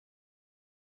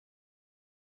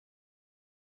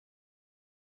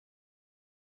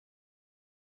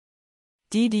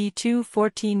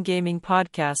DD214 Gaming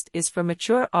Podcast is for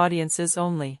mature audiences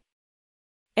only.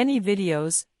 Any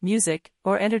videos, music,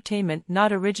 or entertainment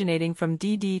not originating from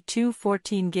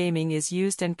DD214 Gaming is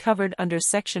used and covered under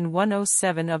Section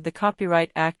 107 of the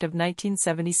Copyright Act of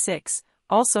 1976,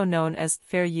 also known as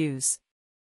Fair Use.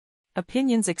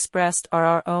 Opinions expressed are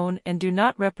our own and do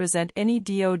not represent any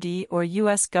DoD or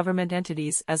U.S. government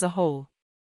entities as a whole.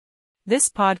 This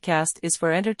podcast is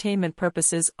for entertainment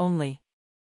purposes only.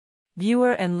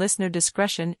 Viewer and listener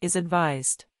discretion is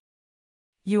advised.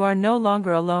 You are no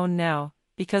longer alone now,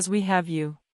 because we have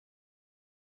you.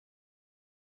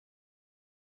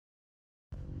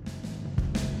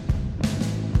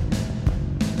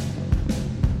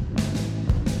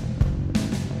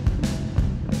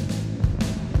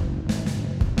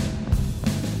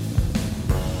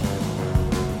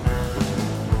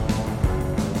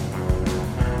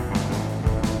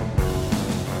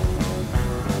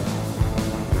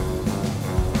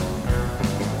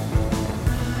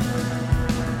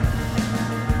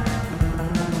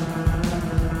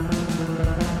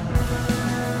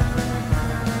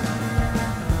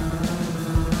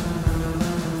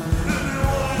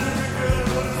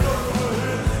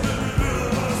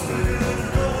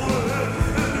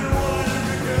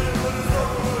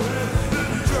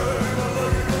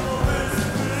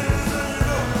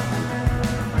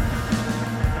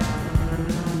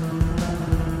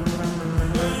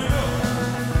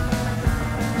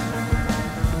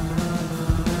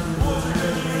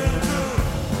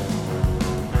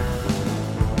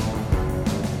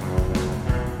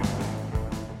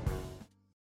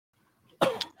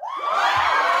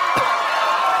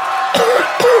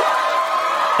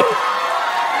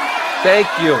 Thank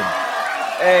you.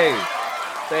 Hey,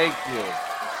 thank you.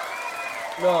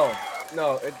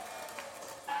 No.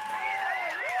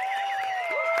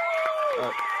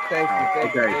 Thank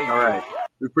you. All right.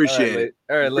 We appreciate it.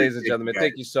 All right, ladies and gentlemen,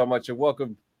 thank you so much and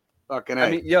welcome. Fucking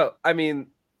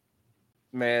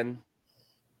Man.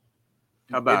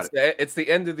 How about it's the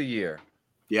end of the year.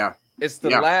 Yeah. It's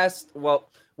the last. Well,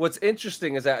 what's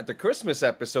interesting is that the Christmas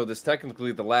episode is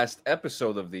technically the last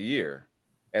episode of the year.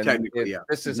 And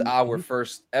this is our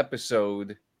first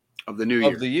episode of the new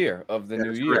year. New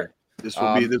year. This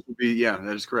will be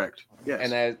that is correct. Yes.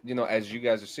 And as you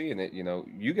guys are seeing it,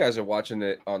 you guys are watching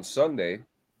it on Sunday.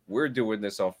 We're doing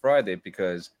this on Friday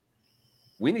because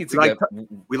we need to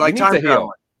we like time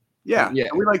traveling. Yeah.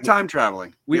 And we like time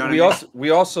traveling. We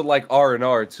also like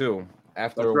R&R too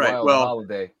after a while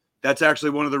holiday. That's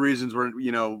actually one of the reasons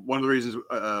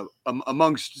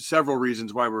amongst several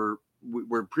reasons why we're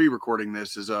pre-recording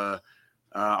this is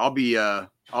I'll be up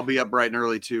bright and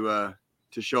early to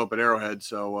show up at Arrowhead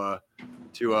to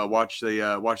watch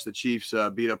the Chiefs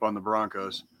beat up on the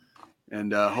Broncos,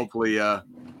 and hopefully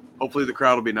the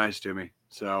crowd will be nice to me.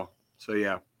 So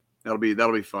yeah, that'll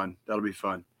be fun.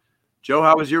 Joe,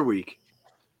 how was your week?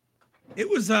 It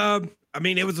was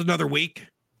it was another week.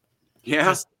 Yeah.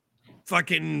 Just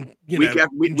fucking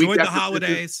enjoyed the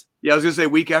holidays. Yeah, I was gonna say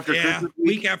week after Christmas.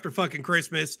 Week after fucking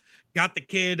Christmas. Got the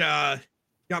kid, got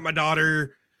my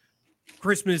daughter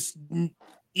Christmas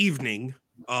evening.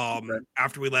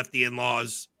 After we left the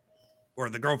in-laws or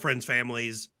the girlfriend's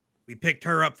families, we picked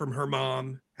her up from her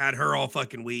mom, had her all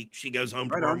fucking week. She goes home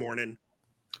tomorrow morning.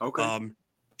 Okay.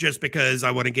 Just because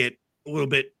I want to get a little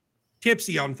bit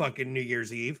tipsy on fucking New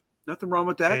Year's Eve. Nothing wrong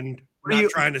with that. And not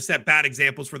trying to set bad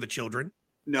examples for the children.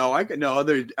 No, I think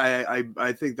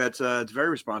that's it's very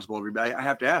responsible. Everybody, I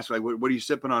have to ask, like, what are you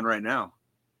sipping on right now?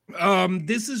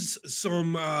 This is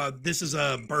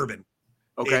a bourbon.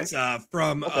 Okay. It's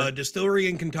from a distillery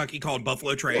in Kentucky called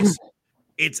Buffalo Trace.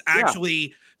 It's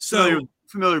actually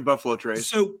familiar with Buffalo Trace.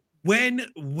 So when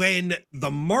the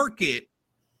market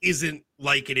isn't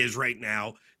like it is right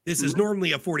now, this is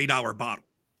normally a $40 bottle.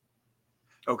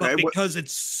 Okay. But because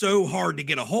it's so hard to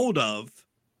get a hold of,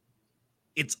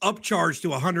 it's upcharged to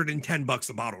 $110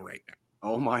 a bottle right now.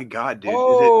 Oh my God, dude!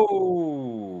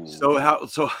 Oh,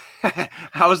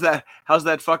 how's that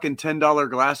fucking $10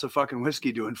 glass of fucking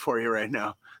whiskey doing for you right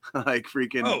now? Like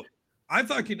freaking. Oh, I have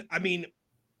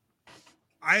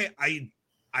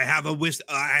I have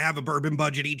a bourbon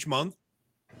budget each month,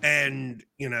 and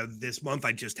this month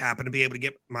I just happen to be able to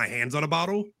get my hands on a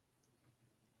bottle.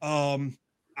 I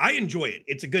enjoy it.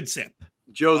 It's a good sip.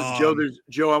 Joe,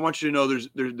 I want you to know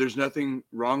there's nothing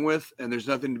wrong with, and there's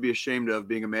nothing to be ashamed of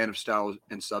being a man of style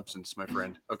and substance, my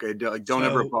friend. Okay, don't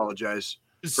ever apologize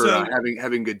for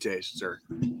having good taste, sir.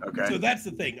 Okay. So that's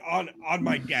the thing on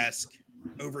my desk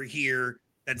over here.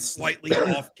 That's slightly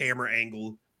off camera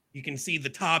angle. You can see the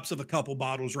tops of a couple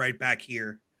bottles right back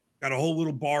here. Got a whole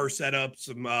little bar set up,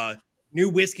 some new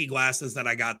whiskey glasses that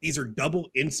I got. These are double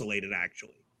insulated,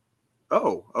 actually.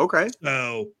 Oh, okay.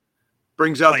 So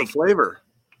brings out the flavor.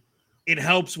 It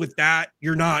helps with that.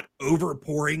 You're not over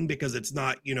pouring because it's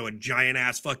not, a giant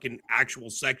ass fucking actual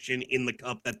section in the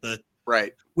cup that the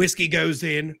whiskey goes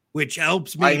in, which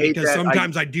helps me because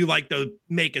sometimes I do like to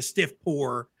make a stiff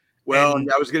pour. Well,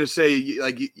 I was gonna say,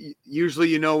 like,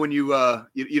 usually, when you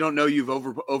don't know you've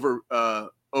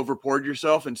over poured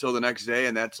yourself until the next day,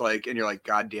 and that's like, and you're like,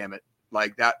 God damn it,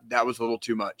 like that was a little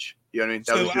too much. You know what I mean?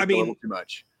 That was just a little too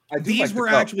much. These were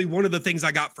actually one of the things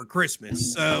I got for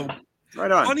Christmas. So,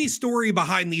 right on. Funny story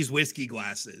behind these whiskey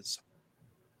glasses.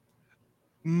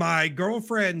 My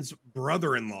girlfriend's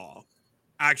brother-in-law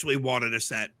actually wanted a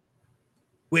set,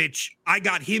 which I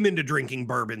got him into drinking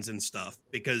bourbons and stuff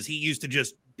because he used to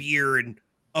just beer and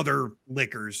other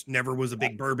liquors, never was a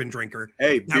big bourbon drinker.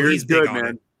 Hey, beer's good,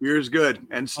 man. Beer's good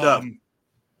and stuff.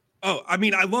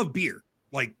 I love beer.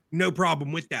 Like, no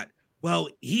problem with that. Well,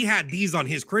 he had these on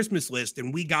his Christmas list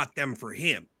and we got them for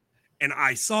him. And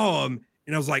I saw them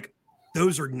and I was like,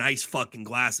 those are nice fucking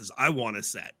glasses. I want a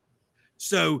set.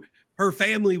 So her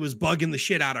family was bugging the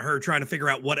shit out of her trying to figure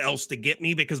out what else to get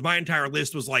me because my entire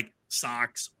list was like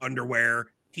socks,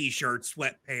 underwear, t-shirts,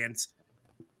 sweatpants.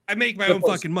 I make my own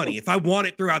fucking money. If I want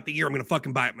it throughout the year, I'm going to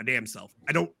fucking buy it my damn self.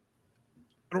 I don't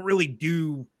really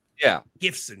do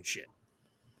gifts and shit.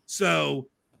 So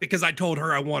because I told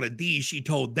her I wanted these, she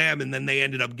told them, and then they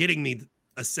ended up getting me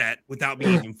a set without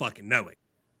me even fucking knowing.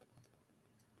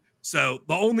 So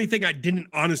the only thing I didn't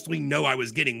honestly know I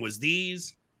was getting was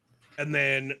these. And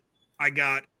then I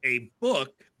got a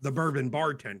book, The Bourbon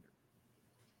Bartender.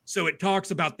 So it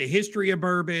talks about the history of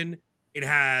bourbon. It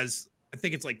has, I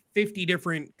think it's like 50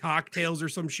 different cocktails or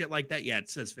some shit like that. Yeah,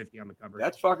 it says 50 on the cover.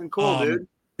 That's fucking cool, dude.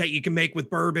 That you can make with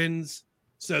bourbons.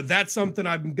 So that's something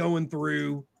I'm going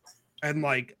through and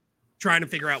like trying to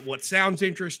figure out what sounds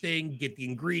interesting, get the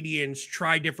ingredients,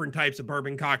 try different types of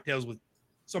bourbon cocktails with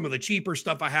some of the cheaper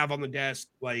stuff I have on the desk,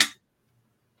 like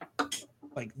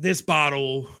this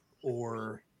bottle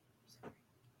or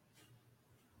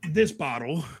this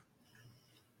bottle.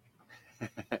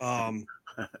 And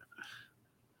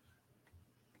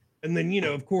then,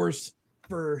 of course,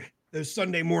 for those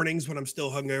Sunday mornings when I'm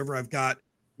still hungover, I've got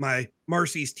my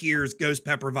Marcy's Tears Ghost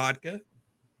Pepper Vodka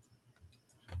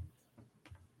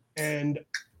and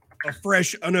a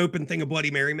fresh, unopened thing of Bloody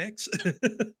Mary mix.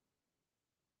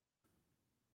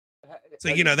 So,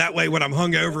 that way when I'm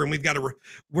hungover and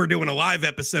we're doing a live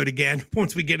episode again,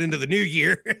 once we get into the new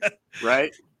year.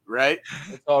 Right.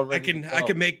 I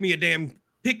can make me a damn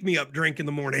pick-me-up drink in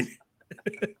the morning.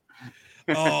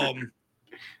 But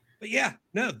yeah,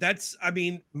 no,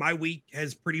 my week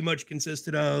has pretty much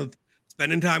consisted of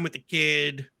spending time with the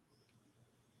kid.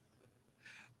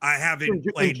 I haven't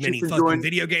played many fucking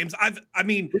video games.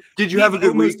 Did you have a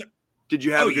good week? Did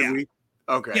you have a good week?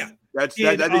 Okay. Yeah. I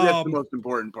think that's the most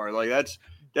important part. Like that's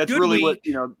really week.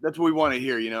 What, that's what we want to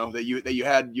hear, that you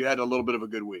had a little bit of a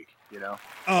good week,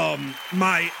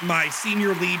 My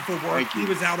senior lead for work, he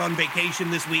was out on vacation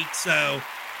this week, so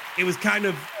it was kind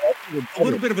of a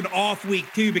little bit of an off week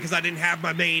too because I didn't have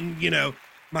my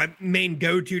main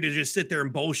go-to to just sit there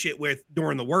and bullshit with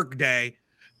during the work day.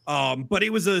 But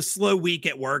it was a slow week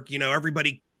at work,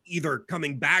 everybody either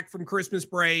coming back from Christmas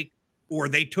break or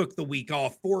they took the week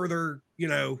off for their,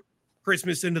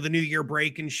 Christmas into the New Year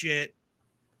break and shit.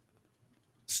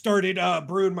 Started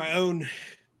brewing my own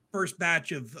first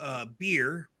batch of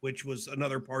beer, which was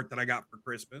another part that I got for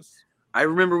Christmas. I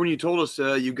remember when you told us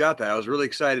you got that. I was really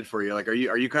excited for you. Like, are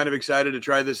you kind of excited to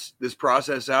try this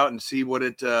process out and see what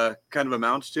it kind of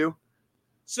amounts to?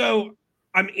 So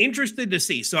I'm interested to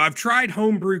see. So I've tried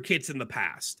homebrew kits in the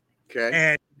past.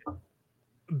 Okay. And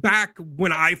back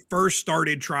when I first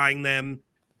started trying them,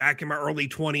 back in my early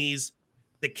 20s,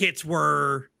 the kits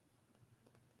were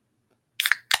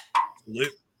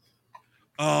it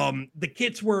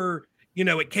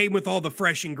came with all the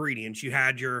fresh ingredients. You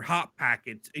had your hop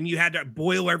packets and you had to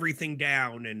boil everything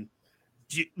down and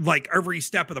like every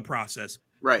step of the process.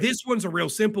 Right. This one's a real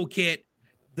simple kit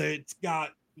that's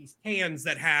got these cans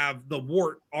that have the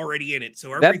wort already in it.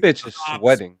 So that bitch is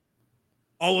sweating.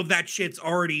 All of that shit's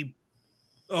already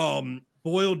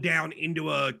boiled down into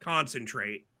a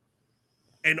concentrate.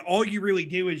 And all you really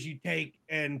do is you take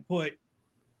and put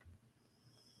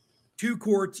 2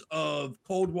 quarts of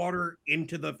cold water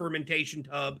into the fermentation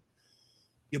tub.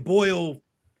 You boil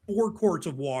 4 quarts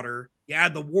of water. You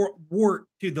add the wort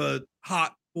to the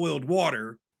hot boiled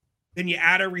water. Then you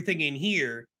add everything in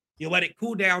here. You let it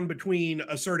cool down between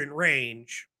a certain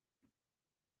range.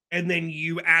 And then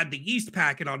you add the yeast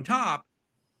packet on top.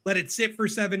 Let it sit for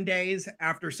 7 days.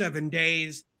 After 7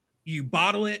 days, you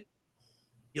bottle it.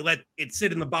 You let it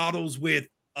sit in the bottles with,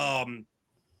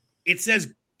 it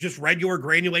says just regular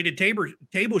granulated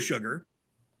table sugar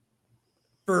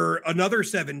for another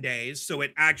 7 days. So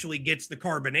it actually gets the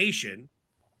carbonation.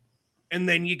 And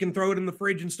then you can throw it in the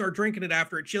fridge and start drinking it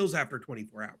after it chills after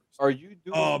 24 hours. Are you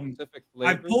doing specific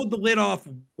flavors? I pulled the lid off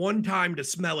one time to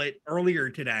smell it earlier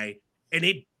today, and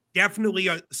it definitely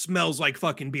smells like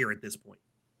fucking beer at this point.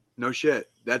 No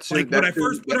shit. That's like when I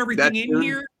first put everything in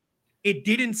here, it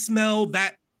didn't smell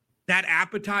that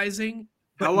appetizing.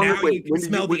 But now you can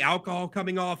smell the alcohol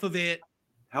coming off of it.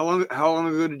 How long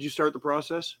ago did you start the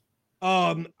process?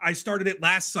 I started it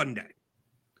last Sunday.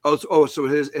 So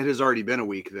it has already been a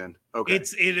week then. Okay.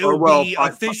 It'll be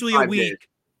officially a week.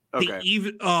 Days. Okay.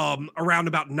 Even around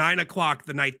about 9 o'clock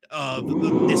the night of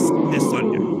this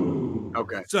Sunday.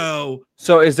 Okay. So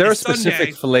is there a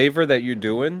specific flavor that you're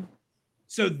doing?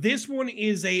 So this one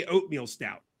is a oatmeal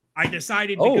stout. I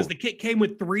decided because the kit came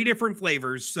with 3 different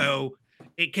flavors. So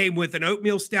it came with an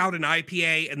oatmeal stout, an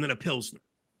IPA, and then a Pilsner.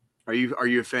 Are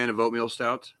you a fan of oatmeal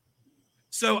stouts?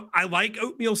 So I like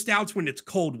oatmeal stouts when it's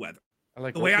cold weather. I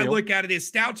like the way I look at it is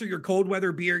stouts are your cold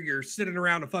weather beer. You're sitting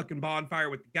around a fucking bonfire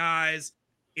with the guys.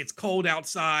 It's cold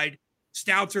outside.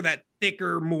 Stouts are that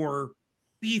thicker, more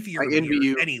beefier. I envy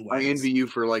you. Anyways. I envy you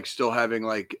for like still having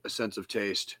like a sense of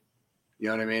taste. You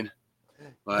know what I mean?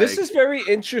 Like, this is very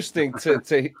interesting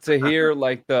to hear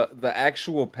like the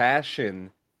actual passion.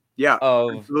 Yeah,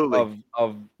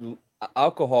 of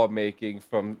alcohol making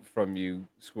from you,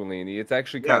 Squillini. It's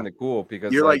actually kind of cool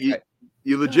because you're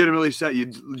you legitimately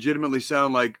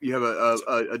sound like you have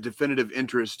a definitive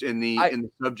interest in the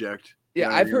subject. Yeah,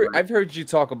 I've heard you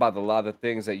talk about a lot of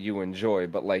things that you enjoy,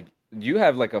 but like you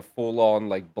have like a full on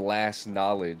like blast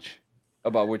knowledge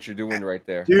about what you're doing right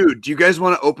there. Dude, do you guys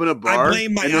want to open a bar? I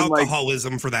blame my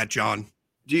alcoholism for that, John.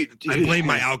 I blame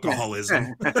my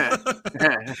alcoholism. Do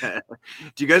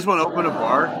you guys want to open a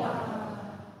bar?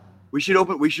 We should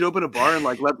open a bar and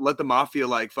like let the mafia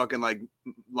like fucking like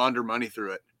launder money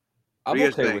through it. I'm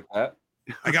okay with that.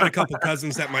 I got a couple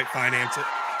cousins that might finance it.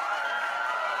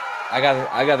 I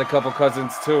got a couple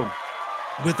cousins too.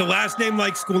 With the last name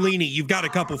like Squillini, you've got a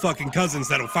couple fucking cousins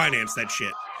that'll finance that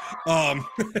shit.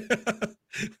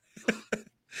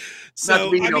 So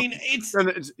I mean,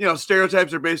 it's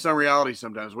stereotypes are based on reality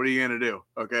sometimes. What are you gonna do?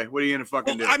 Okay, what are you gonna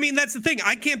fucking do? I mean, that's the thing.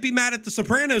 I can't be mad at The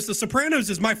Sopranos. The Sopranos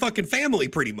is my fucking family,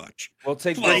 pretty much. We'll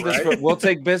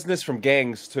take business from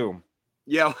gangs too.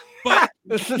 Yeah, but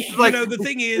the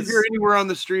thing is, if you're anywhere on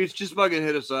the streets, just fucking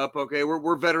hit us up. Okay,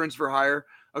 we're veterans for hire.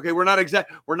 Okay, we're not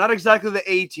exactly the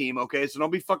A team. Okay, so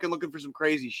don't be fucking looking for some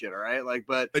crazy shit. All right, like,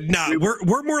 but no,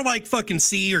 we're more like fucking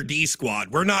C or D squad.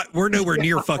 We're nowhere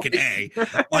near fucking A.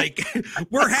 Like,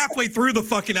 we're halfway through the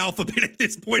fucking alphabet at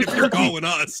this point. If you're calling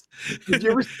us,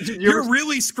 you're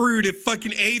really screwed if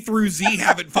fucking A through Z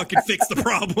haven't fucking fixed the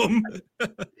problem.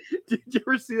 Did you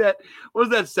ever see that? What was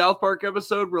that South Park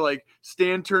episode where like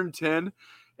Stan turned 10?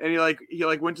 And he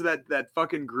went to that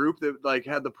fucking group that like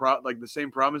had the same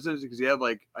promises because he had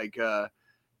like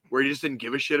where he just didn't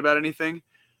give a shit about anything,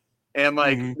 and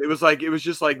like it was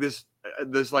just like this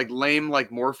like lame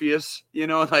like Morpheus,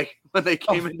 like when they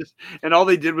came in and all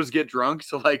they did was get drunk.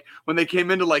 So like when they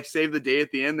came in to like save the day at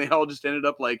the end, they all just ended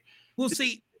up like. Well,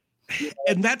 see,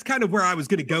 and that's kind of where I was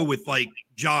going to go with like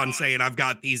John saying I've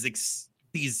got these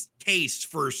tastes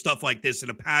for stuff like this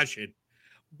and a passion.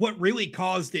 What really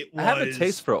caused it was... I have a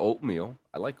taste for oatmeal.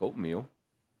 I like oatmeal.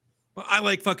 Well, I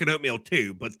like fucking oatmeal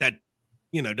too, but that,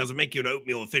 doesn't make you an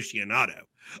oatmeal aficionado.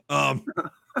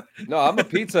 No, I'm a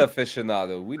pizza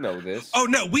aficionado. We know this. Oh,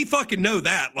 no, we fucking know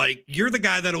that. Like, you're the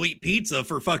guy that'll eat pizza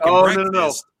for fucking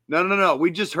breakfast. No. We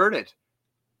just heard it.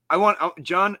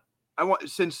 John,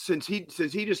 since he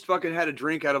just fucking had a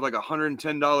drink out of like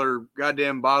 $110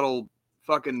 goddamn bottle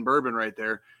fucking bourbon right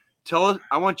there.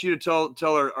 I want you to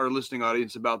tell our listening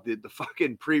audience about the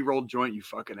fucking pre-rolled joint you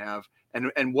fucking have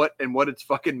and what it's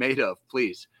fucking made of,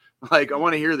 please. Like, I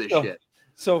want to hear this shit.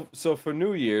 So for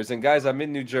New Year's, and guys, I'm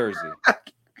in New Jersey.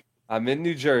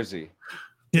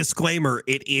 Disclaimer: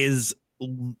 it is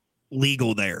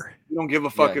legal there. You don't give a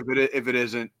fuck if it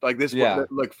isn't. Like this. Yeah.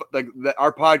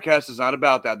 Our podcast is not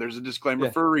about that. There's a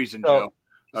disclaimer for a reason, Joe.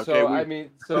 Okay.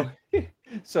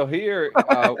 So here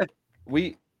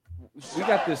we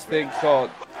got this thing called.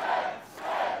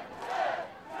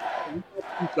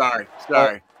 Sorry.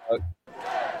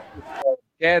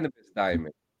 Cannabis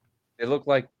diamond. They look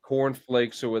like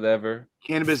cornflakes or whatever.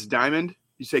 Cannabis diamond?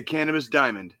 You say cannabis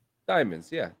diamond? Diamonds,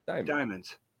 yeah,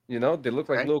 diamonds. They look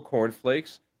like little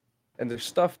cornflakes, and they're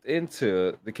stuffed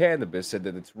into the cannabis, and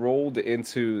then it's rolled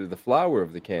into the flower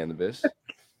of the cannabis,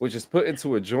 which is put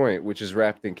into a joint, which is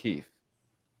wrapped in keef.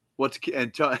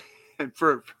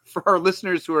 for our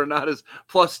listeners who are not as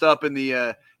plussed up in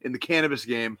the cannabis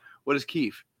game, what is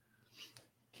keef?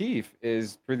 Keef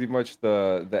is pretty much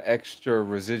the extra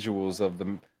residuals of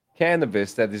the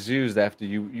cannabis that is used after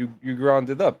you ground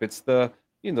it up. It's the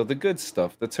the good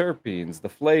stuff, the terpenes, the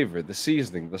flavor, the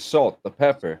seasoning, the salt, the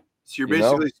pepper. So you're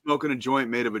basically smoking a joint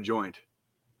made of a joint,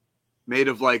 made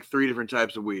of like 3 different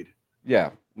types of weed.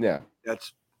 Yeah.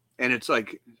 And it's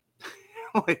like,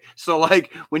 so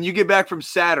like when you get back from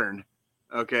Saturn,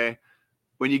 okay,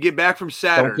 don't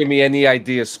give me any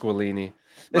ideas, Squilini.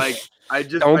 Like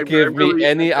don't give me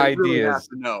any ideas.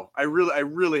 I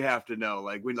really have to know.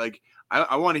 Like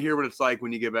I want to hear what it's like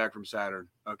when you get back from Saturn.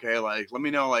 Okay, like let me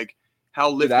know like how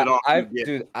lifted off.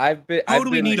 How do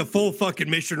we need a full fucking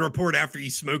mission report after you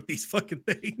smoke these fucking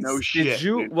things? No shit. Did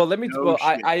you? Well, let me. No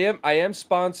I am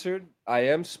sponsored. I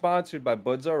am sponsored by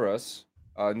Buds R Us,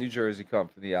 New Jersey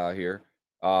company out here.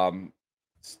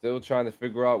 Still trying to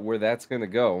figure out where that's gonna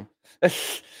go.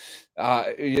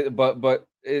 But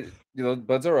it,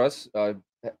 Buds R Us.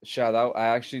 Shout out. I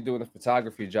actually doing a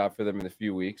photography job for them in a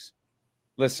few weeks.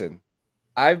 Listen,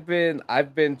 I've been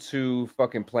to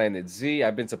fucking Planet Z.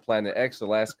 I've been to Planet X the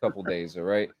last couple days. All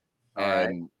right,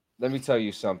 let me tell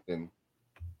you something.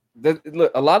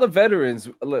 Look, a lot of veterans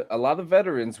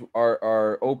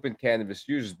are open cannabis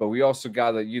users, but we also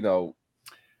gotta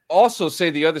also say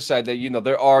the other side that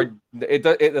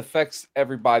it affects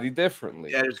everybody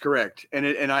differently. That is correct,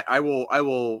 and I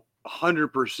will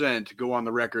 100% go on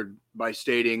the record by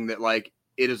stating that like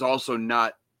it is also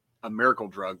not a miracle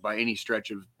drug by any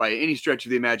stretch of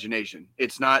the imagination.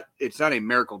 It's not a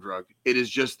miracle drug. It is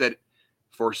just that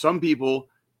for some people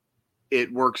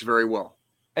it works very well.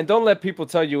 And don't let people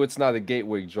tell you it's not a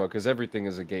gateway drug, because everything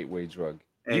is a gateway drug.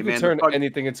 Hey, you can turn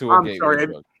anything into a gateway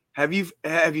drug. Have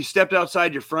you stepped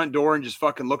outside your front door and just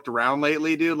fucking looked around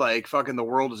lately, dude? Like fucking the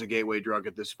world is a gateway drug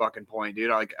at this fucking point, dude.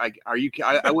 Like,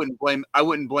 I wouldn't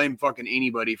blame fucking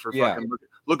anybody for fucking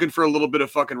looking for a little bit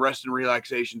of fucking rest and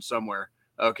relaxation somewhere.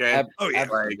 Okay.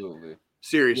 Absolutely. Like,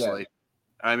 seriously.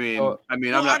 Yeah. I mean,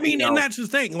 and that's the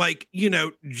thing. Like,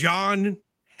 John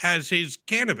has his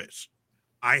cannabis.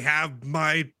 I have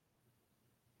my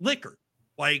liquor.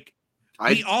 Like,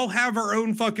 we all have our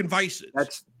own fucking vices.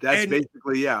 That's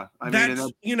basically, yeah.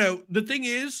 The thing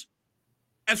is,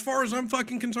 as far as I'm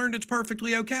fucking concerned, it's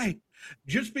perfectly okay.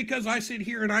 Just because I sit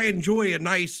here and I enjoy a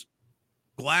nice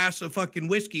glass of fucking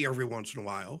whiskey every once in a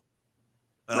while,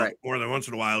 more than once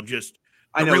in a while, just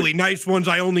the really nice ones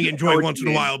I only enjoy once in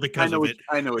a while because of it.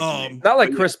 I know what you mean. Not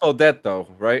like Chris Bodette, though,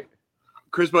 right?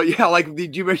 Chris, but yeah, like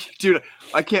did you mention, dude?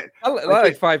 I can't. I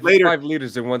like 5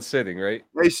 liters in one sitting, right?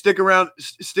 Hey, stick around.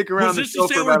 Was this the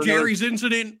Sailor Jerry's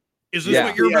incident? Is this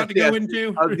what you're about to go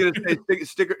into? I was gonna say,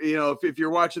 stick. If you're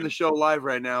watching the show live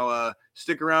right now,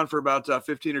 stick around for about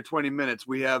 15 or 20 minutes.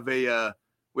 We have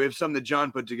something that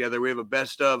John put together. We have a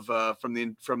best of from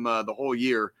the whole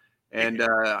year. And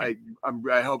I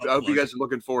hope you guys are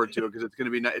looking forward to it, because it's gonna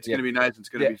be nice. It's gonna be nice. It's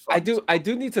gonna be fun. I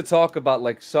do need to talk about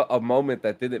like a moment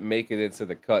that didn't make it into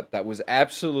the cut that was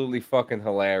absolutely fucking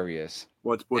hilarious.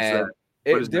 What's that?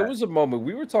 There was a moment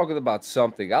we were talking about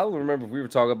something. I don't remember if we were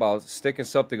talking about sticking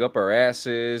something up our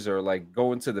asses or like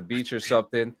going to the beach or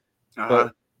something.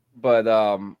 But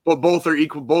both are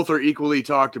equally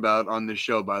talked about on this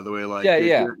show, by the way. Like,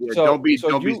 so, don't be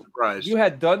surprised. You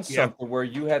had done something where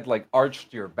you had like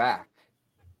arched your back,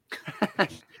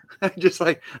 just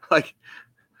like.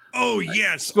 Oh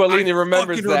yes, Squilini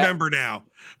remembers that. Remember now.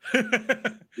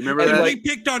 Remember that? We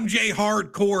picked on Jay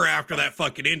hardcore after that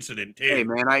fucking incident too. Hey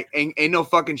man, I ain't no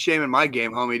fucking shame in my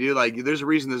game, homie, dude. Like, there's a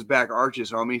reason this back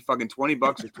arches, homie. Fucking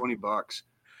 $20 is $20.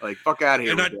 Like, fuck out of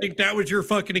here. And I think that was your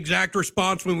fucking exact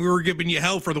response when we were giving you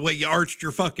hell for the way you arched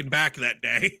your fucking back that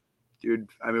day. Dude,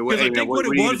 I mean, what it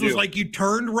was like you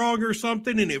turned wrong or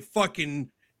something and it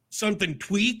fucking something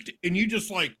tweaked and you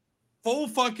just like full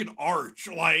fucking arch.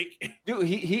 Like, dude,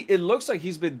 it looks like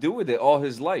he's been doing it all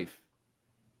his life.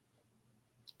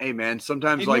 Hey man,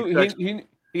 sometimes he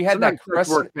had that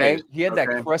crescent angle. He had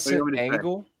that crescent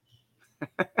angle.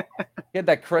 He had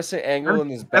that crescent angle in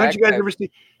his back.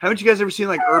 Haven't you guys ever seen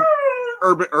like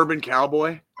Urban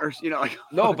Cowboy? Or like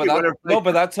no,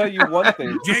 but I'll tell you one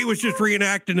thing. Jay was just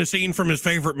reenacting a scene from his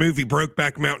favorite movie,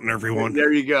 Brokeback Mountain. Everyone,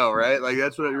 there you go. Right, like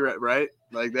that's what you're at, right?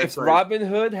 Like that's. If Robin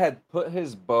Hood had put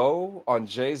his bow on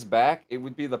Jay's back, it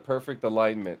would be the perfect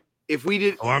alignment. If we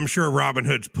did, I'm sure Robin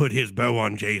Hood's put his bow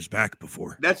on Jay's back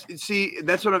before. That's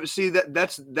what I'm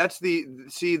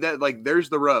there's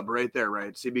the rub right there,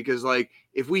 right? See, because like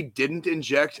if we didn't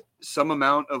inject some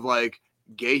amount of like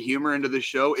gay humor into the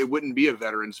show, it wouldn't be a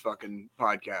veterans fucking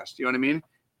podcast. You know what I mean?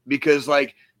 Because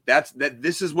like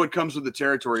This is what comes with the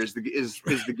territory is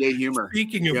the gay humor.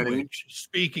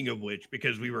 Speaking of which,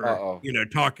 because we were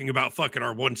talking about fucking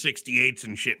our 168s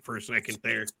and shit for a second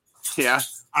there. Yeah.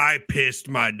 I pissed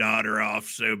my daughter off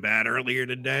so bad earlier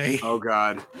today. Oh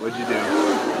God. What'd you do?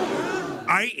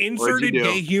 I inserted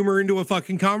gay humor into a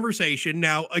fucking conversation.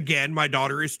 Now, again, my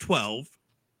daughter is 12.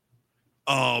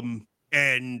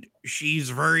 And she's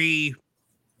very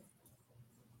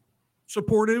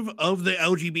supportive of the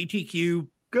LGBTQ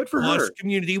good for her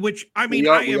community, which I mean,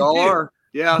 we all are.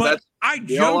 Yeah, but I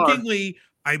jokingly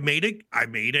I made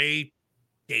a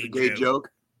gay joke.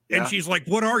 Yeah. And she's like,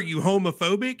 "What are you,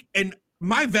 homophobic?" And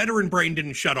my veteran brain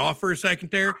didn't shut off for a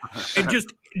second there, and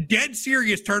just dead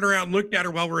serious turned around and looked at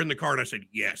her while we're in the car, and I said,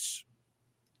 "Yes."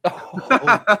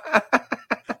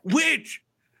 Which,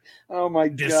 oh my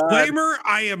God. Disclaimer,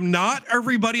 I am not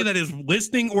everybody that is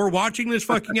listening or watching this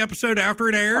fucking episode after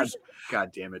it airs.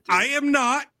 God damn it, dude. I am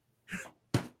not.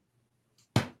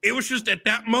 It was just at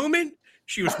that moment,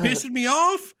 she was pissing me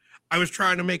off. I was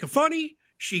trying to make a funny.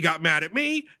 She got mad at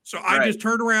me. So I just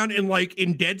turned around and, like,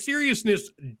 in dead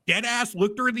seriousness, dead ass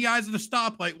looked her in the eyes of the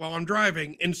stoplight while I'm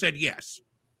driving and said yes.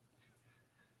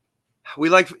 We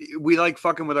like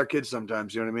fucking with our kids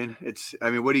sometimes. You know what I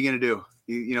mean? What are you going to do?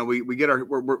 We get our,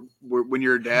 we're when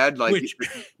you're a dad, like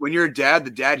when you're a dad,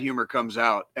 the dad humor comes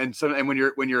out. And when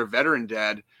you're a veteran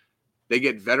dad, they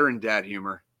get veteran dad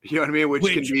humor. You know what I mean? Which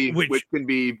can be,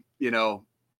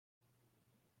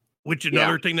 which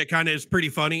another thing that kind of is pretty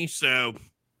funny. So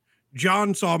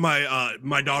John saw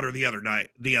my daughter the other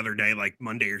day, like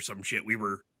Monday or some shit. We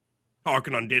were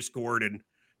talking on Discord and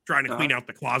trying to clean out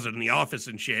the closet in the office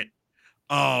and shit.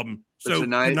 So the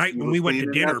night when we went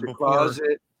to dinner before.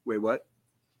 Wait, what?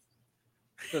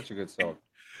 Such a good song.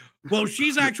 Well,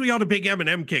 she's actually on a big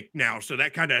Eminem kick now, so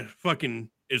that kind of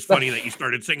fucking is funny that you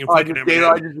started singing fucking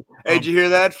Eminem. Hey, did you hear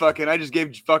that? I just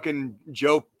gave fucking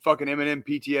Joe fucking Eminem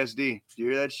PTSD. Did you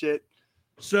hear that shit?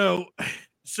 So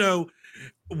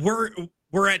we're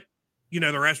at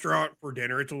the restaurant for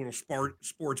dinner. It's a little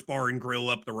sports bar and grill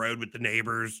up the road with the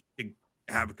neighbors to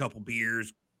have a couple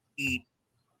beers, eat.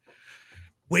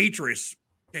 Waitress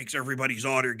takes everybody's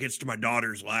order, gets to my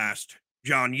daughter's last.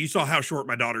 John, you saw how short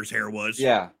my daughter's hair was.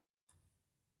 Yeah.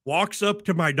 Walks up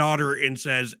to my daughter and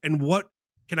says, "And what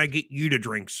can I get you to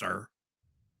drink, sir?"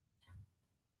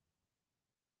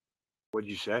 What'd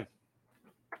you say?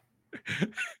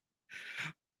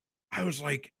 I was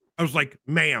like,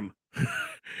 "Ma'am."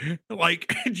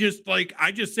 I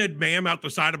just said "ma'am" out the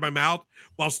side of my mouth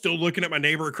while still looking at my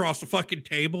neighbor across the fucking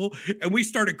table. And we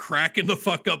started cracking the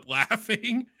fuck up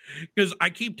laughing because I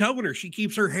keep telling her she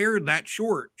keeps her hair that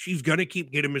short. She's going to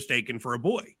keep getting mistaken for a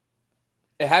boy.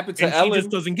 It happened to Ellen. She just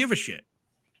doesn't give a shit.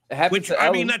 It happened to Ellen.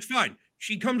 I mean, that's fine.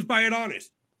 She comes by it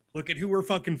honest. Look at who her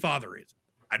fucking father is.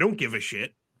 I don't give a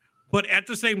shit. But at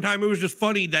the same time, it was just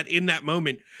funny that in that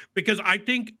moment, because I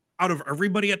think out of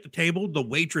everybody at the table, the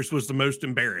waitress was the most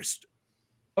embarrassed.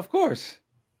 Of course.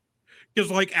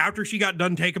 Because like after she got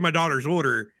done taking my daughter's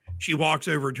order, she walks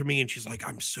over to me and she's like,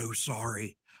 "I'm so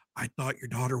sorry. I thought your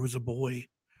daughter was a boy."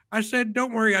 I said,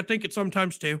 "Don't worry. I think it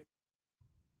sometimes too."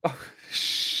 Oh,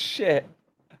 shit.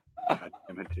 God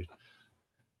damn it, dude.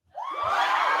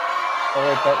 All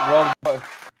right, that wrong button.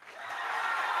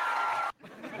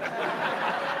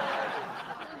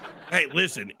 Hey,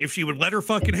 listen, if she would let her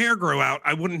fucking hair grow out,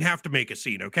 I wouldn't have to make a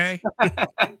scene, okay?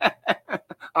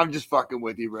 I'm just fucking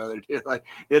with you, brother. Dude. Like,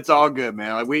 it's all good,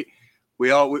 man. Like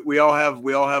we all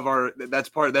have our that's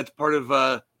part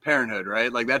of parenthood,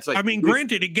 right? Like that's like, I mean,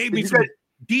 granted, it gave me some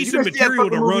decent material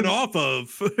to run off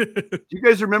of. Do you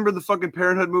guys remember the fucking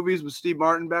Parenthood movies with Steve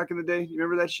Martin back in the day? You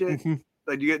remember that shit? Mm-hmm.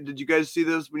 Like, did you guys see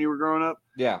those when you were growing up?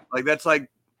 Yeah. Like that's like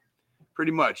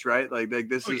pretty much, right? Like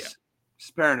this is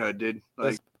Parenthood, dude.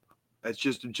 Like that's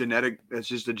just a genetic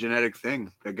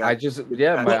thing.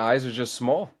 My eyes are just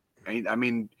small. I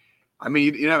mean,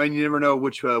 you never know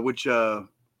which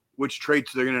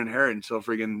traits they're gonna inherit until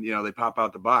friggin' they pop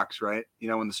out the box, right?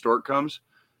 When the stork comes,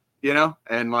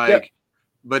 and like, yeah.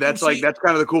 But that's that's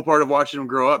kind of the cool part of watching them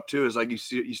grow up too. Is like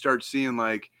you start seeing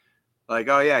like,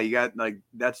 oh yeah, you got like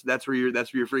that's where your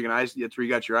freaking eyes. That's where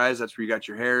you got your eyes. That's where you got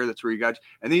your hair. That's where you got.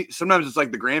 And sometimes it's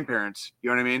like the grandparents. You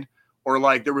know what I mean? Or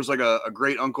like there was like a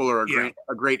great uncle or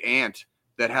a great aunt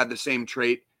that had the same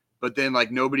trait, but then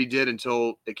like nobody did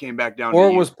until it came back down.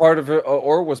 Or was part of it,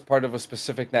 or was part of a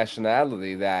specific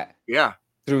nationality that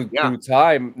through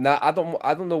time. Now I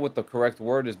don't know what the correct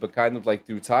word is, but kind of like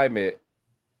through time it,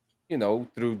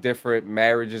 through different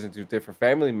marriages and through different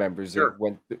family members, it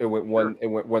went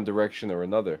one direction or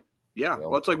another. Yeah,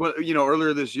 well, it's like what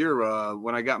earlier this year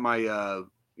when I got my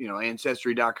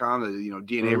Ancestry.com, the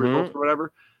DNA results or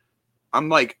whatever. I'm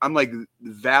like the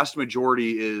vast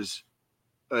majority is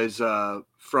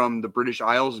from the British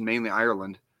Isles and mainly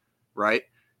Ireland, right?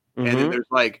 Mhm. And then there's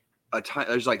like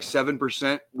there's like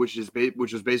 7%, which was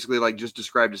basically like just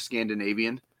described as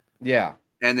Scandinavian. Yeah.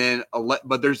 And then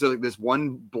but there's like this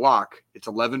one block, it's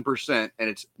 11%, and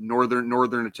it's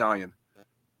northern Italian.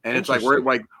 And it's like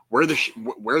where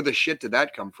the shit did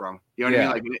that come from? You know what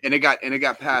I mean? Like, and it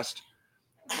got past,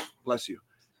 bless you,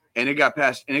 and it got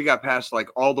past like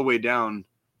all the way down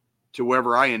to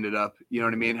wherever I ended up. You know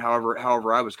what I mean?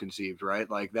 However I was conceived, right?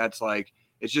 Like that's like,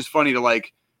 it's just funny to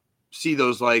like see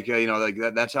those like like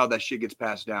that's how that shit gets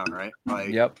passed down, right? Like,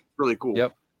 yep, really cool.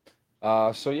 Yep.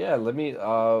 So yeah, let me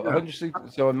 160.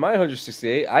 So in my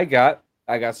 168, I got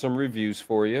some reviews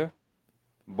for you,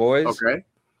 boys. Okay.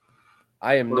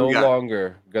 I am no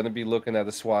longer gonna be looking at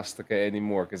a swastika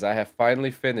anymore because I have finally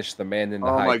finished The Man in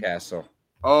the High Castle.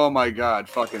 Oh my god!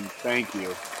 Fucking thank you.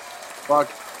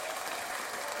 Fuck.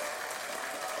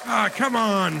 Ah, come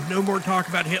on! No more talk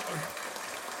about Hitler.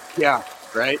 Yeah.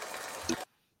 Right.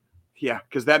 Yeah,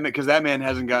 because that man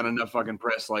hasn't gotten enough fucking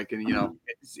press, like, and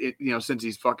since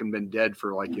he's fucking been dead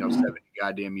for like 70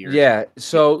 goddamn years. Yeah.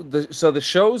 So the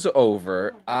show's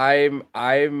over. I'm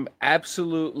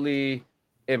absolutely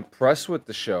impressed with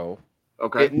the show.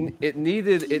 Okay. It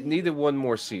needed one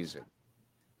more season.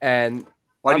 And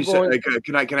why do you say? Like,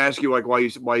 can I ask you like why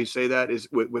you say that is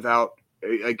without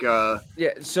like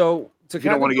yeah. So you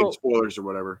don't want to get spoilers or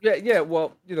whatever. Yeah.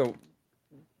 Well,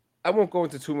 I won't go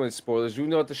into too many spoilers. You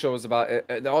know what the show is about,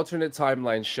 an alternate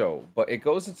timeline show. But it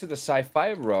goes into the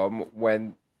sci-fi realm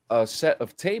when a set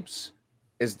of tapes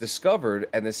is discovered,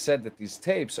 and it's said that these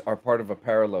tapes are part of a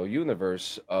parallel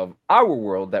universe of our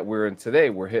world that we're in today,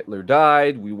 where Hitler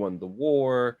died, we won the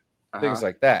war, things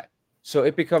like that. So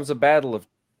it becomes a battle of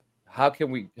how can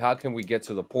we get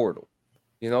to the portal?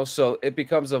 So it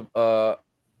becomes a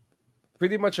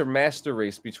pretty much a master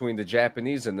race between the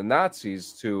Japanese and the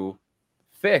Nazis to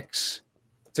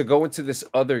go into this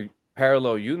other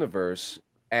parallel universe.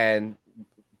 And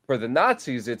for the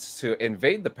Nazis, it's to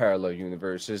invade the parallel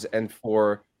universes, and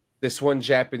for this one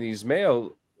Japanese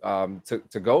male,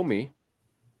 Tagomi,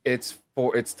 it's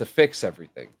to fix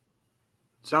everything.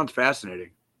 Sounds fascinating.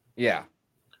 Yeah.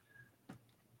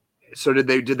 So did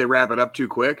they wrap it up too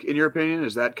quick, in your opinion?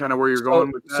 Is that kind of where you're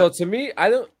going with that? So to me,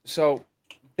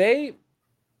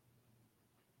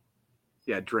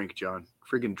 drink, John.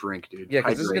 Freaking drink, dude. Yeah,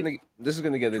 because this is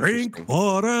gonna get interesting. Drink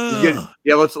water.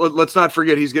 Let's not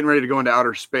forget he's getting ready to go into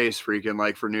outer space, freaking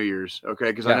like for New Year's.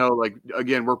 Okay, because I know like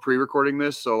again we're pre-recording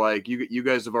this, so like you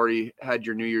guys have already had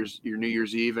your New Year's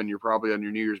Eve, and you're probably on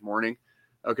your New Year's morning.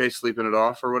 Okay, sleeping it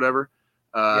off or whatever.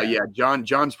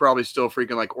 John's probably still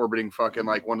freaking like orbiting fucking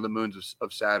like one of the moons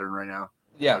of Saturn right now.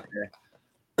 Yeah.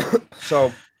 Okay.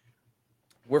 So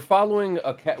we're following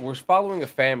a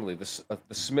family, the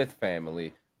Smith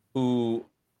family, who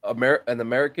an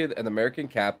American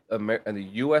and a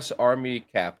U.S. Army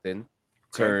captain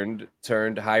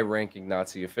turned high-ranking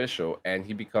Nazi official, and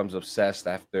he becomes obsessed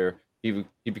after he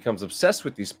becomes obsessed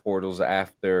with these portals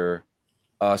after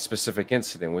a specific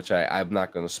incident, which I'm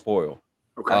not going to spoil.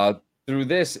 Okay. Through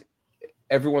this,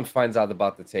 everyone finds out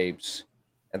about the tapes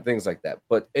and things like that.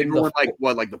 But everyone,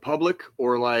 like the public,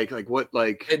 or like what,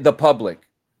 like the public.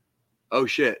 Oh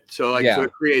shit! So so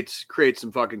it creates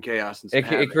some fucking chaos and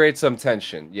stuff. It creates some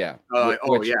tension. Yeah. The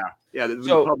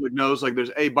public knows, like,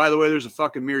 there's, hey, by the way, there's a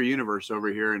fucking mirror universe over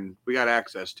here, and we got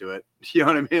access to it. You know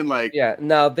what I mean? Like, yeah.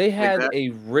 Now they had a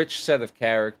rich set of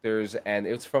characters, and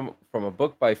it's from a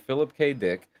book by Philip K.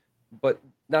 Dick. But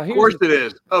now here's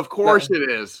of course it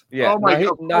is. Yeah. Oh my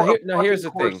God. Now here's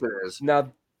the thing. It is.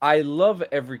 Now I love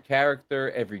every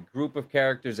character, every group of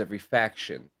characters, every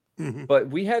faction. Mm-hmm. But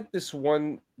we had this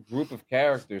one group of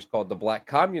characters called the Black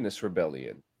Communist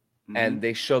Rebellion, and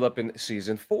they showed up in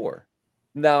season 4.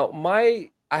 Now, I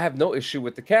have no issue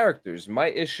with the characters. My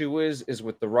issue is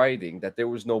with the writing, that there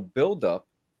was no build-up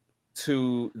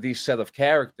to these set of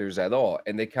characters at all,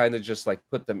 and they kind of just like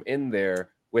put them in there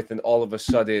with an all of a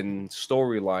sudden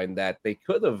storyline that they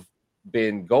could have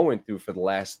been going through for the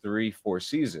last 3-4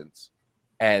 seasons.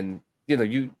 And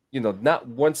not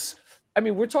once. I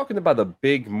mean, we're talking about a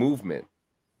big movement,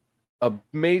 a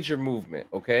major movement.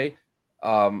 Okay,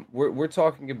 we're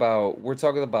talking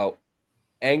about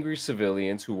angry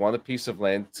civilians who want a piece of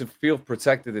land to feel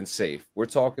protected and safe. We're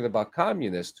talking about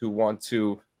communists who want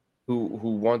to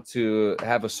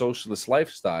have a socialist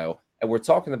lifestyle, and we're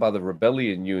talking about a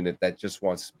rebellion unit that just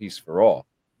wants peace for all.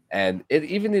 And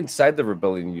even inside the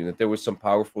rebellion unit, there were some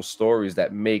powerful stories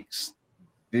that makes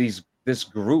this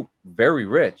group very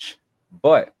rich,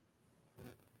 but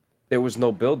there was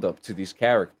no build-up to these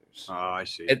characters. years. Oh, I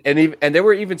see. And there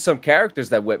were even some characters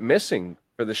that went missing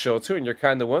for the show too, and you're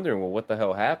kind of wondering, well, what the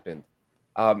hell happened?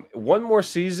 One more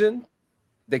season.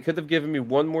 They could have given me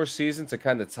one more season to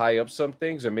kind of tie up some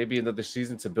things, or maybe another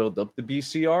season to build up the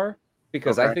BCR,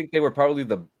 because I think they were probably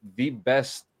the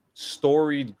best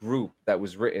storied group that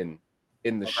was written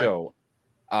in the show.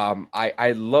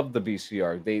 I love the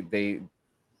BCR. They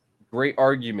great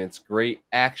arguments, great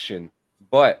action,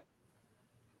 but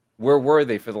where were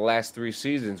they for the last 3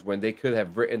 seasons when they could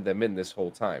have written them in this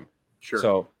whole time? Sure.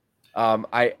 So, on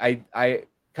the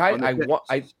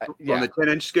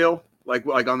 10-inch scale, like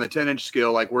on the 10-inch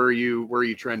scale, like where are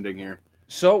you trending here?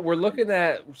 So we're looking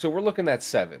at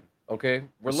 7. Okay,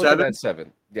 we're looking 7? at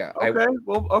 7. Yeah.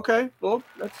 Okay. Well,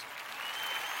 that's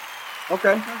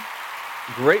okay.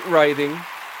 Great writing.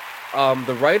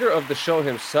 The writer of the show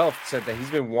himself said that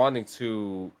he's been wanting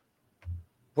to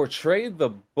portray the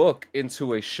book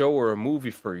into a show or a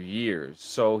movie for years.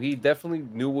 So he definitely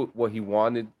knew what he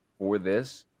wanted for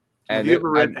this. And have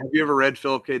you ever read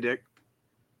Philip K. Dick?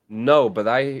 No, but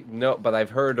I've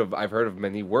heard of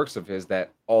many works of his that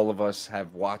all of us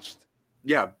have watched.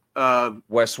 Yeah.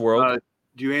 Westworld.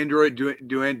 Do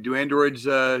androids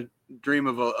dream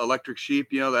of electric sheep?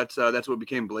 You know, that's what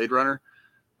became Blade Runner.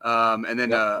 And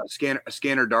then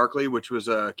Scanner Darkly, which was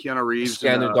Keanu Reeves.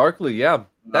 Scanner Darkly, yeah,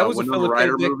 that was a Philip K.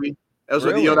 Dick movie. That was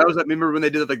really? That was remember when they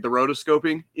did like the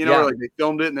rotoscoping, where like they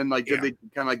filmed it and then like did they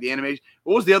kind of like the animation.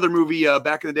 What was the other movie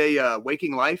back in the day?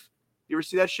 Waking Life. You ever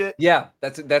see that shit? Yeah,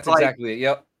 that's exactly it.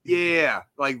 Yep. Yeah,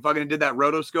 like fucking did that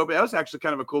rotoscoping. That was actually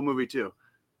kind of a cool movie too.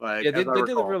 Like, yeah, they did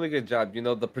a really good job. You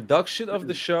know, the production of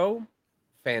the show,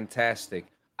 fantastic.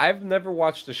 I've never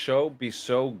watched a show be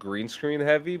so green screen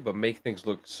heavy, but make things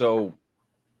look so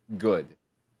good.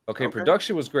 Okay,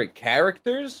 production was great.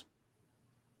 Characters,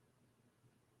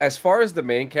 as far as the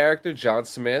main character, John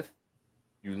Smith,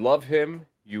 you love him,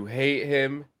 you hate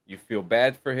him, you feel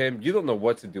bad for him. You don't know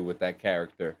what to do with that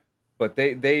character. But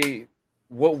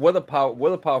what a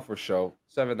powerful show.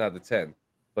 7 out of 10.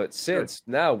 But since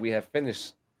now we have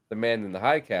finished The Man in the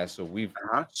High Castle, we've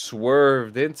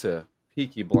swerved into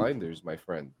Peaky Blinders, my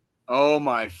friend. Oh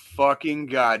my fucking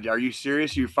god! Are you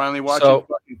serious? You finally watching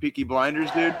fucking Peaky Blinders,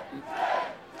 dude?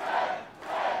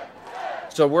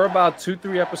 So we're about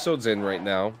 2-3 episodes in right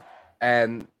now,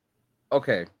 and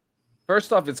okay.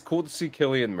 First off, it's cool to see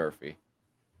Cillian Murphy.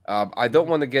 I don't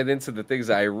want to get into the things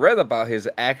I read about his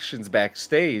actions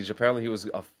backstage. Apparently, he was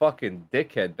a fucking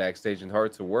dickhead backstage and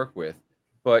hard to work with.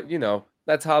 But you know,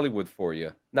 that's Hollywood for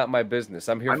you. Not my business.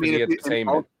 I'm here for the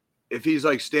entertainment. If he's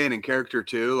like staying in character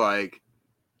too, like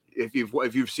if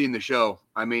you've seen the show,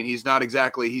 I mean, he's not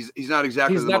exactly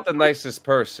the nicest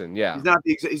person. Yeah,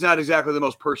 he's not exactly the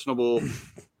most personable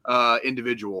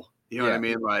individual. You know what I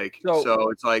mean? Like,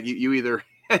 so it's like you either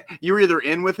you're either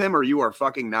in with him or you are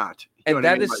fucking not. You and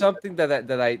that is something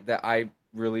that I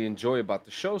really enjoy about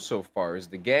the show so far is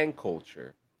the gang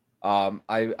culture.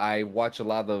 I watch a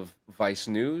lot of Vice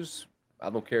News. I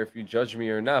don't care if you judge me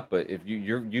or not, but if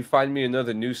you find me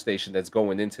another news station that's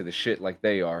going into the shit like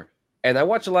they are, and I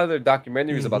watch a lot of their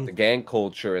documentaries about the gang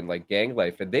culture and like gang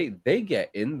life, and they get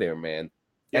in there, man.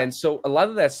 Yeah. And so a lot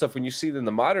of that stuff when you see it in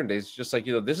the modern days, it's just like,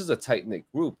 you know, this is a tight knit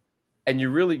group, and you're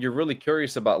really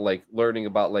curious about like learning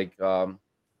about like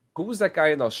who was that guy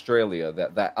in Australia,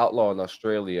 that outlaw in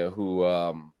Australia who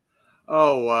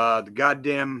the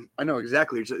goddamn, I know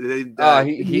exactly.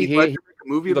 He make a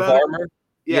movie the about farmer. It?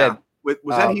 Yeah. Was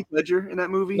that Heath Ledger in that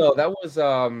movie? No, that was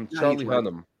Charlie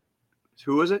Hunnam.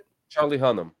 Who was it? Charlie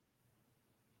Hunnam.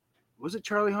 Was it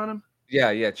Charlie Hunnam?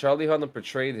 Yeah. Charlie Hunnam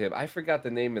portrayed him. I forgot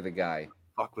the name of the guy.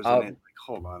 Fuck was the name? Like,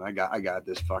 hold on, I got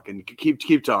this. Fucking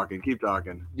keep talking.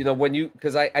 You know, when you,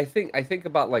 because I think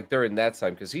about like during that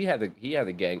time, because he had a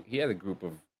gang, he had a group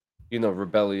of, you know,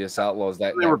 rebellious outlaws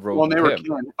that they were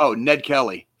killing. Oh, Ned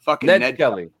Kelly. Fucking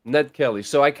Ned Kelly.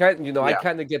 So I kind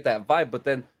of get that vibe, but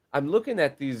then I'm looking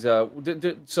at these. There's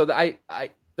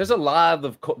a lot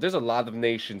of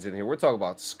nations in here. We're talking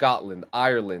about Scotland,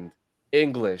 Ireland,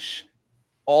 English,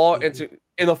 all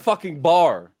in a fucking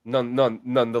bar.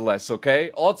 Nonetheless,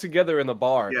 okay, all together in a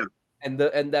bar. Yeah. And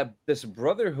that this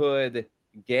brotherhood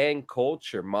gang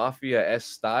culture, mafia-esque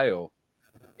style,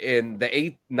 in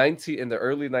the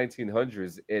early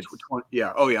 1900s. It's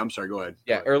I'm sorry. Go ahead.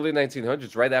 Yeah, early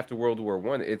 1900s, right after World War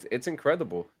I. It's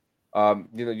incredible.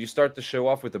 You know, you start the show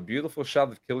off with a beautiful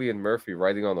shot of Cillian Murphy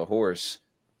riding on a horse,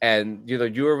 and you know,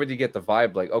 you already get the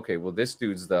vibe like, okay, well, this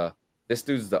dude's the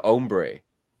hombre,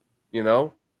 you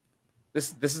know,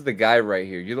 this is the guy right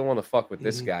here. You don't want to fuck with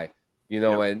this guy, you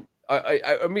know. And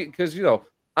I mean, because you know,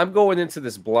 I'm going into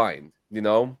this blind, you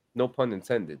know, no pun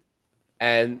intended,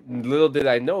 And little did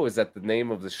I know is that the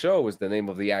name of the show is the name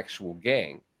of the actual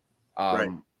gang. Right.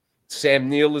 Sam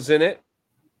Neill is in it.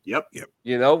 Yep.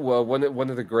 You know, well, one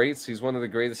of the greats. He's one of the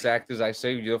greatest actors, I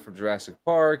say. You know, from Jurassic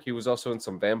Park. He was also in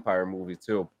some vampire movie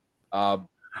too.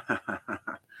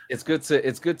 It's good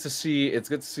to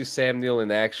see Sam Neill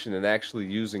in action and actually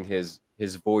using his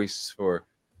voice for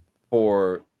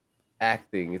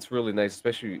acting. It's really nice,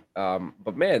 especially.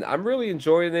 But man, I'm really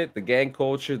enjoying it. The gang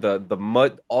culture, the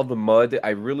mud, all the mud. I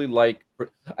really like.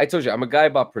 I told you, I'm a guy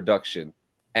about production,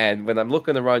 and when I'm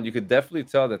looking around, you could definitely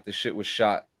tell that the shit was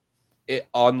shot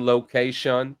on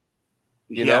location.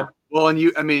 You know. Well, and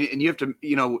you have to,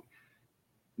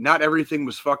 not everything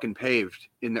was fucking paved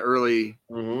in the early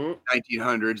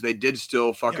 1900s. They did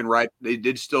still fucking They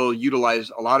did still utilize.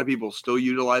 A lot of people still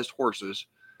utilized horses.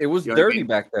 It was dirty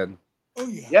back then. Oh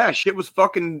yeah. Yeah, shit was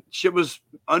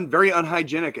very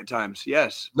unhygienic at times.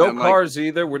 Yes. No cars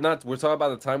either. We're talking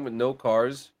about a time with no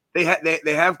cars. They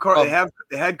had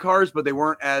cars, but they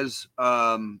weren't as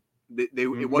it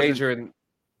wasn't major.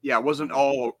 Yeah, it wasn't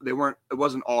all. It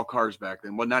wasn't all cars back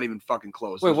then. Well, not even fucking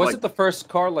close. Wait, was it the first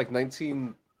car like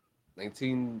 19? Like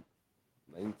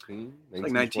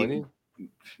 1920?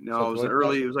 No, it was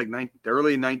early. It was like the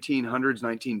early 1900s,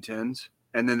 1910s,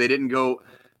 and then they didn't go.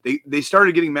 They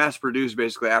started getting mass produced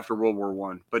basically after World War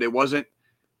One, but it wasn't.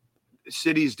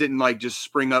 Cities didn't like just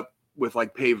spring up with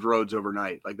like paved roads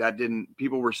overnight. Like that didn't.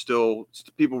 People were still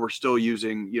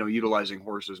using utilizing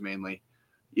horses mainly,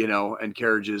 and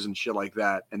carriages and shit like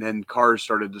that, and then cars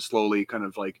started to slowly kind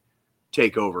of like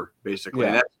take over basically.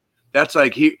 Yeah. And that's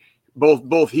like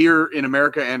both here in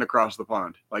America and across the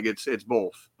pond. Like it's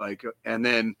both. Like, and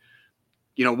then,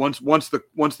 once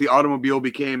the automobile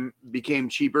became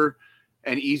cheaper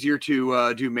and easier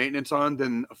to do maintenance on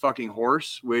than a fucking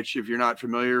horse, which if you're not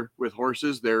familiar with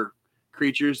horses, they're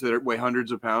creatures that weigh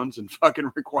hundreds of pounds and fucking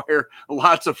require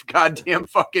lots of goddamn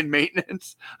fucking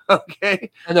maintenance. Okay.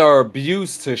 And are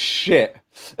abused to shit.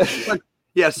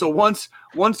 Yeah, so once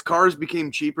cars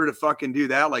became cheaper to fucking do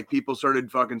that, like people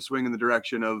started fucking swinging the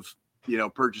direction of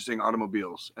purchasing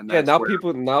automobiles, and that's now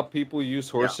people use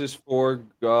horses for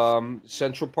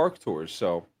Central Park tours.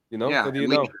 So what do you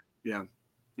know? Yeah.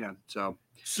 So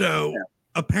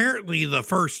apparently, the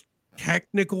first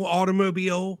technical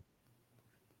automobile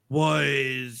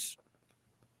was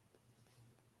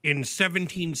in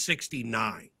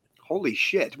 1769. Holy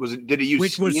shit! Did it use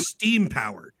which steam? Was steam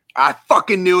powered? I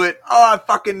fucking knew it. Oh, I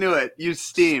fucking knew it. Use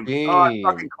steam. Oh, I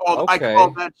fucking called. Okay. I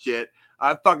called that shit.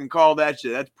 I fucking called that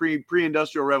shit. That's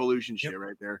pre-industrial revolution shit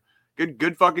right there.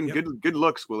 Good fucking good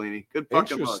looks, Willini. Good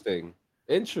fucking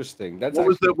Interesting. That's what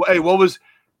was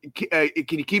can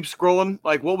you keep scrolling?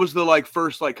 Like what was the like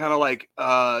first like kind of like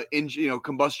engine,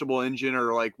 combustible engine,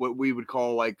 or like what we would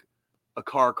call like a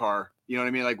car? You know what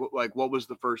I mean? Like what was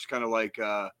the first kind of like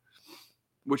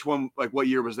which one, like what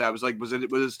year was that? Was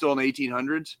it still in the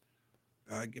 1800s?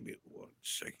 Give me 1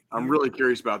 second. I'm really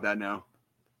curious about that now.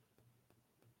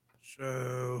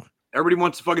 So everybody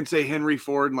wants to fucking say Henry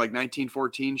Ford and like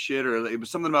 1914 shit, or it was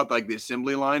something about like the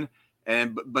assembly line,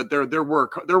 but there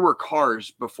were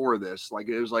cars before this. Like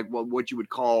it was like what you would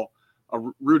call a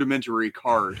rudimentary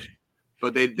cars,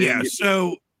 but they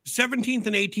So 17th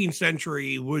and 18th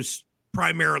century was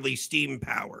primarily steam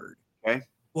powered. Okay.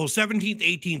 Well, 17th,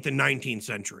 18th, and 19th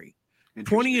century.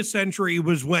 20th century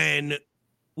was when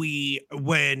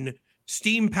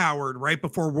steam powered right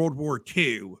before World War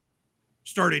II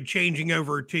started changing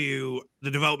over to the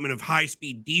development of high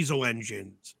speed diesel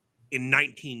engines in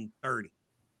 1930.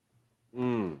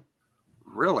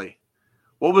 Really?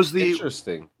 What was the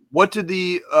interesting? What did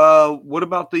the what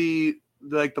about the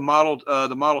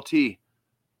Model T?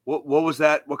 What was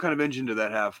that? What kind of engine did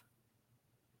that have?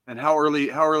 And how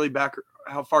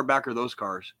far back are those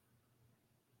cars?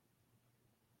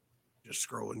 Just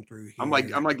scrolling through here. I'm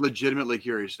like legitimately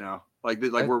curious now.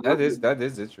 That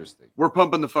is interesting. We're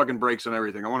pumping the fucking brakes on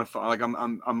everything. I want to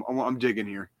I'm digging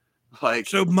here. Like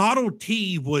so, Model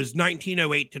T was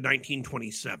 1908 to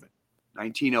 1927.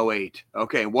 1908.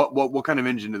 Okay, what kind of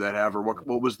engine did that have, or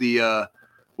what was the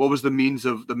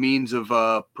means of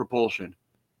propulsion?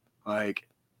 Like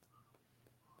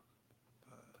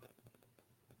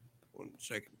 1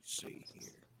 second to see here.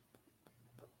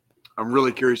 I'm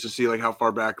really curious to see like how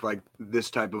far back like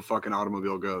this type of fucking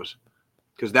automobile goes,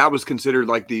 because that was considered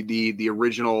like the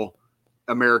original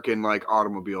American like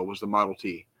automobile was the Model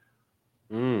T,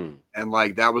 and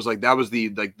like that was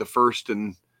the first,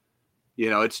 and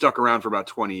it stuck around for about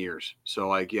 20 years. So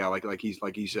like like he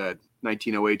said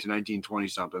 1908 to 1920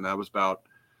 something. That was about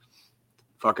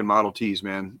fucking Model Ts,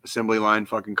 man. Assembly line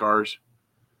fucking cars.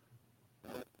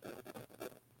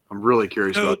 I'm really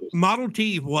curious So about this. Model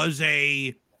T was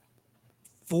a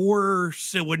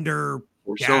 4-cylinder gas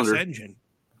Four-cylinder. engine.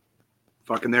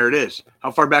 Fucking there it is.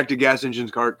 How far back do gas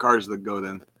engines cars that go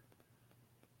then?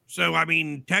 So I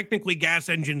mean, technically, gas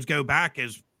engines go back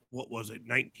as what was it,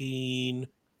 1908?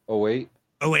 Oh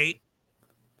wait.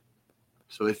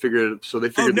 So they figured. Oh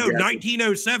no,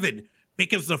 1907,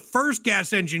 because the first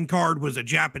gas engine car was a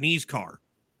Japanese car.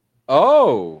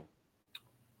 Oh.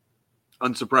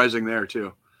 Unsurprising there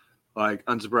too.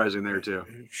 Unsurprising there too.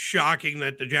 Shocking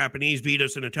that the Japanese beat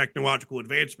us in a technological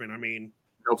advancement. I mean,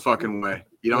 no fucking way.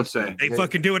 You don't say. They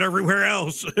fucking do it everywhere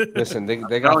else. Listen,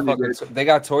 they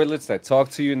got toilets that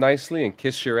talk to you nicely and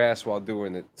kiss your ass while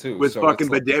doing it too. With fucking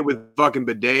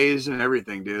bidets and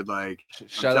everything, dude. Like,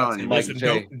 shout out to Mike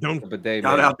J. Don't bidet.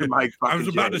 Shout out to Mike. I was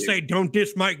about to say, don't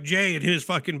diss Mike J and his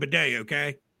fucking bidet,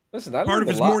 okay? Listen, part of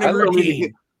his morning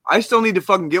routine. I still need to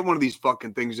fucking get one of these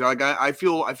fucking things. Like, I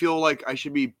feel like I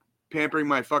should be pampering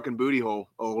my fucking booty hole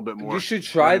a little bit more. You should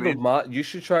try you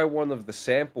should try one of the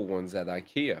sample ones at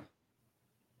IKEA.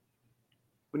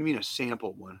 What do you mean a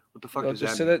sample one? What the fuck is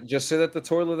just that? Just sit at the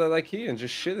toilet at IKEA and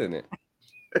just shit in it.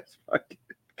 It's fucking,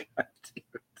 God damn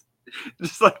it.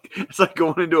 It's like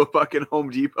going into a fucking Home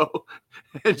Depot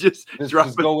and just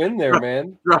go in there,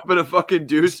 man. Dropping a fucking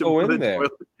deuce go in there.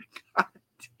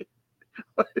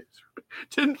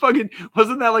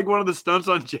 Wasn't that like one of the stunts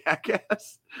on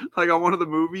Jackass? Like on one of the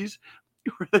movies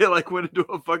where they like went into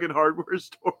a fucking hardware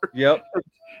store. Yep.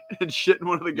 And shit in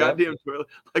one of the goddamn toilet.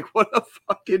 Like, what a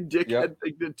fucking dickhead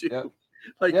thing to do. Yep.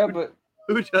 Like, yeah, but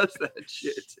who does that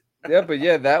shit? Yeah, but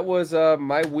yeah, that was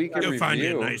my week in review. Find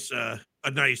you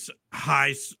a nice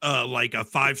high, like a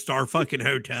 5-star fucking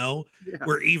hotel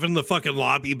where even the fucking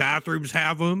lobby bathrooms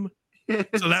have them.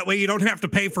 So that way you don't have to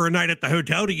pay for a night at the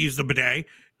hotel to use the bidet.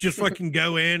 Just fucking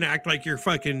go in, act like you're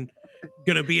fucking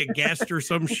gonna be a guest or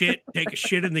some shit. Take a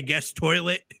shit in the guest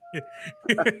toilet.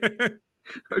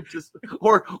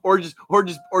 or just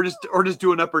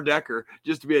do an upper decker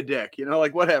just to be a dick,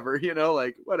 like whatever,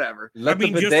 like whatever. I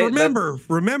mean, just remember,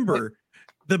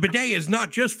 the bidet is not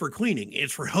just for cleaning;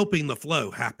 it's for helping the flow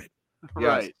happen.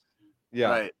 Right. Yeah.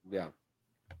 Right. Yeah.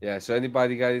 Yeah. So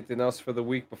anybody got anything else for the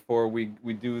week before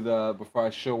before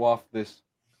I show off the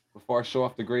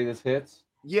greatest hits?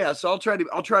 Yeah. So I'll try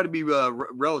to be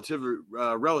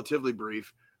relatively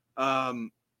brief.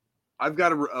 I've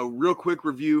got a real quick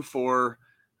review for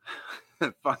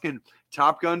fucking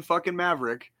Top Gun fucking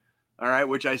Maverick. All right.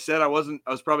 Which I said I was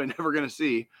probably never going to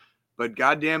see, but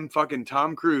goddamn fucking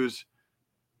Tom Cruise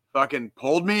fucking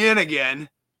pulled me in again.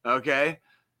 Okay.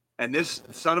 And this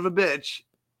son of a bitch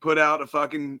put out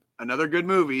another good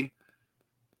movie.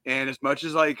 And as much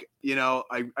as I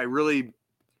really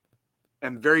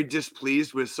am very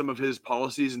displeased with some of his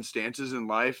policies and stances in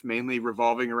life, mainly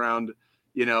revolving around,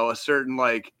 a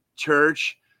certain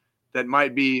church that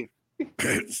might be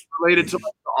related to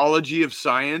the theology of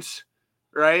science,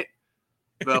 right?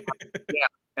 But yeah,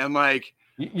 and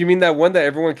you mean that one that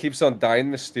everyone keeps on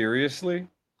dying mysteriously?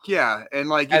 Yeah, and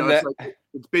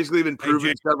it's basically been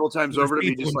proven several times over to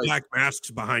be just black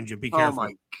masks behind you. Be careful. Oh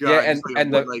my god! Yeah,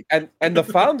 and the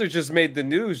founder just made the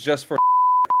news just for.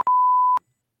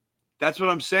 That's what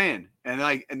I'm saying, and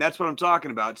that's what I'm talking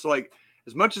about. So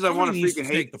as much as I want to freaking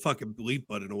hate the fucking bleep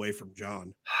button away from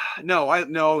John.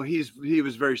 No, he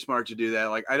was very smart to do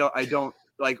that. I don't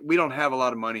we don't have a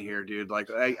lot of money here, dude.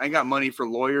 I got money for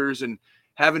lawyers and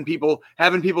having people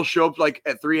show up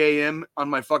at 3 a.m. on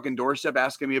my fucking doorstep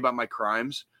asking me about my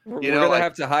crimes. We're gonna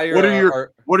have to hire.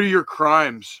 What are your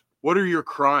crimes? What are your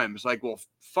crimes? Well,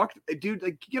 fuck,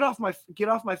 dude. Get off my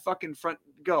fucking front.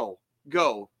 Go.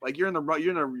 You're in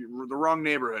the wrong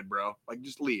neighborhood, bro.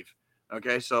 Just leave.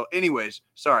 Okay. So, anyways,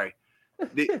 sorry.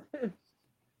 The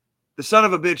son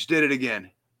of a bitch did it again.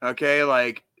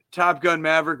 Okay. Top Gun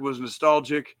Maverick was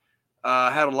nostalgic.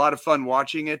 Had a lot of fun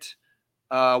watching it.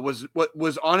 Was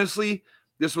honestly,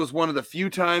 this was one of the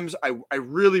few times I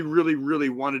really, really, really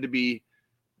wanted to be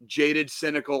jaded,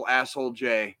 cynical asshole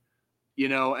Jay,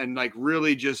 and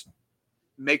really just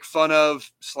make fun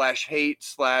of / hate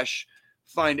 /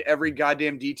 find every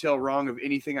goddamn detail wrong of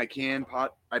anything I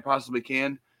possibly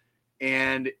can.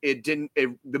 And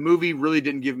the movie really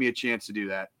didn't give me a chance to do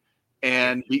that.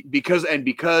 And because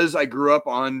I grew up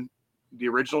on the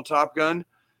original Top Gun,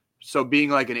 so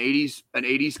being an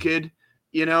 80s kid,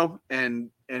 and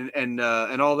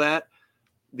all that,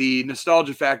 the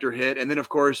nostalgia factor hit. And then of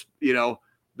course,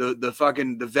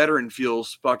 the veteran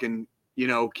feels fucking,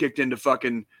 kicked into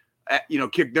fucking,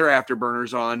 kicked their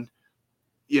afterburners on,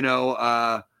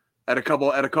 at a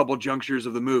couple junctures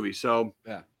of the movie. So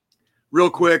yeah, real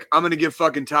quick, I'm going to give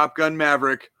fucking Top Gun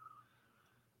Maverick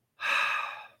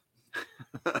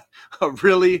I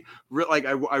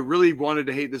really wanted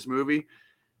to hate this movie.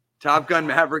 Top Gun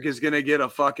Maverick is gonna get a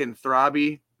fucking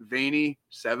throbby, veiny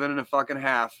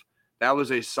 7.5. That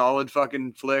was a solid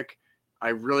fucking flick. I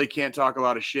really can't talk a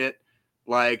lot of shit.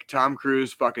 Like Tom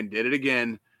Cruise fucking did it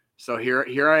again. So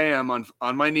here I am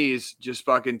on my knees, just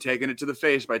fucking taking it to the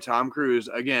face by Tom Cruise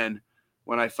again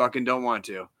when I fucking don't want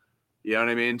to. You know what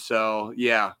I mean? So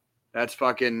yeah, that's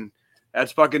fucking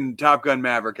Top Gun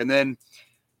Maverick. And then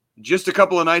just a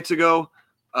couple of nights ago,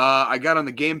 I got on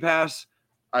the Game Pass.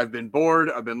 I've been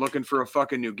bored. I've been looking for a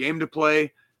fucking new game to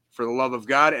play, for the love of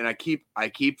God, and I keep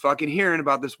fucking hearing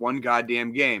about this one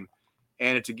goddamn game,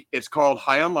 and it's called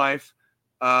High on Life.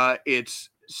 It's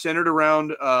centered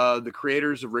around the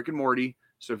creators of Rick and Morty.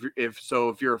 So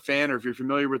if you're a fan or if you're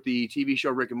familiar with the TV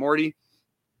show Rick and Morty,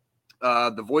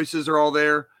 the voices are all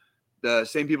there. The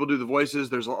same people do the voices.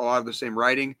 There's a lot of the same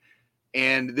writing,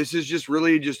 and this is just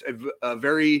really just a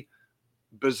very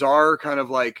bizarre kind of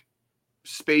like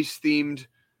space themed,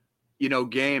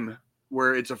 game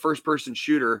where it's a first person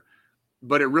shooter,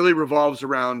 but it really revolves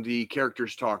around the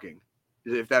characters talking,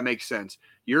 if that makes sense.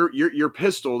 Your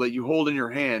pistol that you hold in your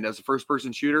hand as a first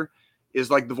person shooter is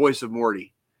like the voice of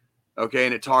Morty. Okay.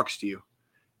 And it talks to you.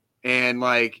 And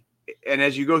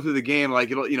as you go through the game, like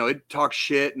it talks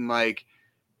shit and like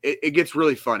it gets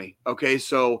really funny. Okay.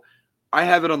 So I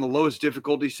have it on the lowest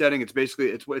difficulty setting. It's basically,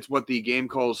 it's what the game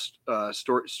calls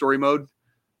story mode.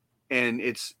 And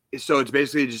it's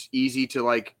basically just easy to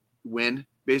like win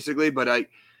basically. But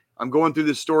I'm going through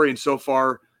this story, and so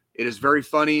far it is very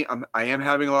funny. I am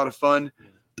having a lot of fun.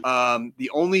 The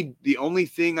only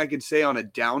thing I can say on a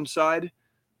downside,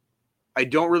 I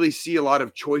don't really see a lot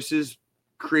of choices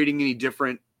creating any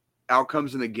different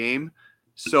outcomes in the game.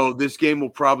 So this game will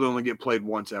probably only get played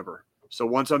once ever. So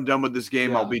once I'm done with this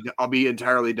game, yeah. I'll be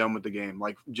entirely done with the game,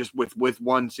 like just with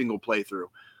one single playthrough.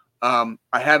 I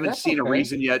haven't seen a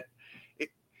reason yet.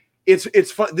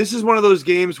 It's fun. This is one of those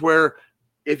games where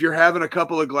if you're having a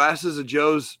couple of glasses of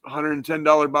Joe's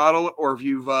 $110 bottle, or if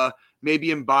you've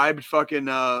maybe imbibed fucking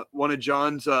one of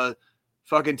John's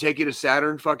fucking Take You to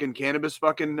Saturn fucking cannabis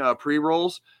fucking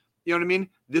pre-rolls, you know what I mean?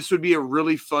 This would be a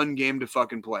really fun game to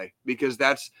fucking play, because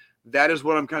that is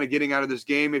what I'm kind of getting out of this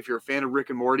game. If you're a fan of Rick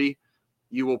and Morty,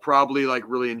 you will probably like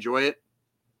really enjoy it.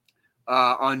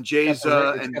 On Jay's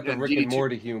and Rick and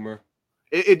Morty humor.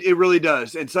 It really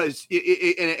does, and so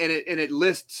it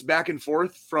lists back and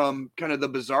forth from kind of the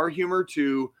bizarre humor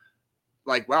to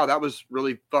like, wow, that was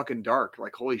really fucking dark.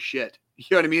 Like, holy shit, you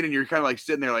know what I mean? And you're kind of like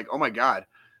sitting there like, oh my god,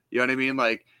 you know what I mean?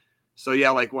 Like, so yeah,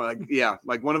 like one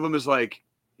of them is like,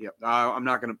 yeah, I'm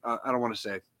not gonna, I don't want to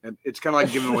say. It's kind of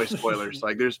like giving away spoilers.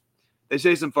 Like, they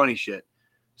say some funny shit.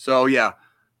 So yeah,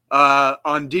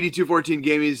 on DD214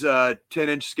 Gaming's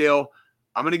 10-inch scale,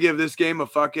 I'm gonna give this game a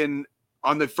fucking.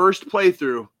 On the first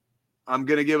playthrough, I'm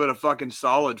going to give it a fucking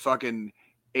solid fucking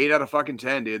 8 out of fucking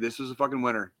 10, dude. This is a fucking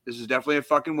winner. This is definitely a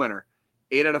fucking winner.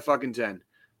 8 out of fucking 10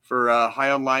 for High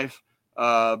on Life.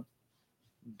 Written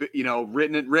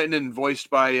and voiced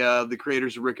by the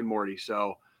creators of Rick and Morty.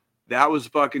 So that was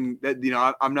fucking,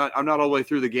 I'm not all the way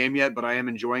through the game yet, but I am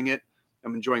enjoying it.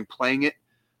 I'm enjoying playing it.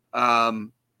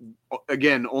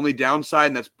 Again, only downside,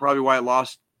 and that's probably why I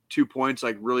lost 2 points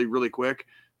like really, really quick,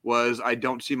 was I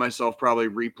don't see myself probably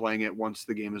replaying it once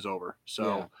the game is over.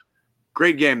 So yeah.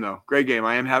 Great game though. Great game.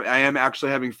 I am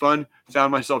actually having fun.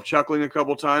 Found myself chuckling a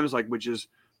couple times, like, which is,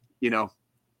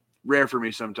 rare for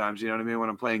me sometimes, you know what I mean? When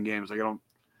I'm playing games, like I don't,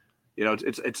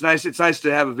 it's nice. It's nice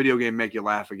to have a video game make you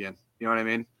laugh again. You know what I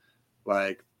mean?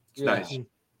 Like it's nice.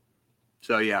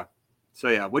 So yeah.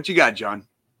 What you got, John?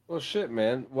 Well, shit,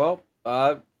 man. Well,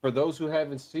 for those who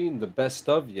haven't seen the best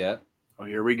of yet. Oh,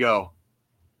 here we go.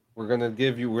 We're gonna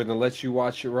let you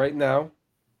watch it right now.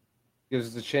 Gives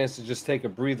us a chance to just take a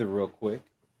breather real quick,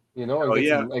 and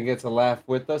get to laugh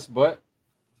with us. But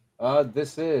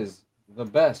this is the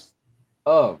best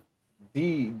of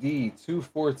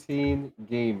DD214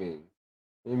 Gaming.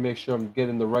 Let me make sure I'm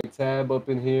getting the right tab up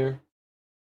in here.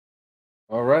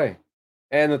 All right,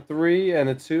 and a 3 and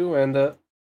a 2 and a.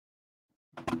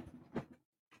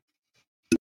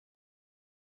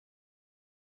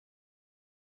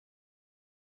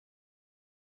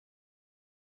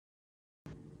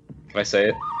 Can I say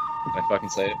it? Can I fucking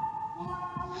say it?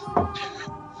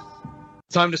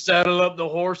 Time to saddle up the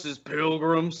horses,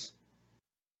 pilgrims.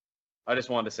 I just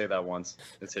wanted to say that once.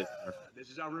 It's his. This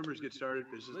is how rumors get started.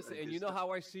 Listen, and you know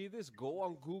how I see this? Go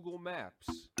on Google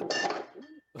Maps.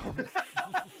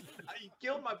 You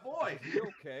killed my boy.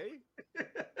 You okay?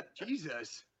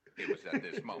 Jesus. It was at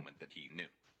this moment that he knew.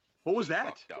 What was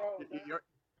that? You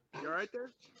all right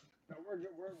there? No,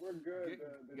 we're good.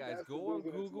 The Guys, desk go is on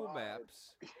losing its Google mind.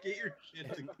 Maps. Get your shit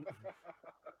together.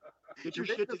 Get your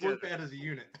Make shit this look together. bad as a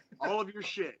unit. All of your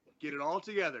shit. Get it all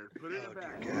together. Put it in a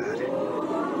bag.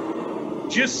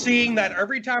 Just seeing that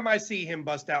every time I see him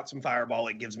bust out some fireball,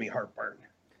 it gives me heartburn.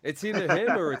 It's either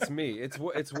him or it's me. It's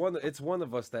one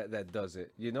of us that does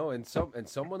it, you know. And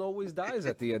someone always dies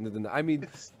at the end of the night. I mean,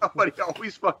 Somebody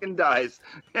always fucking dies.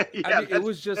 Yeah, I mean, it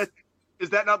was just. Is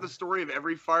that not the story of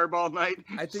every fireball night?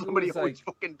 I think somebody it was always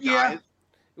like, fucking Yeah. dies.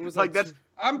 it was Like like that's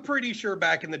I'm pretty sure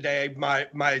back in the day,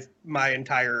 my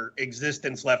entire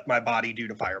existence left my body due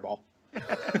to fireball. Oh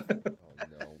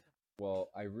no. Well,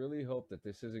 I really hope that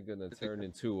this isn't going to turn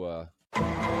into a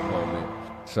moment.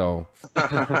 So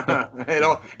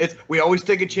we always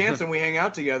take a chance and we hang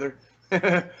out together.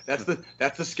 that's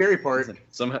the scary part.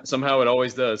 Somehow it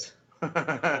always does.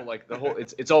 Like the whole,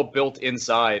 it's all built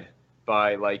inside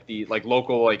by like the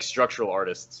local like structural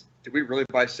artists. Did we really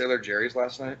buy Sailor Jerry's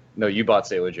last night? No, you bought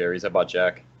Sailor Jerry's. I bought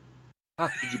Jack. Did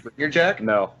you bring your Jack?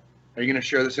 No, Are you gonna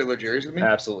share the Sailor Jerry's with me?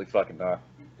 absolutely fucking not.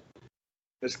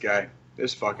 This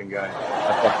fucking guy.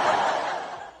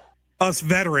 Us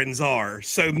veterans are.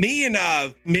 So me and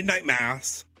Midnight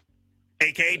Mass,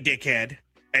 aka Dickhead,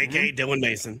 aka Dylan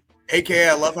Mason. AKA,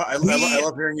 I love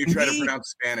hearing you try to Me- pronounce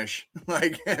Spanish.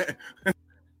 Like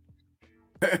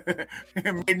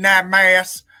midnight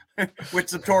mass with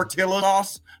some tortilla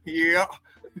sauce. Yeah.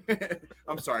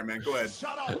 I'm sorry, man. Go ahead.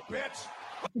 Shut up, bitch.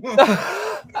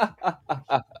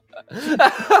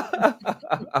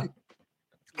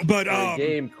 But a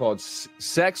game called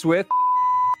Sex with.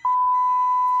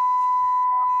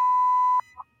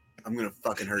 I'm gonna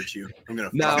fucking hurt you. I'm gonna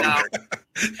Now- fucking hurt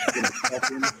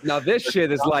you. Now this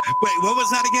shit is like, wait, what was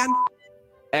that again?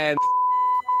 and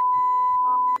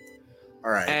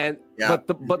All right. and Yeah. but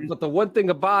the one thing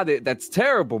about it that's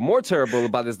terrible, more terrible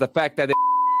about it, is the fact that it.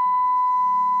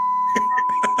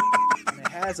 And it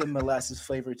has a molasses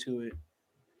flavor to it.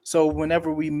 So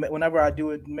whenever I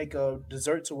do it, make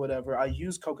desserts or whatever, I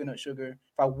use coconut sugar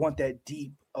if I want that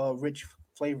deep, rich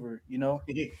flavor. You know.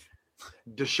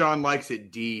 Deshaun likes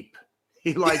it deep.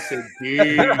 He likes it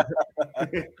deep.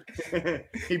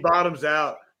 He bottoms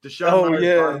out. Deshaun Oh, Myers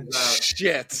yeah. bottoms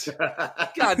Shit!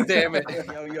 out. God damn it!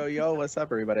 Yo, what's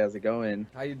up, everybody? How's it going?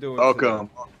 How you doing? Welcome.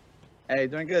 Hey,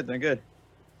 doing good.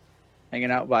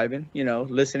 Hanging out, vibing,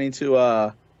 listening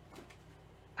to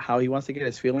how he wants to get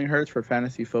his feeling hurts for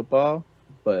fantasy football,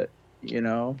 but I mean,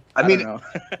 don't know.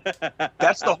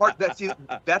 That's the heart.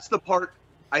 That's the part.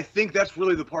 I think that's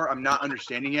really the part I'm not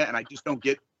understanding yet, and I just don't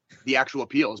get the actual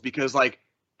appeals because, like,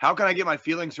 how can I get my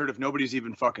feelings hurt if nobody's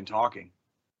even fucking talking?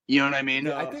 You know what I mean?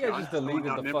 I think I just deleted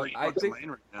the fuck.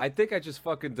 I think I just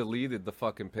fucking deleted the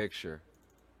fucking picture.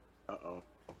 Uh-oh.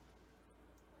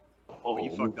 Oh,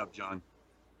 you fucked up, John.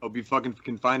 Hope you fucking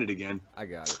can find it again. I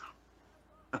got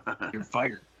it. You're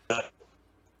fired.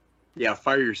 Yeah,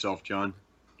 fire yourself, John.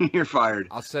 You're fired.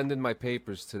 I'll send in my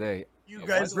papers today. You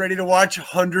guys ready to watch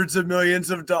hundreds of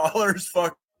millions of dollars?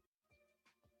 Fuck.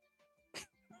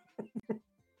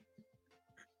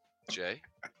 Jay?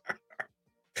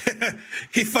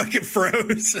 He fucking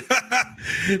froze.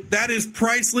 That is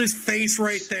priceless face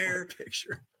right there.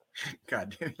 Picture.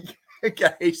 God damn it.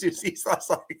 God, he's lost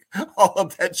like all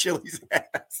of that Chili's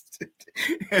ass.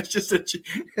 It's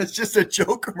just a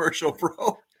joke commercial,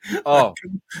 bro. Oh,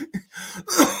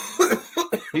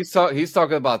 he's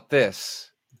talking about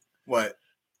this. What?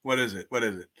 What is it? What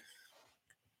is it?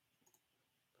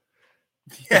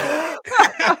 Yeah.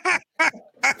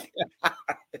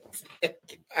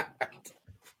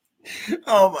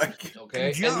 Oh my god.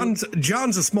 Okay.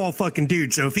 John's a small fucking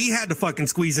dude, so if he had to fucking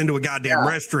squeeze into a goddamn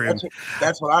restroom,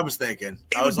 That's what I was thinking.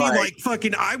 I was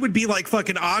I would be like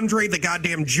fucking Andre the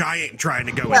goddamn giant trying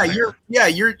to go. Yeah, in there.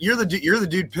 you're the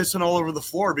dude pissing all over the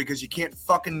floor because you can't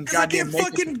fucking goddamn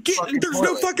there's no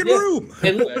toilet. fucking room.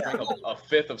 I drank a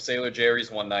fifth of Sailor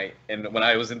Jerry's one night, and when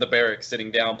I was in the barracks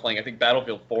sitting down playing, I think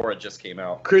Battlefield 4 had just came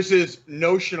out. Chris is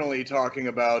notionally talking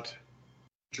about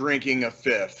drinking a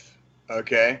fifth.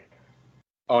 Okay.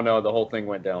 Oh no, the whole thing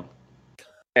went down,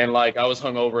 and like I was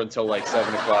hungover until like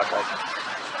 7 o'clock.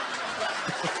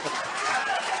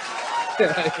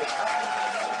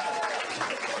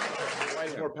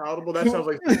 More palatable. That sounds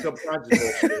like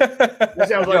subconscious bullshit. That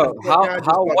sounds like Yo, how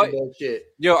fucking white? bullshit.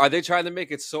 Yo, are they trying to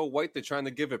make it so white they're trying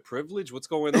to give it privilege? What's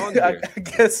going on here? I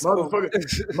guess so.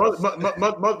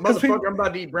 Motherfucker, I'm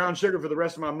about to eat brown sugar for the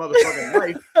rest of my motherfucking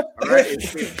life. All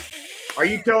right. Are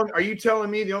you telling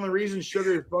me the only reason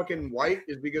sugar is fucking white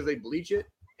is because they bleach it?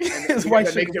 It's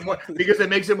white sugar. Because it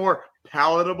makes it more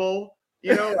palatable.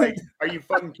 You know, like, are you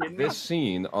fucking kidding me? This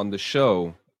scene on the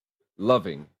show,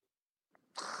 Loving.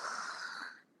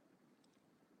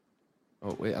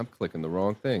 Oh wait, I'm clicking the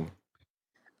wrong thing.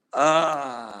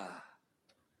 Ah.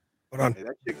 Hold on.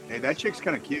 Hey, that chick's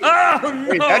kind of cute. Oh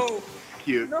Hey, no! that's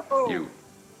cute. No. You.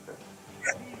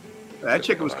 That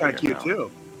chick was kind of cute too.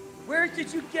 Where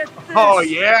did you get this? Oh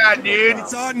yeah, dude.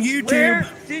 It's on YouTube. Where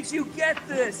did you get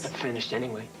this? Finished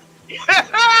anyway. Where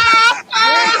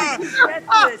did you get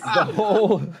this? The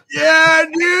whole, Yeah,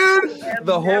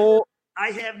 dude.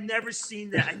 I have never seen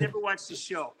that. I never watched the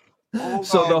show. Oh,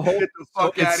 so the whole, Get the so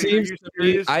fuck it out of here. seems You to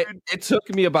me, serious, dude? it took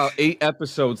me about 8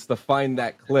 episodes to find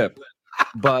that clip,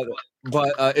 but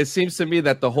it seems to me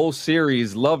that the whole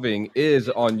series, Loving, is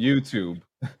on YouTube.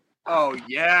 Oh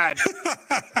yeah.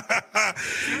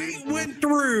 We went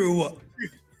through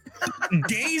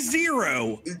day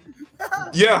 0,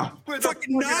 Yeah.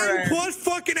 fucking 9+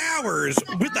 fucking hours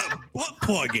with a butt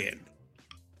plug in.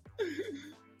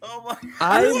 Oh my.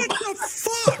 What the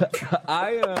fuck?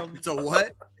 I am. It's a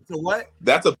what? It's a what?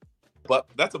 That's a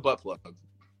butt plug.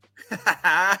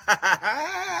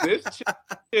 This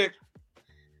chick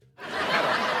had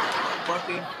a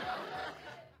fucking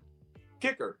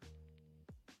kicker.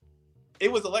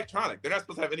 It was electronic. They're not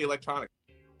supposed to have any electronics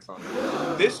on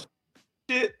it. This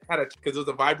shit had because it was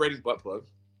a vibrating butt plug.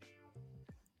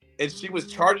 And she was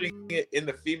charging it in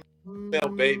the female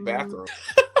babe bathroom.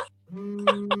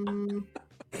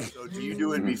 So do you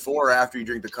do it before or after you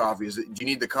drink the coffee? Do you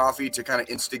need the coffee to kind of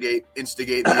instigate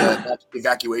the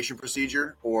evacuation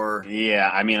procedure, or? Yeah,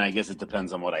 I mean, I guess it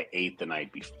depends on what I ate the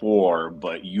night before,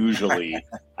 but usually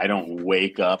I don't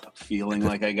wake up feeling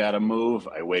like I gotta move.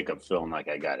 I wake up feeling like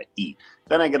I gotta eat.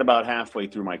 Then I get about halfway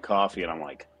through my coffee and I'm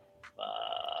like,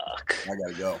 fuck. I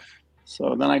gotta go.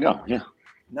 So then I go, yeah.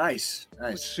 Nice.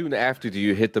 Soon after, do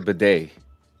you hit the bidet?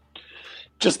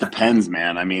 Just depends,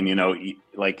 man. I mean,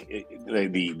 like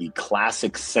the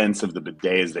classic sense of the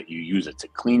bidet is that you use it to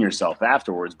clean yourself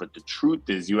afterwards, but the truth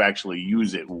is you actually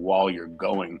use it while you're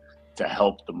going to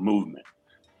help the movement.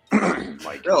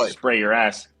 Like Really? You spray your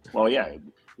ass. Well, yeah,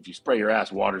 if you spray your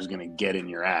ass, water's going to get in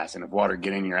your ass, and if water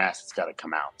get in your ass, it's got to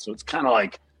come out. So it's kind of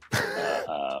like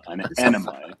an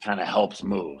enema. It kind of helps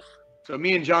move. So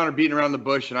me and John are beating around the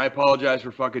bush, and I apologize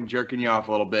for fucking jerking you off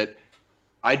a little bit.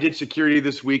 I did security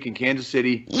this week in Kansas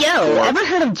City. Yo, ever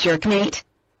heard of Jerkmate?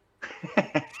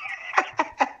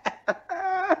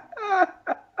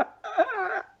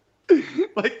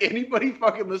 Like anybody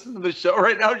fucking listen to the show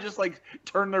right now, just like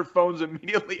turn their phones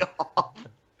immediately off.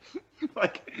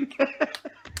 Like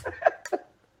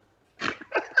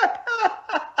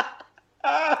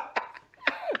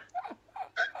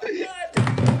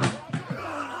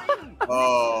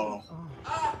oh.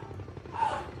 I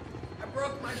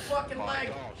broke my fucking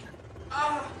leg.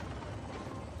 Ah.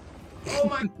 Oh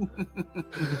my.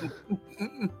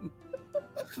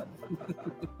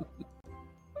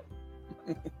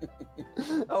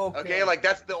 Okay, like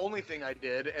that's the only thing I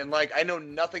did, and like I know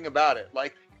nothing about it.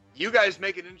 Like you guys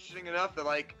make it interesting enough that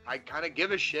like I kind of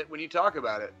give a shit when you talk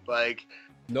about it. Like,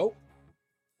 Nope.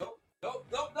 Nope.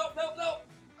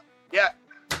 Yeah.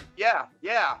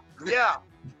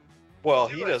 Well,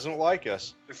 he doesn't like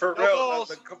us. For No real, balls.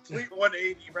 that's a complete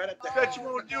 180 right at the I bet you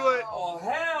won't do it. Oh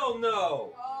hell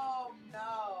no! Oh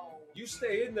no. You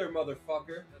stay in there,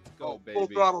 motherfucker. Let's go, Full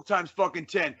throttle times fucking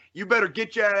 10. You better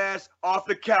get your ass off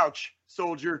the couch,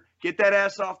 soldier. Get that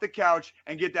ass off the couch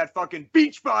and get that fucking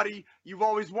beach body you've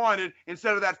always wanted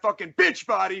instead of that fucking bitch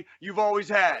body you've always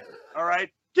had. All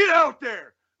right? Get out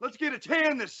there. Let's get a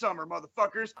tan this summer,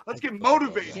 motherfuckers. Let's get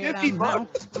motivated. 50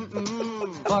 bucks.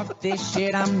 Fuck this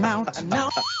shit, I'm out.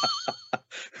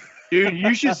 Dude,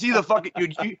 you should see the fucking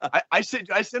dude. I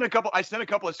sent a couple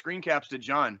of screen caps to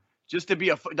John just to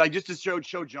be just to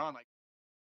show John like.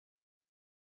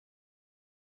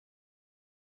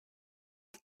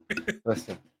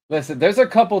 Listen. There's a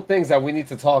couple things that we need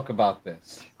to talk about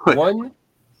this. One,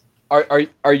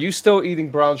 are you still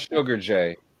eating brown sugar,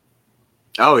 Jay?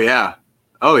 Oh yeah.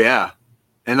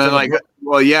 And then like,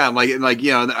 well, yeah, like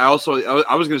you know, I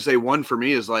was gonna say one for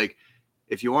me is like,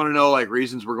 if you want to know like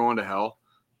reasons we're going to hell,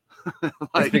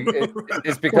 like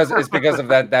it's because of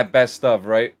that best stuff,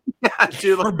 right? Yeah,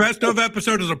 dude. Our best of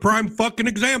episode is a prime fucking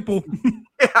example.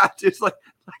 Yeah, just like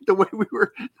the way we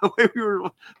were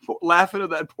laughing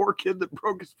at that poor kid that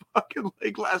broke his fucking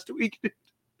leg last week.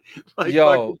 Like,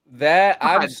 yo, that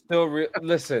I'm still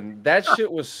listen. That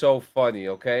shit was so funny.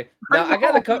 Okay, now I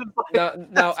got a couple.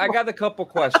 Now I got a couple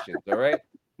questions. All right,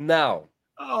 now,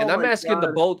 and I'm asking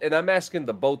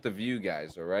the both of you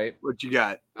guys. All right, what you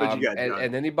got?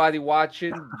 And anybody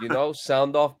watching,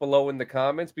 sound off below in the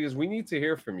comments because we need to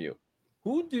hear from you.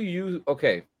 Who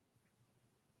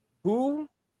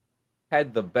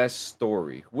had the best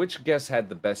story? Which guest had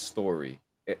the best story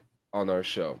on our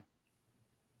show?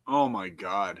 Oh my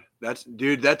God, that's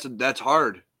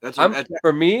hard.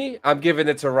 For me, I'm giving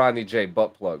it to Ronnie J.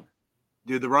 Butt plug.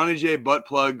 Dude, the Ronnie J. Butt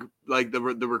plug, like the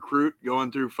recruit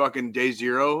going through fucking day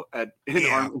zero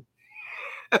Army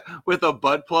with a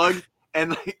butt plug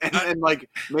and like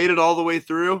made it all the way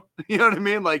through. You know what I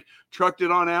mean? Like trucked it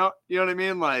on out. You know what I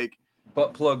mean? Like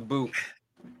butt plug boot.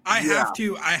 I have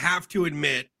to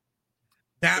admit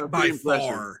that by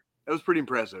far. That was pretty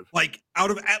impressive. Like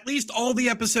out of at least all the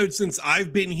episodes since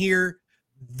I've been here,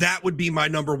 that would be my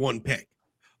number one pick.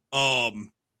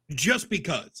 Just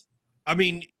because, I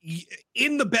mean,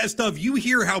 in the best of, you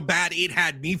hear how bad it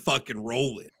had me fucking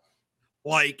rolling.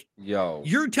 Like,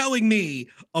 you're telling me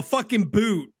a fucking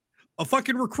boot, a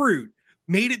fucking recruit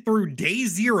made it through day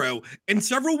zero and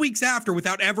several weeks after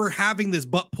without ever having this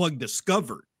butt plug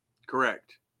discovered.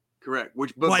 Correct.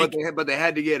 But they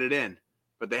had to get it in.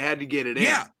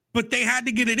 Yeah. But they had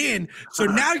to get it in. So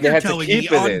now you're telling me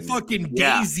on fucking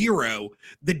day zero,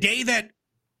 the day that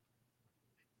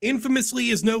infamously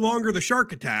is no longer the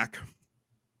shark attack.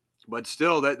 But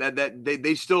still, that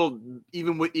they still,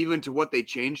 even to what they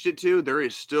changed it to, there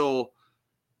is still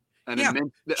an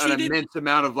immense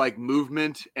amount of like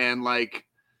movement and like.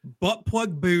 Butt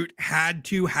plug boot had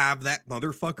to have that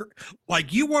motherfucker.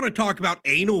 Like, you want to talk about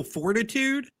anal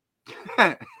fortitude?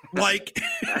 Like.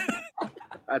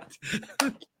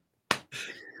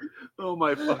 Oh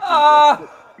my fucking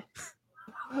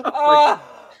like,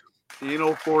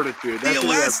 anal fortitude. The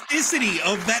elasticity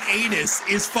of that anus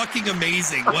is fucking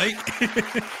amazing. Like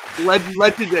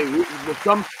legendary.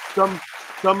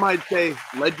 Some might say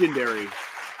legendary.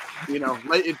 You know,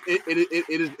 it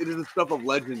is the stuff of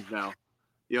legends now.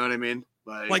 You know what I mean?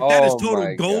 Like that is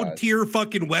total gold tier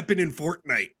fucking weapon in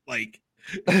Fortnite. Like.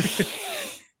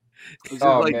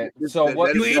 Man. So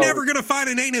what? You ain't ever gonna find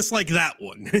an anus like that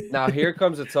one. Now here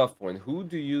comes a tough one. Who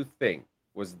do you think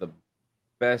was the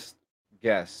best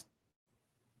guest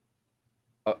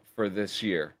for this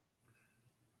year?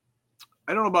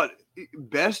 I don't know about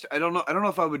best. I don't know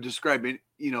if I would describe it.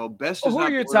 You know, best. Who are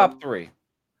your top three?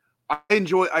 I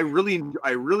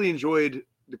really enjoyed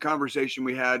the conversation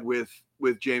we had with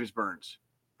James Burns.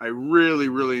 I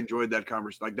really enjoyed that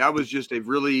conversation. Like that was just a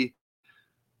really.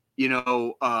 You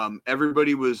know,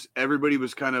 everybody was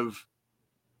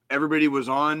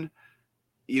on,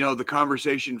 you know, the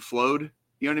conversation flowed,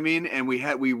 you know what I mean? And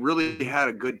we really had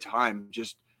a good time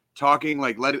just talking,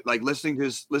 listening to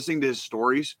his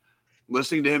stories,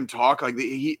 listening to him talk. Like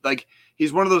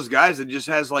he's one of those guys that just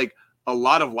has like a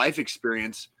lot of life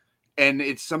experience. And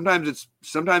sometimes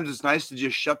it's nice to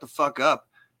just shut the fuck up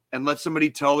and let somebody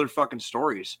tell their fucking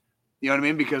stories. You know what I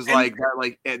mean? Because I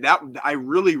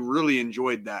really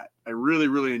enjoyed that. I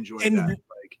really enjoyed that.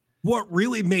 Like, what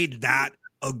really made that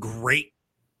a great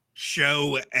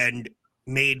show and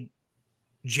made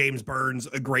James Burns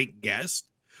a great guest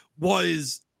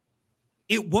was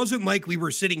it wasn't like we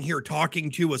were sitting here talking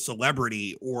to a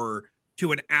celebrity or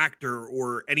to an actor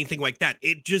or anything like that.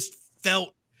 It just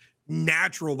felt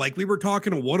natural, like we were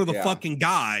talking to one of the fucking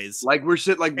guys. Like we're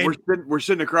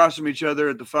sitting across from each other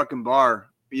at the fucking bar.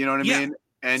 You know what I mean?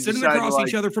 And sitting across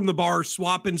each other from the bar,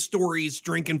 swapping stories,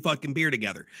 drinking fucking beer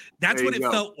together. That's what it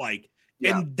felt like.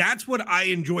 Yeah. And that's what I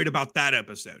enjoyed about that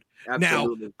episode.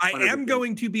 Absolutely. Now, I am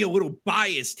going to be a little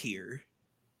biased here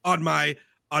on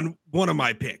one of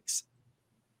my picks.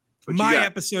 My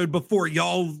episode before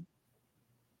y'all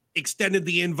extended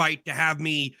the invite to have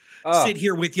me sit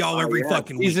here with y'all every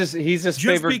fucking week. He's his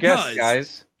favorite guest,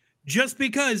 guys. Just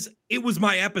because it was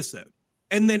my episode.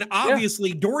 And then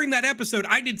obviously during that episode,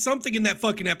 I did something in that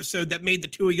fucking episode that made the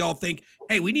two of y'all think,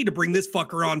 hey, we need to bring this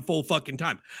fucker on full fucking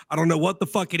time. I don't know what the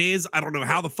fuck it is. I don't know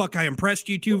how the fuck I impressed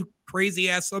you two crazy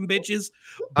ass some bitches.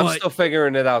 But I'm still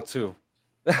figuring it out too.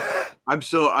 I'm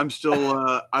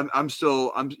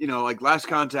you know, like last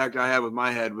contact I had with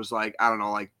my head was like, I don't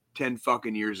know, like 10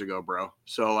 fucking years ago, bro.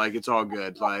 So like, it's all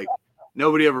good. Like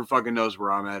nobody ever fucking knows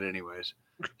where I'm at anyways.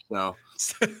 So,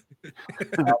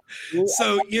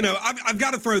 you know, I've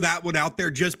got to throw that one out there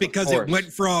just because it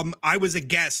went from I was a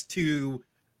guest to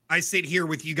I sit here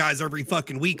with you guys every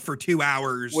fucking week for 2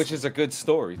 hours, which is a good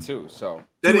story too. So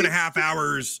 2.5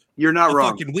 hours. You're not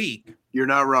wrong. Fucking week. You're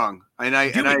not wrong. And I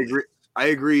agree.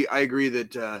 I agree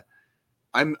that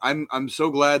I'm so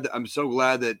glad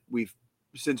that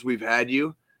since we've had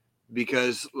you,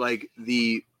 because like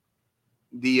the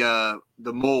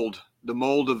mold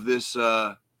of this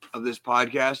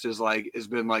podcast has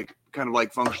been like kind of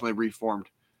like functionally reformed,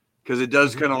 because it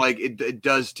does kind of like it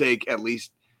does take at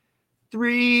least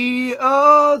 3.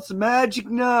 Oh, it's a magic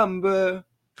number.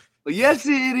 But yes,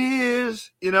 it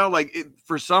is. You know, like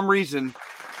for some reason,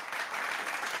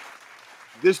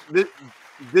 this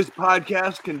this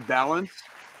podcast can balance,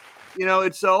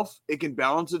 itself. It can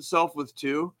balance itself with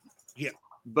 2. Yeah.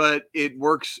 But it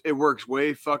works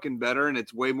way fucking better, and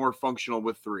it's way more functional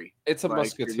with 3. It's a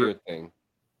musketeer thing.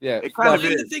 Yeah. It kind of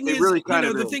And is. the thing It is, really kind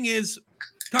of the is. thing is,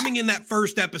 coming in that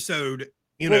first episode,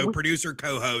 producer,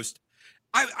 co-host,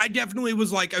 I definitely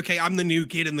was like, okay, I'm the new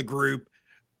kid in the group.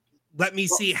 Let me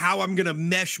see how I'm going to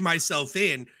mesh myself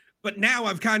in. But now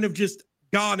I've kind of just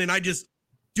gone and I just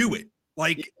do it.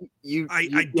 Like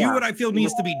I do what I feel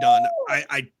needs to be done.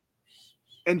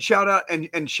 And shout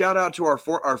out to our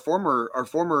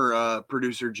former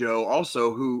producer Joe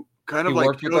also, who kind of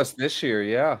worked with us this year.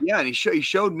 Yeah. Yeah. And he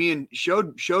showed me and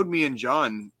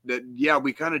John that,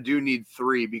 we kind of do need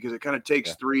 3 because it kind of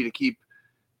takes 3 to keep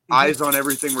eyes on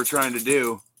everything we're trying to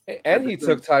do. And he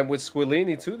took time with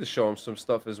Squillini too to show him some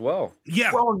stuff as well.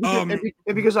 Yeah. Well,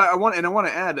 because I want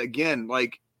to add again,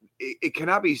 like it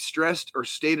cannot be stressed or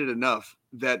stated enough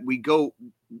that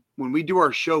when we do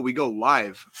our show, we go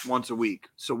live once a week.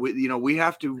 So we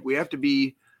have to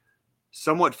be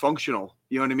somewhat functional.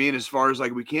 You know what I mean? As far as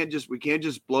like we can't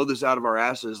just blow this out of our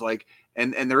asses. Like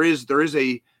and there is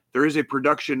a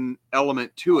production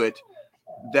element to it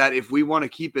that if we want to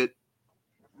keep it.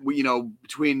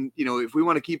 If we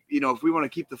want to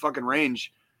keep the fucking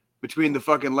range between the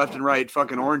fucking left and right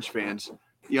fucking Orange fans,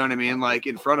 you know what I mean? Like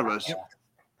in front of us,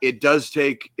 it does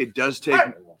take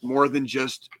more than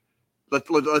just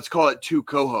let's call it 2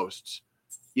 co-hosts.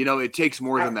 It takes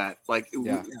more than that. Like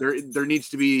there needs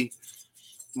to be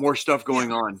more stuff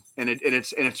going on, and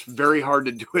it's very hard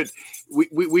to do it.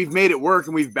 We've made it work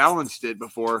and we've balanced it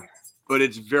before, but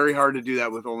it's very hard to do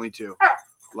that with only 2.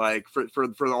 Like for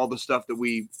all the stuff that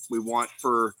we want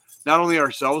for not only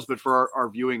ourselves but for our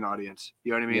viewing audience.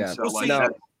 You know what I mean? Yeah. So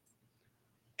that.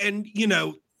 And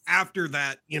after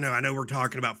that, I know we're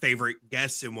talking about favorite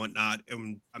guests and whatnot,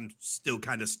 and I'm still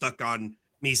kind of stuck on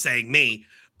me saying me,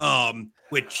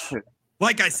 which,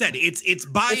 like I said, it's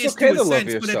biased it's okay to a to love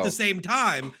sense, but yourself.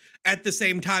 at the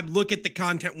same time, look at the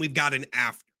content we've gotten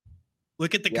after.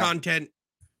 Look at the content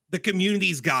the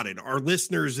community's gotten, our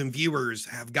listeners and viewers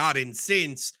have gotten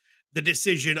since the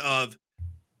decision of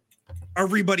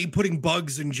everybody putting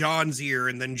bugs in John's ear,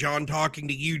 and then John talking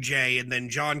to you, Jay, and then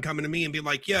John coming to me and being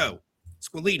like, yo,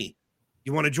 Squillini,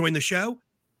 you want to join the show?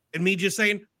 And me just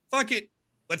saying, fuck it.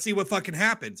 Let's see what fucking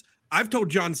happens. I've told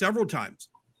John several times,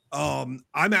 I'm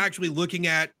actually looking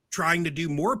at trying to do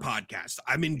more podcasts.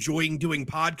 I'm enjoying doing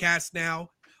podcasts now.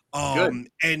 And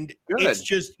it's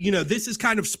just, this has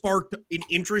kind of sparked an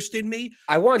interest in me.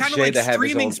 I want kind Jay of like to have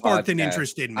streaming his own sparked an podcast.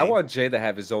 interest in me. I want Jay to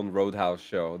have his own Roadhouse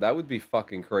show. That would be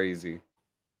fucking crazy.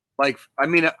 Like, I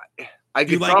mean, I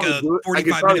do could like probably a do it.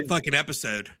 45-minute fucking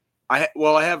episode. I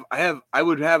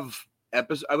would have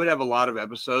a lot of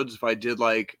episodes if I did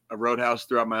like a Roadhouse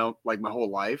throughout my whole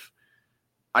life.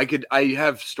 I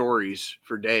have stories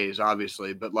for days,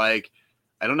 obviously, but like,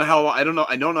 I don't know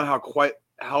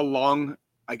how long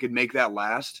I could make that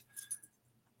last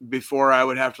before I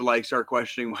would have to like start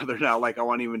questioning whether or not like I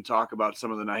want to even talk about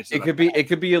some of the nights. It could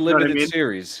be a limited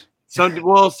series. Some of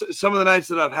the nights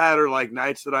that I've had are like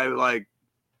nights that I like.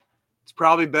 It's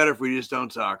probably better if we just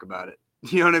don't talk about it.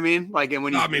 You know what I mean? Like, and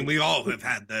when we all have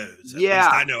had those. At Yeah,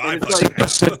 least I know and I've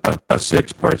it's like- A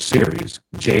 6-part series,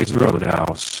 Jay's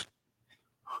Roadhouse.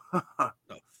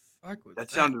 that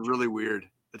sounded really weird.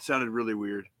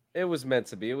 It was meant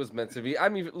to be. I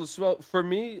mean, well, for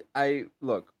me, I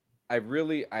love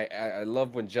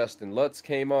when Justin Lutz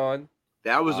came on.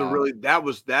 That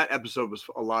was that episode was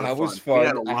a lot of fun. That was fun. We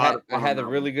had a lot of fun I had on a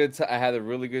that really good time. I had a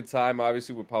really good time,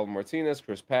 obviously, with Pablo Martinez,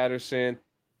 Chris Patterson.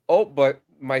 Oh, but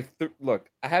look,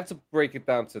 I have to break it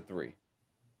down to 3.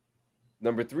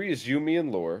 Number 3 is Yumi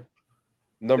and Lore.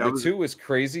 Number 2 is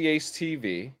Crazy Ace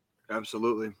TV.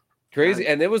 Absolutely. Crazy.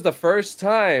 And it was the first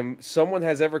time someone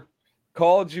has ever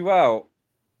called you out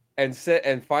and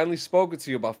finally spoken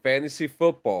to you about fantasy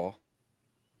football.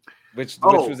 Which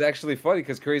was actually funny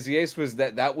because Crazy Ace was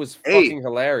that was fucking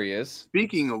hilarious.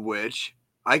 Speaking of which,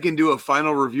 I can do a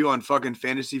final review on fucking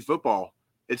fantasy football.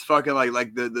 It's fucking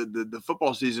like the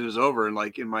football season is over, and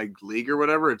like in my league or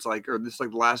whatever, it's like, or this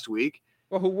like last week.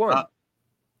 Well, who won?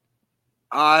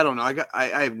 I don't know.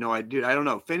 I have no idea. I don't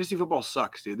know. Fantasy football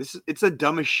sucks, dude. It's the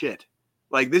dumbest shit.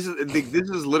 Like this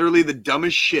is literally the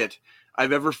dumbest shit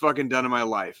I've ever fucking done in my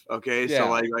life. Okay, Yeah. so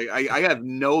like I have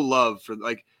no love for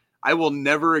like. I will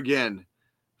never again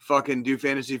fucking do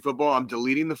fantasy football. I'm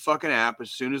deleting the fucking app as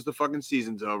soon as the fucking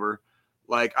season's over.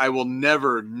 Like I will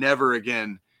never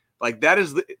again. Like that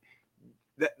is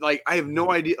that like I have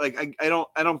no idea. Like I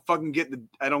don't fucking get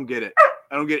I don't get it.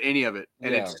 I don't get any of it.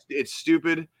 And Yeah. it's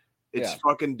stupid. It's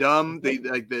fucking dumb. They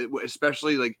like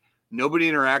especially like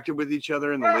Nobody interacted with each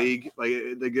other in the league.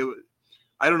 Like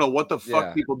I don't know what the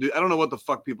fuck people do. I don't know what the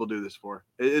fuck people do this for.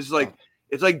 It's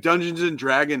like Dungeons and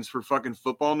Dragons for fucking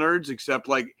football nerds, except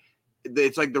like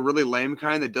it's like the really lame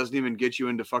kind that doesn't even get you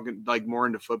into fucking like more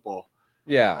into football.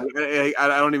 Yeah, I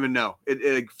don't even know.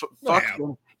 Fuck,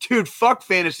 dude. Fuck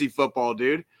fantasy football,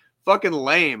 dude. Fucking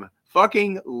lame.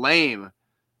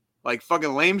 Like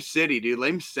fucking lame city, dude.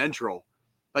 Lame central.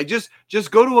 Like just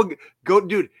go,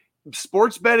 dude.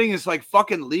 Sports betting is like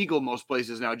fucking legal most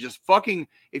places now. Just fucking,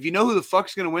 if you know who the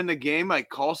fuck's gonna win the game, like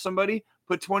call somebody,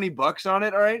 put $20 on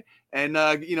it, all right, and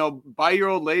buy your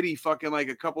old lady fucking like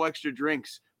a couple extra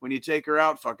drinks when you take her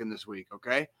out fucking this week,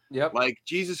 okay? Yep. Like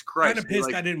Jesus Christ. Kind of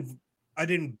pissed like, I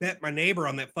didn't bet my neighbor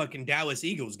on that fucking Dallas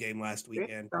Eagles game last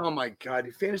weekend. Oh my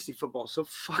god, fantasy football is so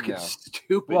fucking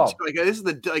stupid. Well, like this is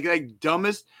the like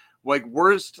dumbest, like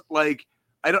worst, like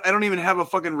I don't even have a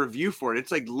fucking review for it.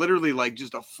 It's like literally like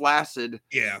just a flaccid.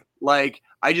 Yeah. Like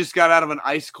I just got out of an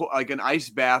ice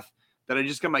bath that I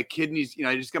just got my kidneys,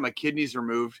 I just got my kidneys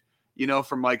removed,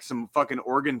 from like some fucking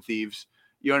organ thieves.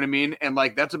 You know what I mean? And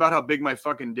like that's about how big my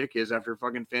fucking dick is after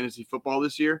fucking fantasy football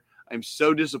this year. I'm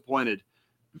so disappointed.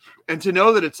 And to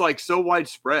know that it's like so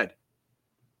widespread.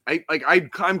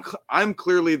 I'm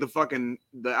clearly the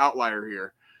outlier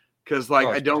here. Cause like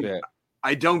I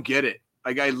don't get it.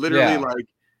 Like I literally like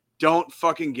don't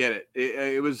fucking get it.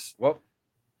 It was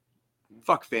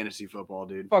fuck fantasy football,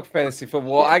 dude. Fuck fantasy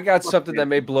football. Well, I got something that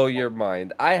may blow your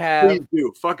mind. I have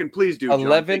please do.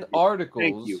 11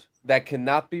 articles that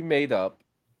cannot be made up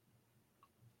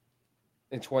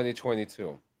in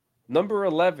 2022. Number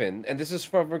 11, and this is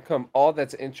from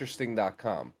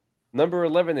allthat'sinteresting.com. Number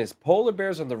 11 is polar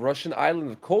bears on the Russian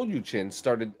island of Kolyuchin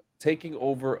started taking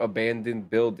over abandoned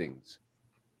buildings.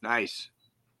 Nice.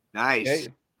 Okay.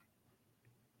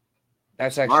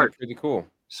 That's actually pretty cool.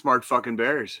 Smart fucking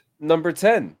bears. Number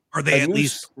 10. Are they at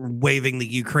least waving the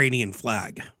Ukrainian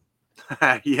flag?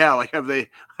 Yeah, like have they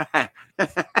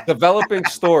developing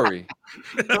story.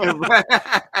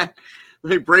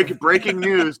 Breaking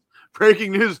news.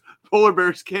 Breaking news. Polar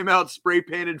bears came out spray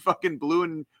painted fucking blue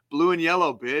and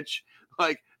yellow, bitch.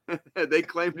 Like they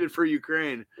claimed it for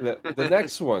Ukraine. The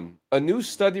next one. A new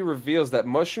study reveals that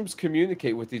mushrooms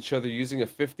communicate with each other using a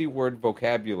 50-word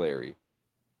vocabulary.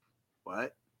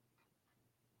 What?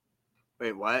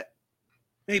 Wait, what?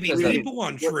 Maybe people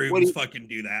on shrooms fucking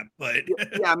do that, but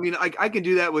yeah, I mean, I can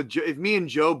do that with if me and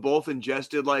Joe both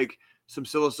ingested like some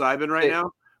psilocybin right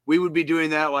now, we would be doing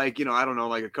that like I don't know,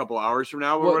 like a couple hours from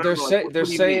now. Well, they're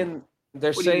saying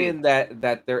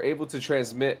that they're able to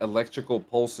transmit electrical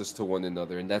pulses to one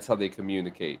another, and that's how they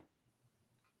communicate.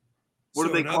 What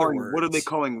are they calling? What are they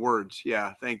calling words?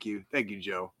 Yeah, thank you,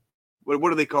 Joe.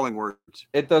 What are they calling words?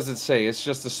 It doesn't say. It's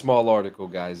just a small article,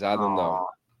 guys. I don't know.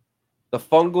 The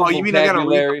fungal vocabulary. You mean I gotta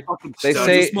read they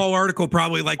say a small article,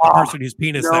 probably like the person whose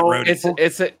penis that wrote it. You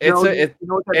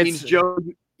know what that means, Joe?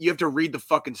 You have to read the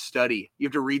fucking study. You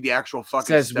have to read the actual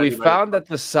fucking study. We found that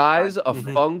the size of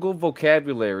fungal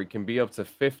vocabulary can be up to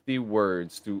 50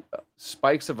 words through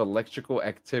spikes of electrical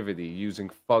activity using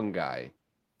fungi.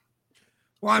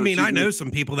 Well, I mean, I know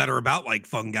some people that are about like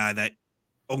fungi that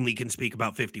only can speak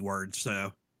about 50 words.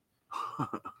 So,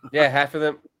 yeah, half of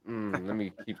them. Let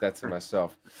me keep that to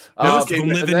myself. Most of them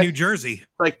live in New Jersey.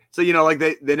 Like they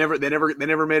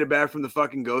never made it back from the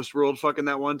fucking ghost world fucking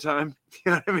that one time.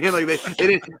 You know what I mean? Like they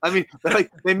didn't. I mean,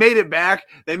 like they made it back.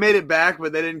 They made it back,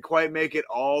 but they didn't quite make it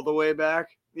all the way back.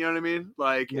 You know what I mean?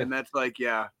 Like, and that's like,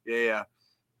 yeah.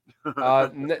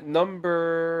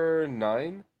 Number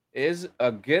 9 is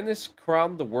a Guinness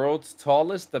crowned the world's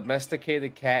tallest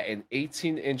domesticated cat, an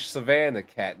 18-inch Savannah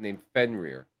cat named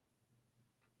Fenrir.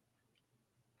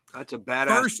 That's a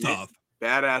badass.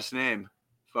 Badass name.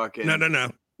 Fucking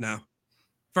no.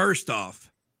 First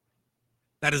off,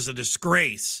 that is a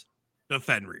disgrace to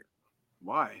Fenrir.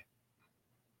 Why?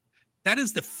 That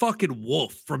is the fucking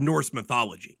wolf from Norse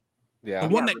mythology. Yeah,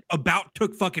 the one that about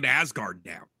took fucking Asgard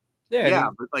down. Yeah,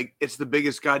 but like it's the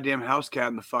biggest goddamn house cat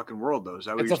in the fucking world, though. Is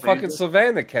that what it's a fucking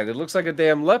Savannah cat. It looks like a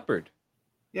damn leopard.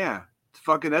 Yeah, it's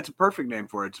fucking. That's a perfect name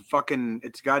for it.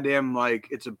 It's goddamn like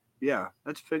it's a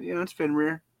That's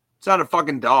Fenrir. It's not a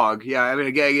fucking dog. Yeah, I mean,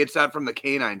 again, it's not from the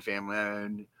canine family.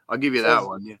 And I'll give you that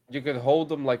one. Yeah. You could hold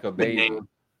them like a baby.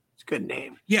 It's a good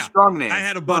name. Yeah, strong name. I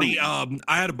had a buddy.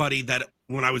 That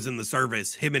when I was in the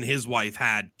service, him and his wife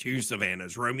had 2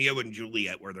 Savannahs. Romeo and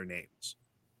Juliet were their names.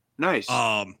 Nice.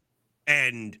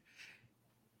 And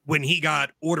when he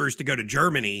got orders to go to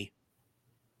Germany,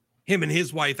 him and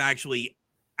his wife actually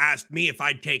asked me if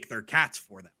I'd take their cats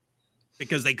for them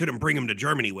because they couldn't bring them to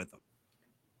Germany with them.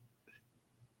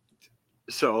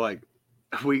 So like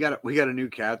we got a new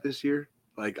cat this year.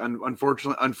 like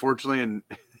unfortunately, and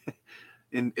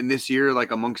in this year,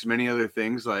 like amongst many other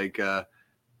things, like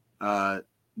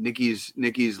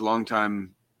Nikki's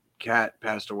longtime cat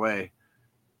passed away,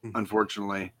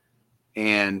 unfortunately,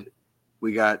 and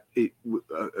we got a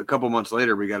couple months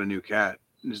later we got a new cat.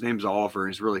 His name's Oliver.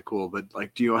 He's really cool. But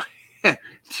like, do you want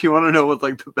to know what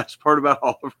like the best part about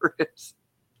Oliver is?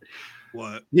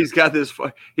 What? He's got this.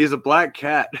 He's a black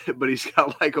cat, but he's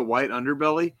got like a white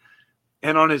underbelly,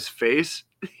 and on his face,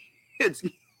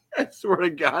 I swear to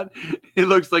God, it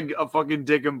looks like a fucking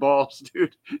dick and balls,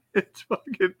 dude. It's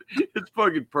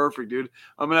fucking perfect, dude.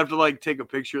 I'm gonna have to like take a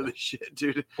picture of this shit,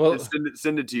 dude, and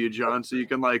send it to you, John, so you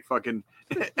can like fucking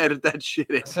edit that shit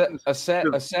in. A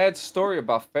sad story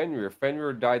about Fenrir.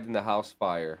 Fenrir died in the house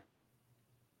fire.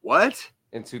 What?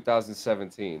 In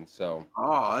 2017. So.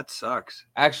 Oh, that sucks.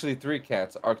 Actually, 3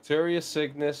 cats: Arcturus,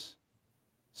 Cygnus,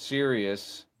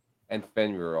 Sirius, and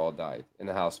Fenrir all died in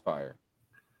the house fire.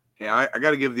 Yeah, I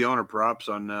got to give the owner props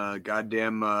on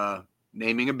goddamn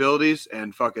naming abilities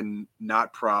and fucking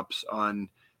not props on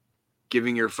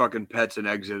giving your fucking pets an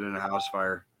exit in a house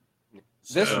fire.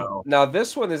 This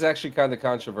one is actually kind of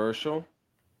controversial.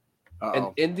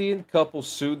 An Indian couple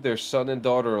sued their son and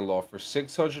daughter-in-law for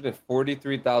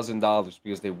 $643,000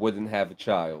 because they wouldn't have a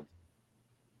child.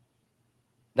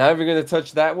 Not even going to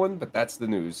touch that one, but that's the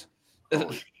news.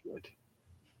 Oh, shit.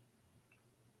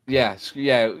 Yeah.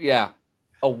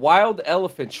 A wild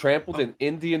elephant trampled an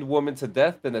Indian woman to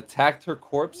death, then attacked her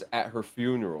corpse at her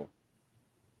funeral.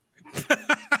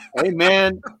 Hey,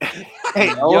 man. Hey,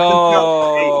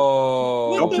 yo.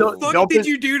 What the fuck did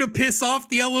you do to piss off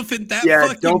the elephant that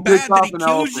fucking bad that he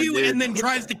kills you and then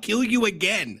tries to kill you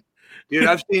again? Dude,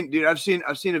 I've seen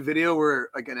a video where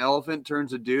like an elephant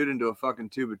turns a dude into a fucking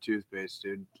tube of toothpaste,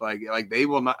 dude. Like they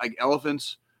will not, like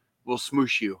elephants will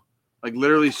smoosh you. Like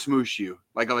literally smoosh you.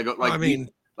 Like I mean,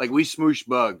 like we smoosh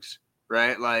bugs,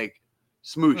 right? Like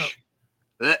smoosh.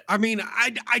 I mean,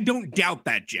 I don't doubt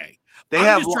that, Jay.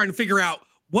 I'm just trying to figure out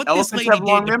what this lady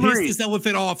did to piss this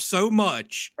elephant off so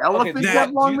much elephants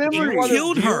have long memories.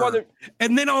 Killed her.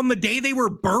 And then on the day they were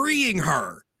burying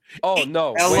her,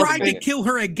 tried to kill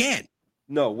her again.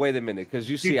 No, wait a minute, because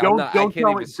you see, dude, don't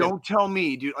tell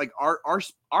me, dude. Like our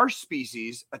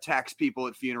species attacks people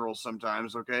at funerals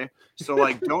sometimes. Okay, so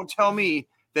like, don't tell me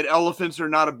that elephants are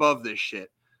not above this shit.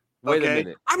 Okay? Wait a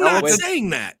minute. I'm not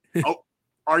saying that. Oh,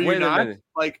 are you Wait a not? minute.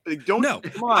 Like, don't. No,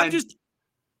 come on. I'm just.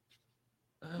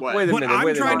 What? Wait a minute.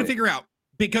 I'm trying to figure out,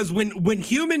 because when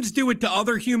humans do it to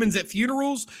other humans at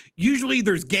funerals, usually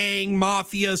there's gang,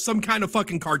 mafia, some kind of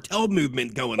fucking cartel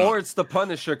movement going on. Or it's the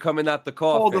Punisher coming out the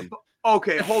coffin.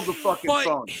 Hold the fucking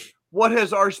phone. What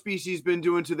has our species been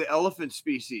doing to the elephant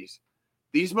species?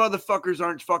 These motherfuckers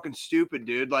aren't fucking stupid,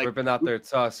 dude. Like ripping out their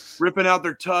tusks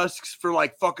for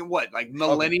like fucking what? Like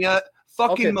millennia?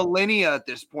 Fucking millennia at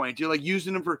this point. You're like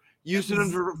using them for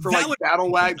like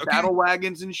battle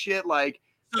wagons and shit. Like,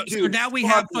 so now we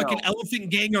have fucking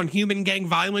elephant gang on human gang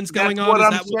violence going on. What is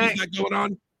I'm that saying. what we got going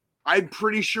on? I'm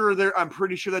pretty sure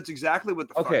that's exactly what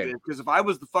the fuck it is. Because if I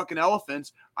was the fucking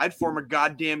elephants, I'd form a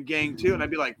goddamn gang too, and I'd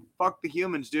be like, "Fuck the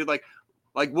humans, dude!" Like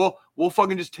we'll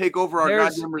fucking just take over our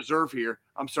goddamn reserve here.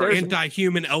 I'm sorry,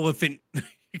 anti-human elephant.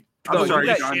 I'm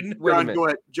sorry, John. Go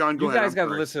ahead. John, go ahead. You guys got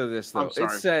to listen to this though.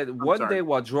 It said one day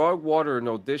while drawing water in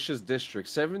Odisha's district,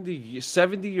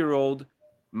 70-year-old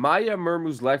Maya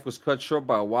Murmu's life was cut short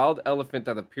by a wild elephant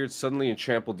that appeared suddenly and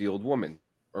trampled the old woman.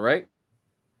 All right.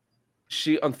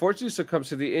 She unfortunately succumbs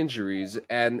to the injuries,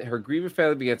 and her grieving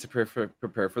family began to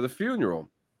prepare for the funeral.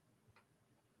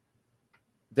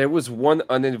 There was one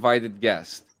uninvited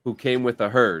guest who came with a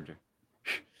herd.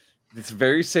 This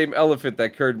very same elephant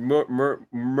that killed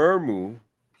Murmu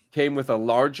came with a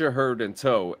larger herd in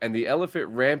tow, and the elephant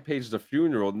rampaged the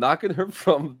funeral, knocking her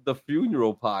from the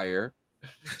funeral pyre,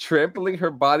 trampling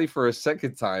her body for a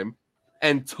second time,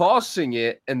 and tossing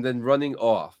it, and then running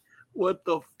off. What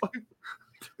the fuck?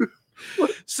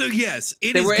 So yes,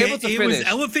 it was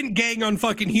elephant gang on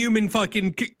fucking human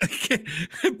fucking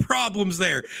problems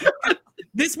there.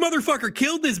 This motherfucker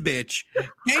killed this bitch,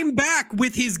 came back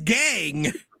with his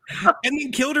gang, and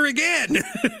then killed her again.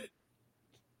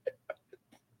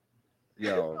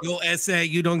 Yo, SA,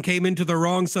 you done came into the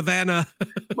wrong savannah,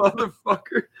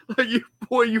 motherfucker. Like you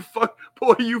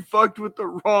fucked with the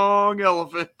wrong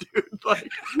elephant, dude.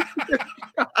 Like,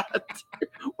 God,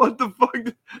 what the fuck?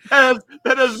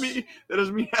 That has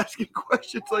me asking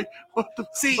questions like, what the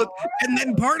fuck? And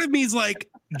then part of me is like,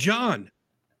 John,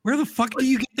 where the fuck do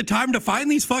you get the time to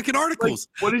find these fucking articles?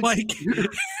 What the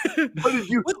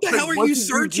hell are you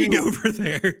searching over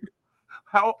there?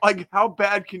 How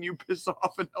bad can you piss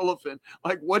off an elephant?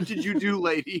 Like, what did you do,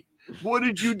 lady? What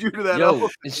did you do to that? Yo,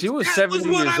 elephant? and she was That 70 was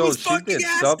what years I was old. She did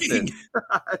something.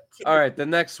 All right, the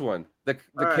next one. The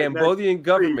All right, Cambodian next,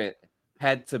 government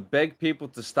had to beg people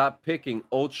to stop picking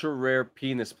ultra rare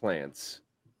penis plants.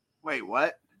 Wait,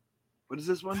 what? What is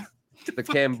this one? The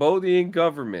Cambodian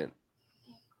government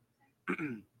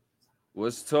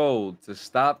was told to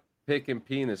stop picking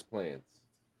penis plants.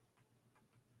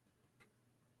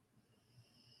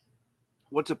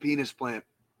 What's a penis plant?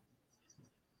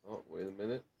 Oh, wait a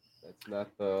minute. That's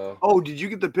not the. Oh, did you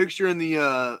get the picture in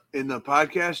the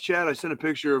podcast chat? I sent a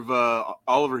picture of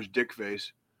Oliver's dick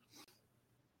face.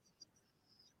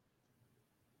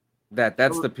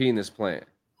 That's the penis plant.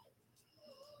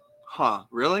 Huh?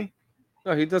 Really?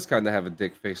 No, he does kind of have a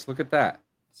dick face. Look at that.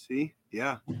 See?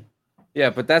 Yeah. Yeah,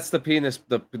 but that's the penis,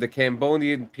 the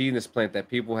Cambodian penis plant that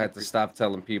people had to stop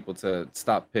telling people to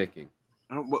stop picking.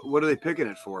 I don't, what are they picking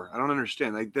it for? I don't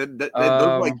understand. Like that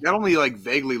only like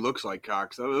vaguely looks like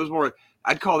cock. So it was more.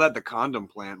 I'd call that the condom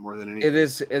plant more than anything. It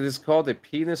is called a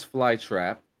penis fly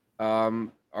trap. The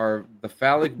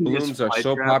phallic blooms are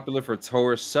so popular for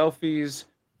tourist selfies.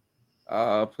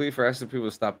 Please for asking people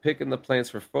to stop picking the plants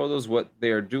for photos. What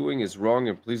they are doing is wrong,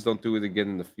 and please don't do it again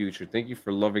in the future. Thank you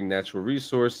for loving natural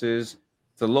resources.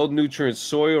 It's a low-nutrient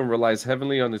soil and relies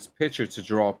heavily on its pitcher to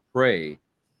draw prey,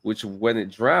 which, when it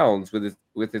drowns with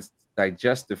its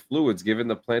digestive fluids, giving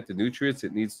the plant the nutrients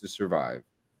it needs to survive.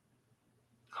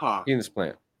 Huh. Penis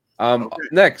plant.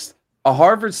 Next, a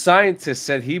Harvard scientist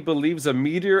said he believes a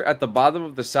meteor at the bottom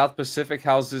of the South Pacific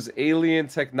houses alien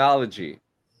technology.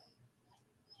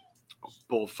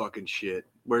 Bull fucking shit.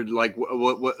 Where like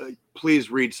what? Please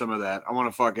read some of that. I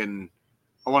want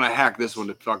to hack this one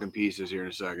to fucking pieces here in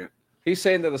a second. He's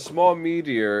saying that a small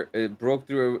meteor broke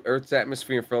through Earth's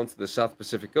atmosphere and fell into the South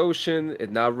Pacific Ocean. It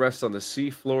now rests on the sea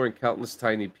floor in countless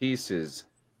tiny pieces.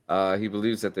 He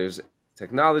believes that there's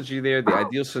technology there. The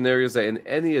ideal scenario is that in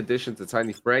any addition to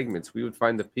tiny fragments, we would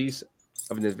find a piece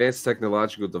of an advanced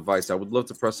technological device. I would love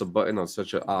to press a button on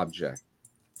such an object.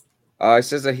 It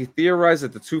says that he theorized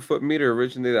that the 2-foot meteor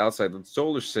originated outside the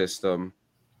solar system.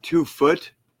 2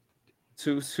 foot?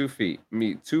 2 feet.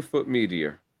 2-foot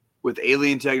meteor. With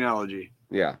alien technology.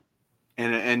 Yeah.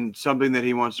 And something that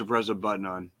he wants to press a button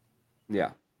on.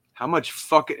 Yeah. How much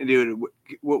fucking dude?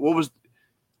 What was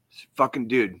fucking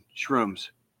dude? Shrooms.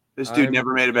 This dude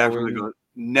never made it back from the ghost.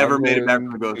 Never made it back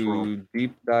from the ghost world.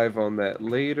 Deep dive on that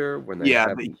later when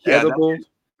edible.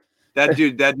 That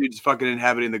dude's fucking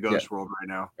inhabiting the ghost world right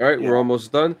now. All right, we're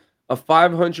almost done. A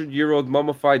 500-year-old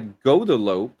mummified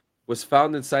goatalope was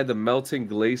found inside the melting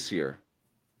glacier.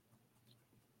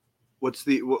 What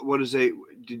did you say?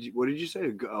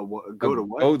 Go to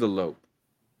what? Goatalope.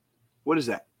 What is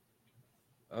that?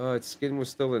 Its skin was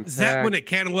still intact. Is that when a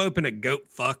cantaloupe and a goat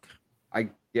fuck? I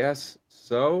guess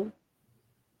so.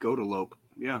 Goatalope.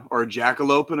 Yeah. Or a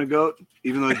jackalope and a goat.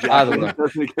 Even though jackalope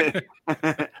doesn't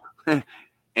get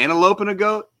antelope and a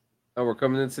goat. Oh, we're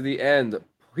coming into the end.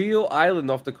 Peel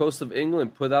Island off the coast of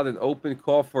England put out an open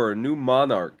call for a new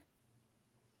monarch.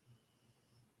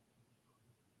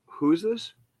 Who's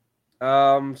this?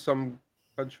 Some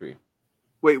country.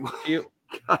 Wait,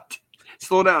 God,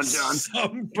 slow down, John.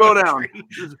 Slow down.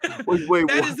 Wait,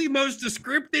 that is the most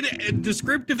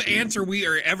descriptive answer we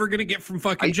are ever going to get from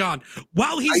fucking John.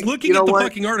 While he's looking at the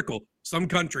fucking article, some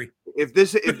country. If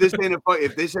this ain't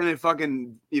a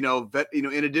fucking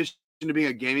in addition to being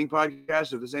a gaming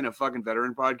podcast, if this ain't a fucking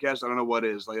veteran podcast, I don't know what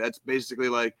is. Like that's basically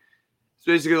like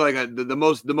the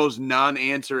most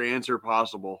non-answer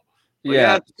possible. But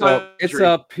yeah, so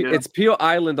it's Peel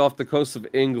Island off the coast of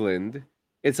England.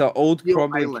 It's an old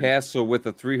crumbling castle with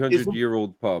a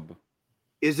 300-year-old pub.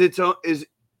 Is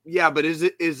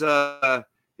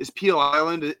Peel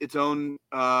Island its own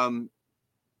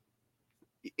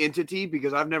entity?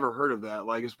 Because I've never heard of that.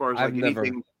 Like as far as like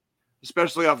anything,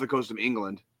 especially off the coast of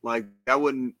England, like that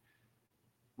wouldn't.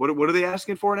 What are they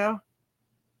asking for now?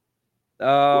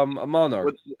 A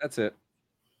monarch. That's it.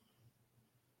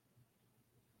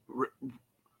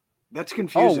 That's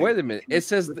confusing. Oh, wait a minute. It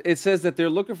says that they're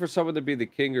looking for someone to be the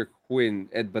king or queen,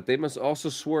 but they must also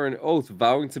swear an oath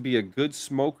vowing to be a good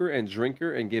smoker and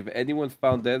drinker and give anyone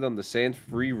found dead on the sand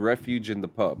free refuge in the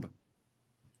pub.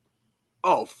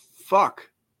 Oh, fuck.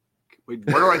 Wait,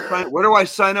 where do I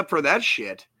sign up for that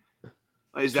shit?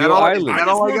 Is that all? I just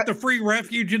want the free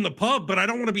refuge in the pub, but I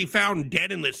don't want to be found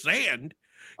dead in the sand.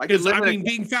 Because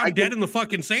being found dead in the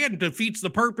fucking sand defeats the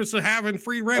purpose of having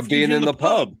free refuge being in the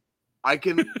pub. I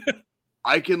can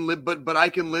live, but I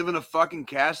can live in a fucking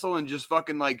castle and just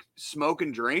fucking like smoke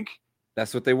and drink.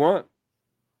 That's what they want.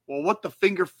 Well, what the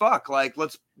finger fuck? Like,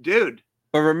 But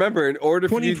remember, in order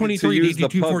for you to use the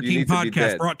pub, you need to be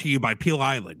dead. Brought to you by Peel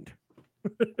Island.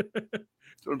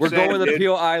 We're going to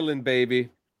Peel Island, baby.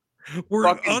 We're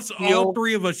Fucking us, Peel. all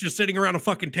three of us, just sitting around a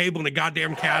fucking table in a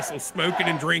goddamn castle, smoking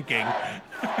and drinking.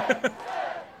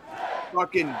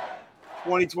 Fucking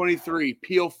 2023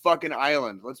 Peel fucking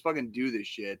Island. Let's fucking do this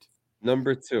shit.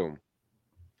 Number 2.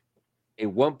 A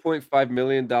 $1.5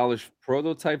 million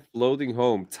prototype floating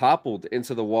home toppled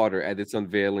into the water at its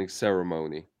unveiling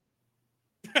ceremony.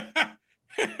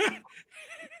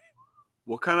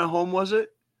 What kind of home was it?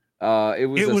 It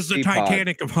was the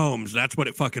Titanic of homes. That's what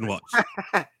it fucking was.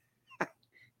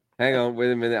 Hang on,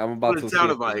 wait a minute. I'm about What to it see if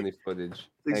sounded there's like. any footage.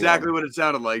 Exactly what it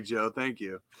sounded like, Joe. Thank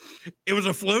you. It was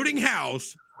a floating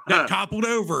house that toppled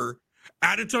over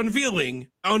at its unveiling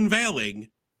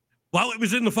while it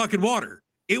was in the fucking water.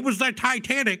 It was the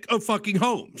Titanic of fucking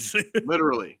homes.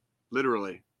 Literally.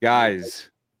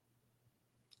 Guys,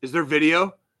 Is there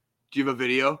video? Do you have a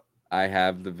video? I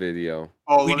have the video.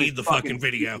 Oh, We let me need the fucking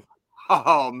video.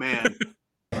 Oh man. It's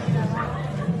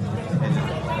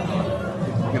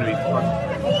gonna be fun.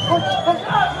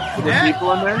 Are there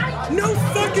people in there? No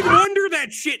fucking wonder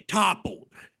that shit toppled.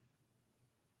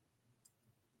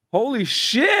 Holy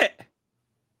shit!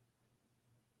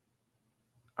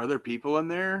 Are there people in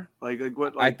there? Like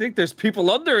what? I think there's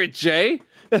people under it, Jay.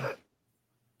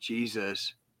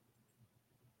 Jesus.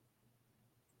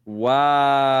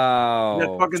 Wow. Did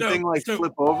that fucking thing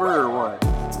flip over or what?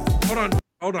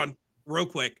 Hold on, real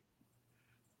quick.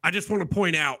 I just want to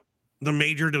point out the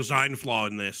major design flaw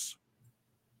in this.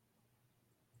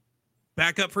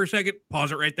 Back up for a second.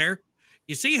 Pause it right there.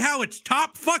 You see how it's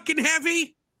top fucking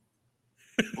heavy?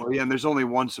 Well, yeah, and there's only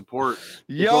one support.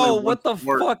 Yo, what the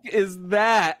fuck is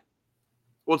that?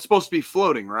 Well, it's supposed to be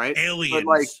floating, right?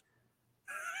 Aliens.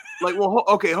 But well,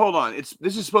 okay, hold on.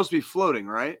 This is supposed to be floating,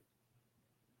 right?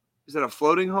 Is that a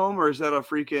floating home or is that a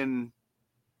freaking?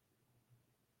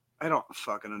 I don't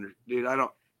fucking dude. I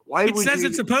don't. Why It would says you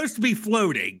it's supposed to be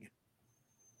floating.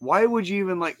 Why would you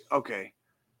even okay?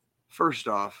 First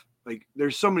off,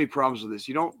 there's so many problems with this.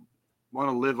 You don't want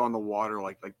to live on the water.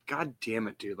 Like, god damn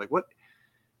it, dude. Like, what?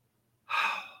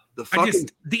 The fucking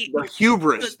the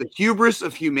hubris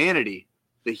of humanity.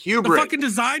 The hubris. The fucking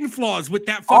design flaws with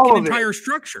that fucking entire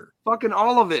structure. Fucking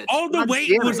all of it. All the God weight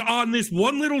damn was it. on this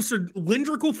one little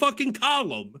cylindrical fucking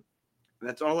column.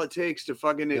 That's all it takes to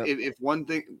fucking if one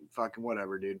thing fucking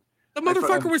whatever, dude. The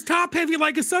motherfucker was top heavy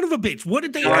like a son of a bitch. What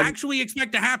did they John- actually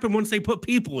expect to happen once they put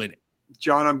people in it?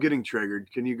 John, I'm getting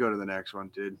triggered. Can you go to the next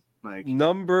one, dude?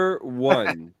 Number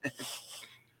 1.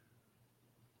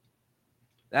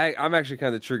 I'm actually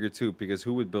kind of triggered too, because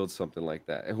who would build something like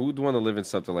that? And who would want to live in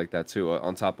something like that too,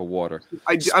 on top of water?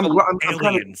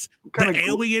 Aliens. The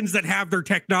aliens that have their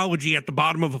technology at the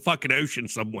bottom of a fucking ocean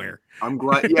somewhere. I'm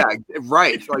glad. Yeah,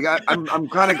 right. I'm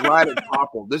kind of glad it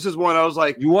toppled. This is one I was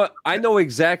like, I know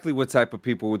exactly what type of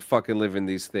people would fucking live in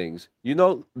these things. You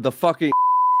know, the fucking.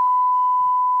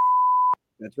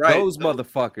 That's right. Those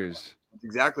motherfuckers. That's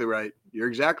exactly right. You're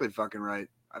exactly fucking right.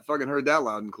 I fucking heard that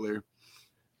loud and clear.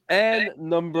 And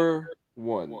number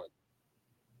 1.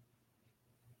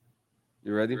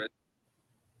 You ready?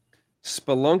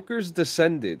 Spelunkers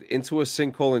descended into a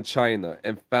sinkhole in China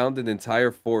and found an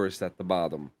entire forest at the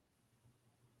bottom.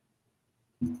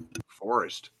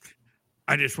 Forest.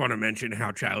 I just want to mention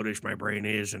how childish my brain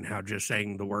is and how just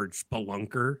saying the word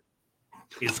spelunker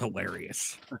is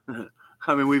hilarious.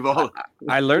 I mean, we've all.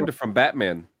 I learned it from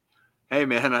Batman. Hey,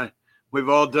 man, we've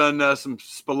all done some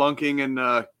spelunking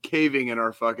and caving in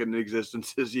our fucking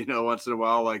existences, once in a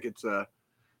while. Like it's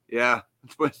yeah.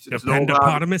 It's an old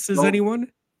hobby.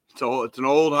 Anyone? It's an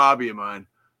old hobby of mine.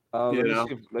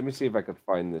 Let me see if I can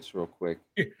find this real quick.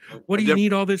 What do you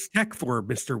need all this tech for,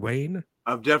 Mr. Wayne?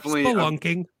 I've definitely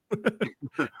spelunking.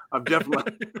 I've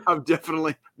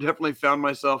definitely found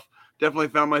myself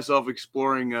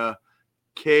exploring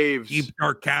caves, deep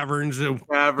dark caverns a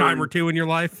time or two in your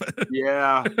life.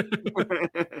 Yeah.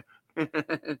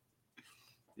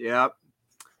 Yeah.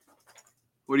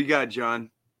 What do you got,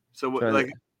 John? So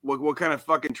what kind of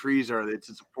fucking trees are they? It's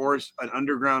a forest, an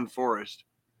underground forest.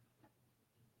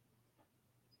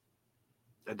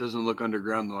 That doesn't look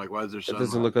underground though. Like, why is there sunlight? It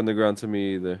doesn't look underground to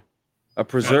me either. A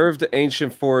preserved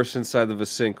ancient forest inside of a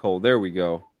sinkhole. There we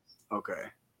go.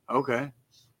 Okay.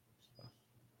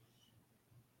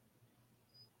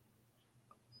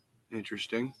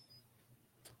 Interesting.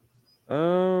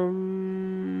 Oh,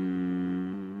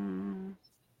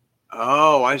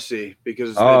 I see.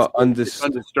 Because it's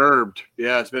undisturbed.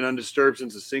 Yeah, it's been undisturbed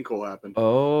since the sinkhole happened.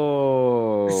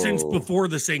 Oh. Since before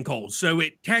the sinkhole. So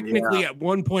it technically at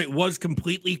one point was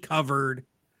completely covered,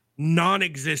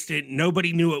 non-existent.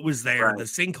 Nobody knew it was there. Right. The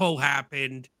sinkhole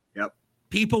happened. Yep.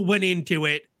 People went into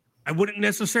it. I wouldn't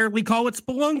necessarily call it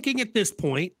spelunking at this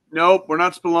point. Nope, we're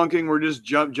not spelunking. We're just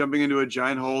jumping into a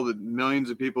giant hole that millions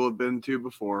of people have been to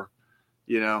before.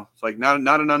 You know, it's like not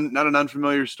an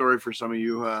unfamiliar story for some of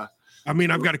you. I mean,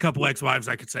 I've got a couple ex-wives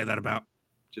I could say that about.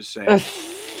 Just saying. Just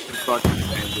fucking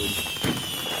saying, dude.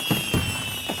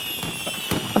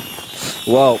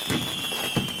 Well,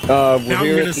 now I'm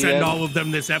going to send all of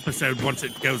them this episode once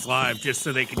it goes live, just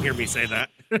so they can hear me say that.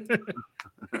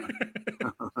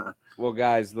 Well,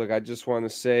 guys, look, I just want to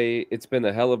say it's been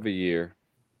a hell of a year.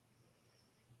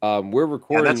 We're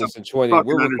recording this in 20.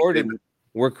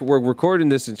 We're recording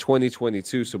this in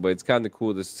 2022, so but it's kind of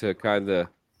cool to kind of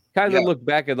look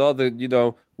back at all the, you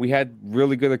know, we had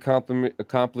really good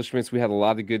accomplishments. We had a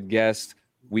lot of good guests.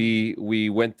 We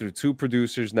went through 2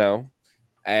 producers now.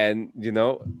 And you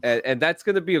know, and that's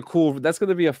gonna be a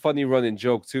funny running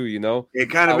joke too, you know. It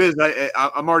kind of is.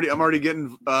 I'm already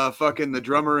getting fucking the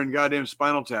drummer and goddamn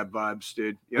Spinal Tap vibes,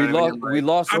 dude. You know we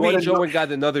lost one Joe and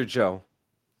got another Joe.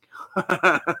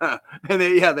 And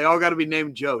they all got to be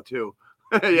named Joe too.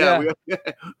 Yeah.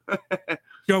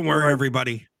 Don't worry,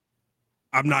 everybody.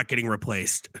 I'm not getting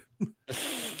replaced.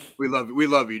 We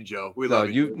love you, Joe. We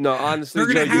love you. No, honestly,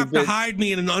 they're gonna have to hide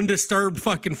me in an undisturbed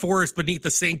fucking forest beneath the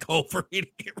sinkhole for me to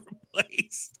get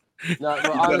replaced. No,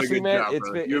 honestly, man,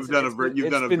 you've done a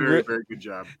very very good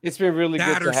job. It's been really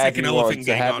good to have you on,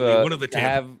 to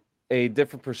have a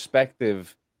different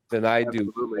perspective than I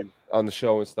do on the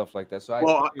show and stuff like that. So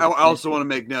I also want to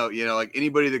make note, you know, like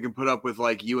anybody that can put up with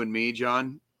like you and me,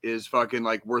 John, is fucking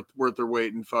like worth their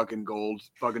weight in fucking gold,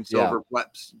 fucking silver,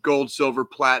 gold, silver,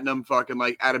 platinum, fucking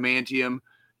like adamantium,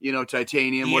 you know,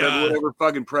 titanium, whatever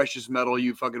fucking precious metal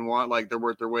you fucking want. Like they're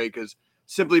worth their weight because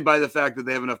simply by the fact that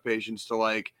they have enough patience to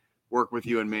like work with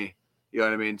you and me. You know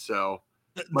what I mean? So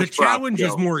the challenge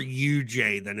is more you,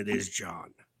 Jay, than it is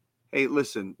John. Hey,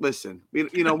 listen. We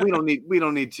don't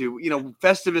need to. You know,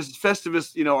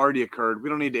 Festivus. You know, already occurred. We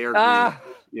don't need to air.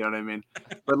 You know what I mean?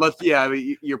 But I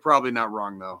mean, you're probably not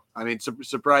wrong though. I mean,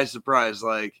 surprise.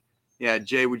 Like, yeah,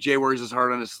 Jay wears his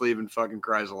heart on his sleeve and fucking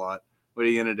cries a lot. What are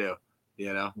you gonna do?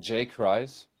 You know, Jay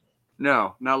cries.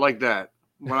 No, not like that.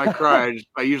 When I cry,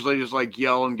 I usually just like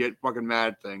yell and get fucking mad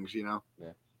at things. You know.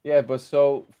 Yeah, but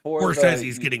so or says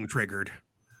he's getting triggered.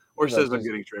 Or says I'm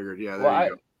getting triggered. Yeah, there you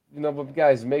go. You know, but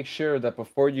guys, make sure that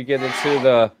before you get into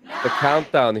the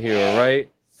countdown here, right?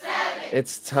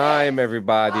 It's time,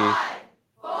 everybody. 5,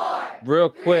 4, real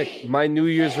quick, my New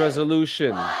Year's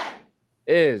resolution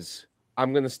is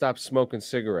I'm gonna stop smoking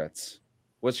cigarettes.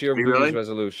 What's your New Year's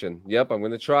resolution? Yep, I'm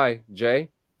gonna try. Jay?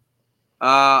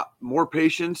 More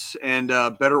patience and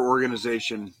better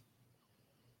organization.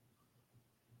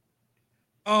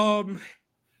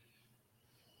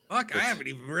 Fuck, I haven't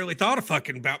even really thought of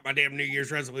fucking about my damn New Year's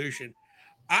resolution.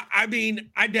 I mean,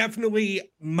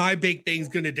 my big thing's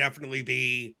going to definitely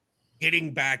be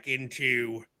getting back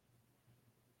into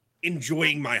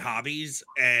enjoying my hobbies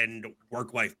and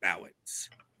work-life balance.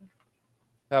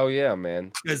 Hell yeah,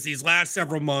 man. Because these last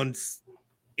several months,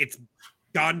 it's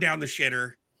gone down the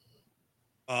shitter.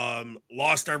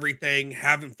 Lost everything.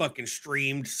 Haven't fucking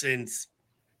streamed since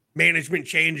management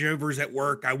changeovers at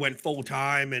work. I went full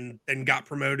time and then got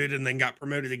promoted and then got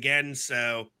promoted again.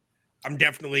 So I'm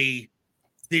definitely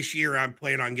this year I'm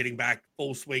planning on getting back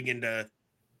full swing into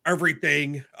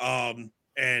everything.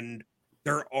 And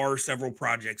there are several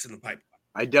projects in the pipeline.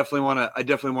 I definitely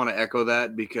want to echo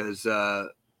that because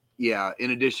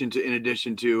in addition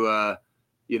to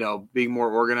you know, being more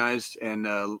organized and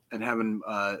having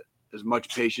as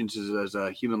much patience as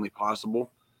humanly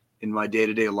possible in my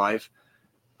day-to-day life.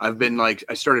 I've been like,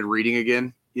 I started reading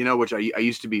again, you know, which I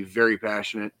used to be very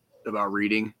passionate about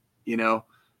reading, you know,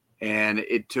 and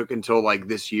it took until like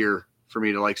this year for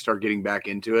me to like start getting back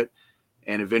into it.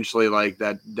 And eventually like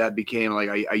that became like,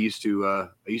 I used to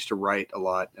write a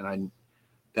lot, and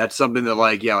that's something that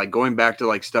like going back to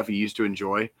like stuff you used to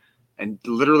enjoy and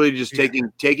literally just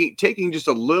taking just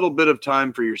a little bit of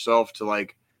time for yourself to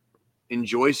like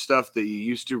enjoy stuff that you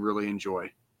used to really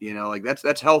enjoy, you know, like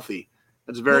that's healthy.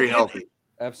 That's very healthy.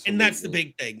 Absolutely. And that's the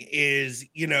big thing is,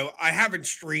 you know, I haven't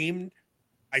streamed.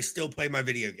 I still play my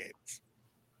video games.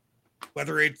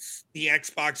 Whether it's the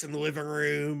Xbox in the living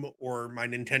room or my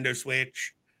Nintendo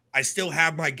Switch, I still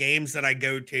have my games that I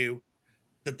go to.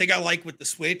 The thing I like with the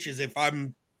Switch is if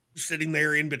I'm sitting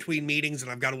there in between meetings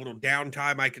and I've got a little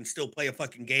downtime, I can still play a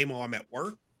fucking game while I'm at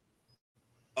work.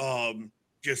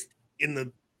 Just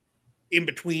in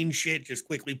between shit, just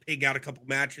quickly pig out a couple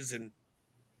matches and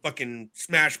fucking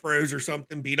Smash Bros or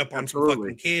something, beat up on some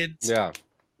fucking kids. Yeah.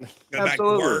 Go back to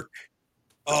work.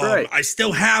 Right. I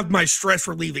still have my stress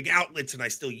relieving outlets and I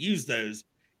still use those.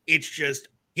 It's just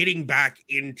getting back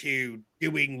into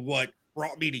doing what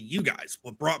brought me to you guys,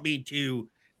 what brought me to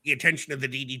the attention of the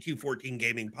DD214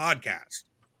 Gaming Podcast,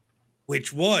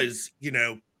 which was, you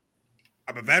know,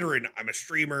 I'm a veteran, I'm a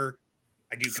streamer,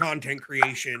 I do content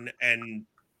creation, and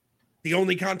the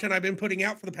only content I've been putting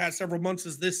out for the past several months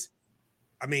is this.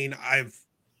 I mean, I've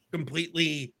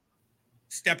completely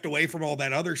stepped away from all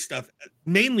that other stuff,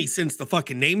 mainly since the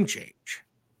fucking name change.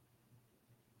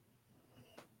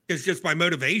 Because just my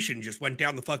motivation just went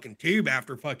down the fucking tube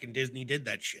after fucking Disney did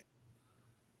that shit.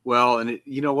 Well, and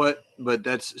you know what? But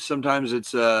that's sometimes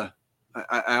it's I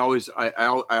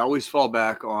always fall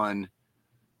back on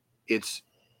it's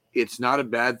not a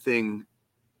bad thing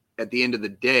at the end of the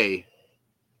day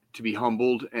to be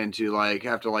humbled and to like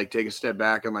have to like take a step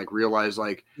back and like realize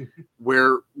like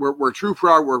where true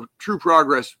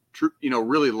progress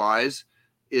really lies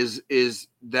is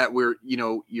that we're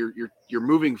you're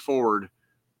moving forward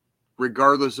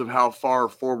regardless of how far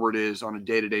forward is on a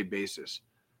day-to-day basis.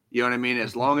 You know what I mean?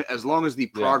 As long as the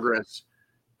progress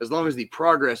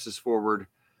is forward,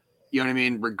 you know what I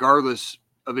mean, regardless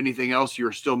of anything else,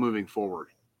 you're still moving forward.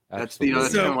 Absolutely.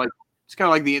 That's kind of like it's kind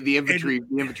of like the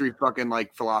infantry fucking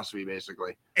like philosophy,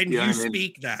 basically. And you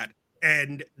speak that.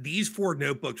 And these 4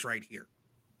 notebooks right here,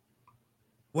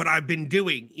 what I've been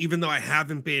doing, even though I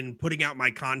haven't been putting out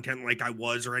my content like I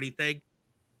was or anything,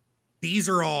 these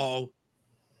are all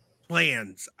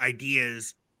plans,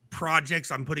 ideas,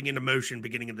 projects I'm putting into motion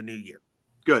beginning of the new year.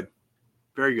 Good.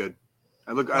 Very good.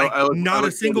 I look not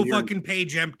a single fucking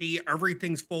page empty.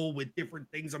 Everything's full with different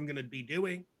things I'm going to be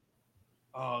doing.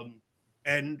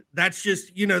 And that's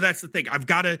just, that's the thing. I've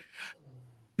got to,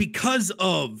 because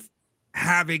of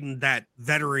having that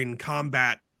veteran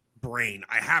combat brain,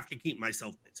 I have to keep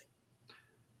myself busy.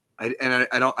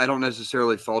 I don't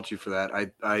necessarily fault you for that.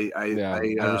 I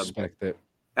respect it.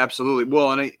 Absolutely.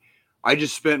 Well, and I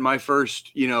just spent my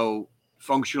first,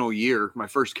 functional year, my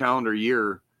first calendar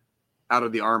year out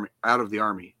of the army.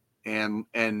 And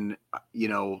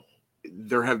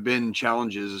there have been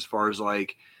challenges as far as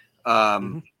like,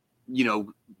 going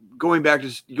back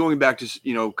to,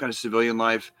 kind of civilian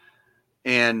life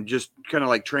and just kind of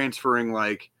like transferring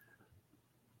like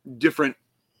different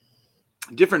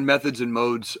methods and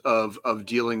modes of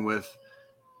dealing with,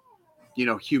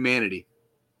 humanity,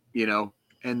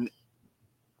 and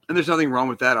there's nothing wrong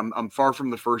with that. I'm far from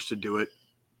the first to do it.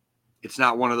 It's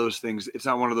not one of those things. It's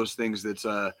not one of those things that's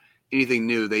anything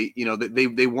new.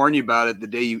 They warn you about it the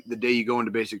day you go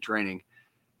into basic training.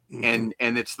 And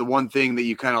it's the one thing that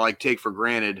you kind of like take for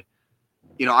granted.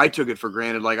 I took it for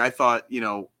granted. Like I thought,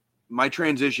 my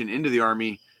transition into the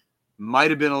Army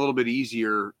might've been a little bit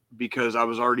easier because I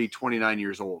was already 29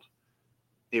 years old.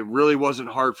 It really wasn't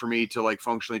hard for me to like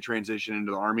functionally transition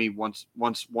into the Army once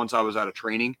I was out of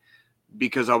training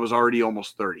because I was already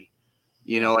almost 30.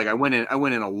 Like I went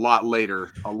in a lot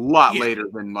later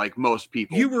than like most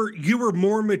people. You were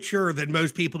more mature than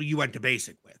most people you went to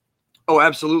basic with. Oh,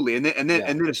 absolutely. And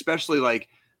then especially like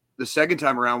the second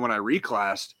time around when I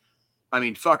reclassed, I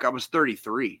mean, fuck, I was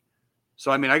 33.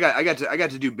 So, I mean, I got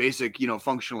to do basic,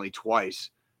 functionally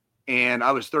twice, and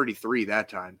I was 33 that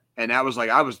time. And that was like,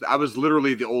 I was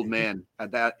literally the old man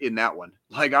in that one.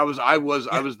 Like I was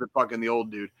the fucking the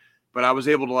old dude, but I was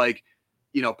able to like,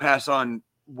 pass on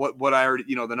what I already,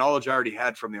 the knowledge I already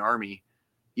had from the Army,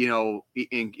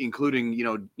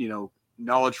 including,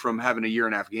 knowledge from having a year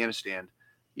in Afghanistan.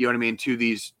 You know what I mean? To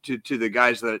the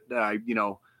guys that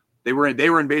they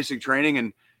were in basic training,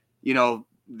 and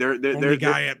they're the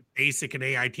guy at basic and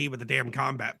AIT with a damn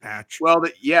combat patch. Well,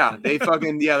 they got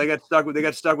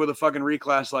stuck with a fucking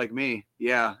reclass like me,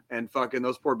 and fucking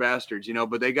those poor bastards,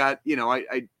 But they got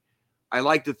I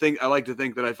like to think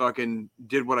that I fucking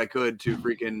did what I could to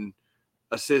freaking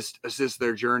assist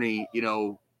their journey,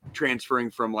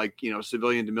 transferring from like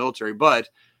civilian to military. But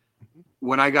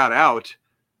when I got out,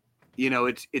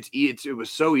 it was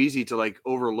so easy to like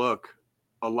overlook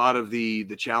a lot of the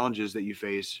challenges that you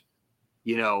face,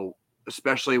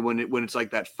 especially when it's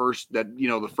like the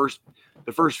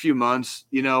first few months,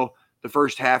 the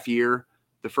first half year,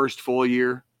 the first full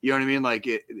year, you know what I mean? Like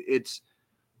it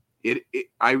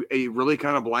really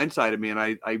kind of blindsided me. And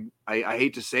I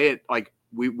hate to say it, like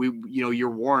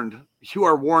you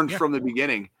are warned from the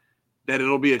beginning that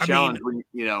it'll be a challenge,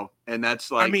 and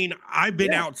that's like, I've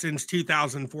been out since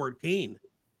 2014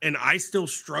 and I still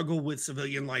struggle with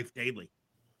civilian life daily.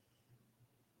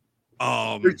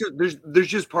 There's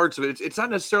just parts of it. It's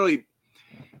not necessarily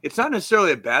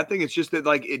a bad thing. It's just that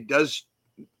like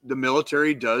the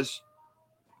military does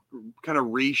kind of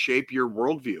reshape your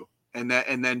worldview.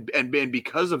 And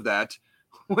because of that,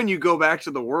 when you go back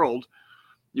to the world,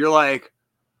 you're like,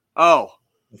 oh,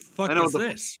 The fuck I know is what the,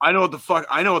 this? I know what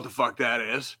the fuck that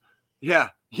is. Yeah,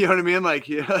 you know what I mean? Like,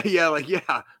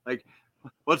 yeah, like,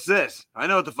 what's this? I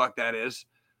know what the fuck that is.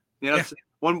 You know, it's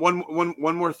one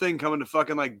more thing coming to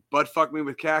fucking like butt fuck me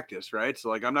with cactus, right? So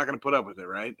like, I'm not gonna put up with it,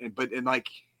 right?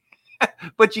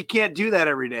 But you can't do that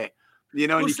every day, you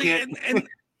know. Well, And you see, can't.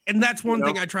 and that's one You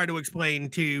thing know? I try to explain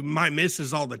to my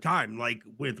missus all the time, like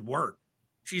with work.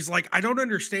 She's like, I don't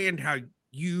understand how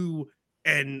you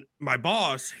and my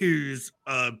boss, who's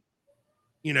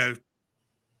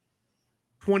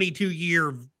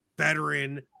 22-year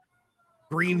veteran,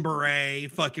 Green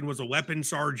Beret, fucking was a weapons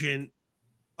sergeant,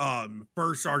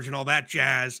 first sergeant, all that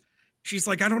jazz. She's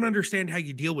like, I don't understand how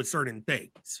you deal with certain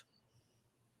things.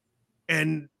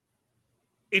 And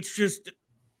it's just,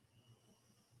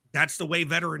 that's the way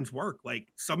veterans work. Like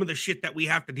some of the shit that we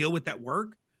have to deal with at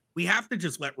work, we have to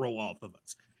just let roll off of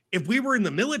us. If we were in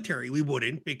the military, we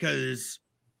wouldn't, because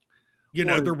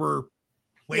there were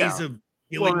ways of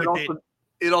dealing with it.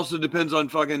 It also depends on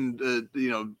fucking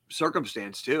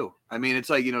circumstance too. I mean, it's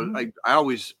like, I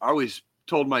always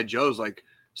told my Joes, like,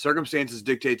 circumstances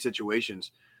dictate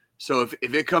situations. So if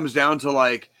it comes down to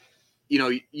like,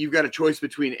 you've got a choice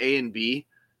between A and B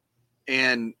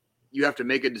and you have to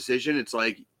make a decision, it's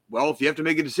like, well, if you have to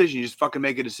make a decision, you just fucking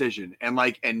make a decision. And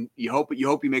you hope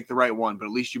you make the right one, but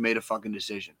at least you made a fucking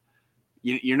decision.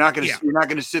 You're not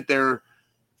gonna sit there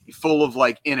full of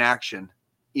like inaction,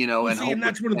 and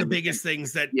that's one of the biggest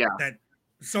things that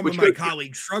some of my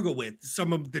colleagues struggle with.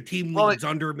 Some of the team leads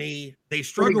under me, they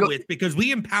struggle with, because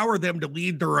we empower them to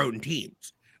lead their own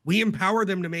teams. We empower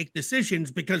them to make decisions,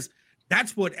 because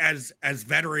that's what, as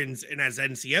veterans and as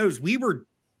NCOs,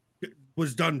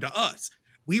 was done to us.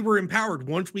 We were empowered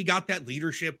once we got that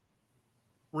leadership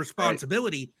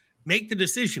responsibility, make the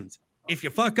decisions. If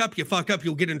you fuck up,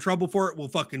 you'll get in trouble for it. We'll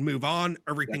fucking move on.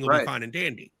 Everything will be fine and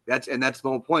dandy. That's the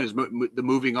whole point, is the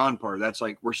moving on part. That's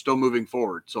like, we're still moving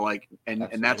forward. So like, and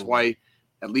that's why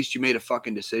at least you made a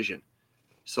fucking decision.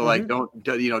 So like,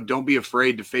 don't be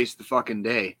afraid to face the fucking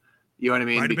day. You know what I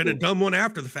mean? Might have been a dumb one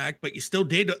after the fact, but you still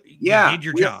did. You did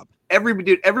your job.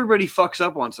 Everybody fucks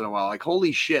up once in a while. Like,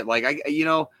 holy shit. Like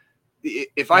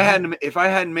if I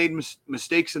hadn't made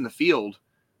mistakes in the field,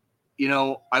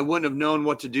 I wouldn't have known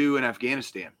what to do in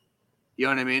Afghanistan. You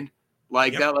know what I mean?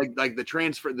 Like that, like the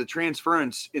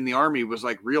transference in the Army was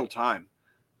like real time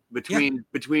between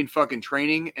fucking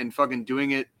training and fucking doing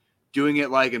it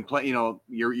like, and play,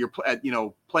 you're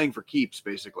playing for keeps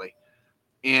basically.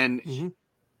 And, and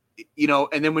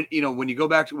then when you go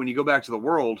back to the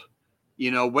world,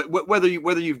 whether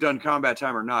you've done combat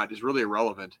time or not is really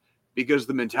irrelevant, because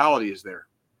the mentality is there.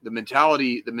 The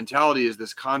mentality is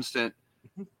this constant.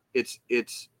 It's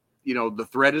the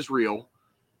threat is real,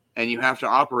 and you have to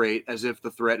operate as if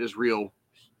the threat is real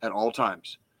at all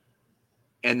times.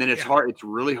 And then it's hard. It's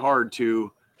really hard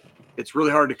to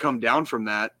come down from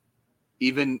that,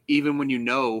 even when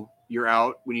you're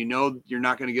out, when you're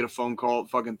not going to get a phone call at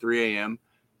fucking 3 a.m.,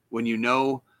 when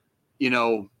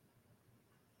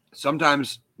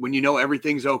sometimes when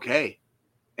everything's okay.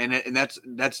 And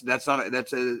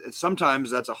sometimes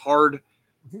that's a hard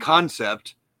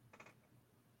concept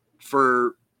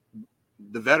for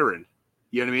the veteran.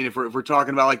 You know what I mean? If we're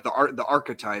talking about like the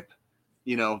archetype,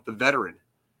 the veteran,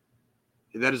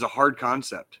 that is a hard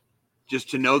concept. Just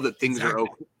to know that things are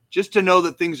okay. Just to know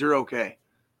that things are okay.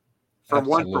 For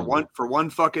one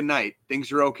fucking night,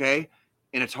 things are okay.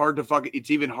 And it's hard to it's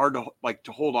even hard to like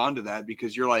to hold on to that,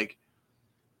 because you're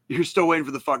still waiting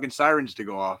for the fucking sirens to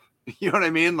go off. You know what I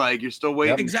mean? Like, you're still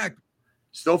waiting. Exactly.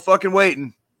 Still fucking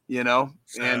waiting,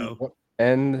 So,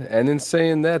 and in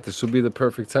saying that, this would be the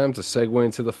perfect time to segue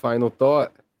into the final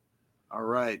thought. All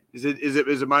right. Is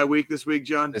it my week this week,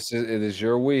 John? It is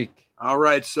your week. All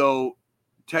right. So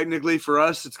technically for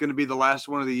us, it's going to be the last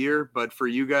one of the year, but for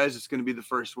you guys, it's going to be the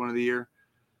first one of the year.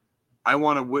 I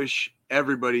want to wish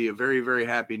everybody a very, very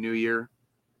happy new year.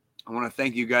 I want to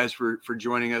thank you guys for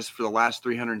joining us for the last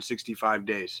 365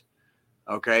 days.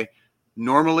 Okay.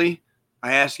 Normally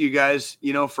I ask you guys,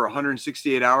 for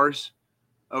 168 hours.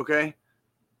 Okay.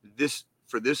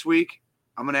 For this week,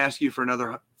 I'm going to ask you for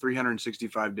another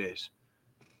 365 days.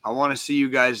 I want to see you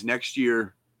guys next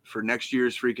year for next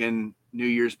year's freaking New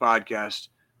Year's podcast.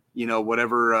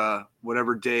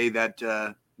 Whatever day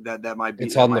that might be.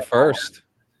 It's on the 1st.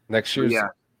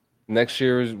 Next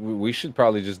year's we should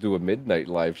probably just do a midnight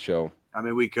live show. I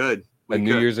mean, we could.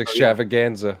 New Year's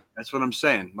extravaganza. That's what I'm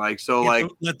saying. Like,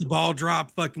 let the ball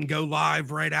drop, fucking go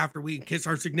live right after we kiss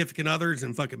our significant others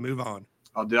and fucking move on.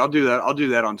 I'll do that. I'll do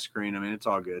that on screen. I mean, it's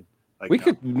all good. Like, we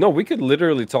could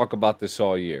literally talk about this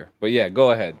all year. But yeah,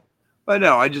 go ahead. But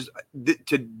no, I just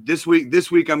this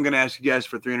week I'm going to ask you guys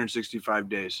for 365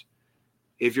 days.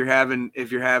 If you're having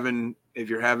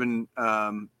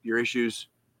your issues,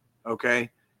 okay,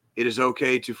 it is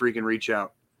okay to freaking reach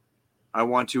out. I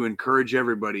want to encourage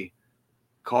everybody.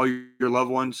 Call your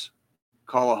loved ones,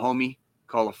 call a homie,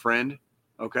 call a friend,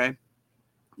 okay?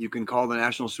 You can call the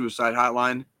National Suicide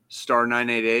Hotline,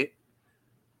 *988.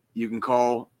 You can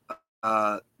call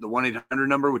the 1-800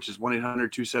 number, which is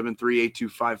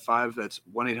 1-800-273-8255. That's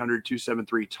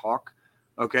 1-800-273-TALK,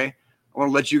 okay? I want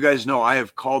to let you guys know I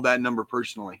have called that number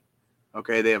personally,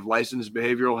 okay? They have licensed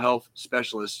behavioral health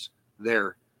specialists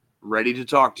there ready to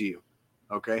talk to you,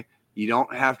 okay? You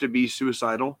don't have to be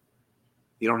suicidal.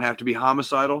 You don't have to be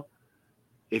homicidal.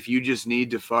 If you just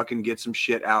need to fucking get some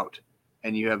shit out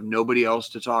and you have nobody else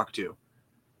to talk to,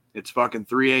 it's fucking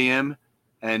 3 a.m.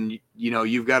 and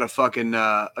you've got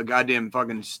a goddamn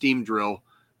fucking steam drill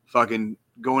fucking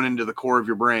going into the core of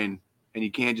your brain and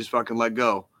you can't just fucking let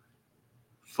go.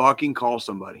 Fucking call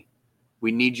somebody.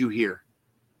 We need you here.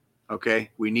 Okay?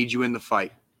 We need you in the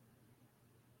fight.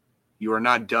 You are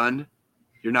not done.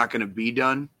 You're not going to be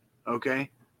done. Okay?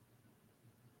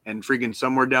 And freaking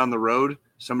somewhere down the road,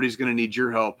 somebody's going to need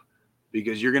your help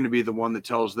because you're going to be the one that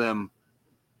tells them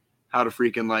how to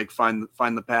freaking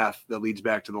find the path that leads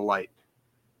back to the light.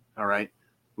 All right.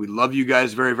 We love you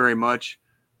guys very, very much.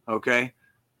 Okay.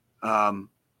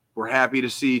 We're happy to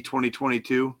see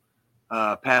 2022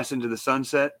 pass into the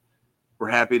sunset. We're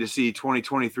happy to see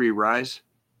 2023 rise.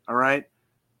 All right.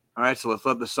 All right. So let's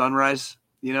let the sun rise,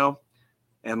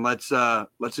 and let's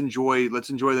enjoy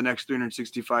the next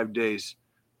 365 days.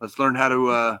 Let's learn how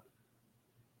to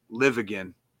live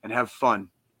again and have fun.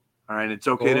 All right. It's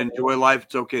okay to enjoy life.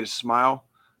 It's okay to smile.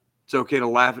 It's okay to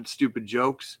laugh at stupid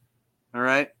jokes. All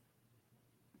right.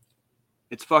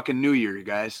 It's fucking New Year, you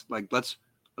guys. Let's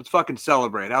fucking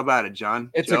celebrate. How about it, John?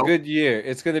 It's Joe? a good year.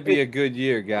 It's going to be a good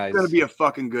year, guys. It's going to be a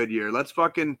fucking good year. I'm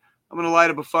going to light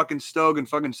up a fucking stove and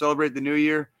fucking celebrate the new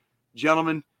year.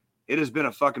 Gentlemen, it has been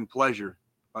a fucking pleasure.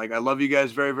 I love you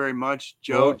guys very, very much.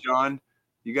 Joe, John,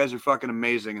 you guys are fucking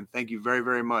amazing, and thank you very,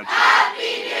 very much.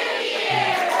 Happy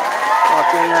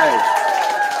New Year!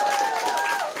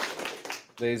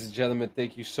 Ladies and gentlemen,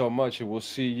 thank you so much, and we'll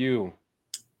see you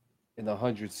in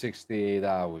 168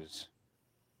 hours.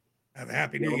 Have a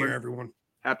happy New Year, everyone.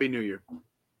 Happy New Year.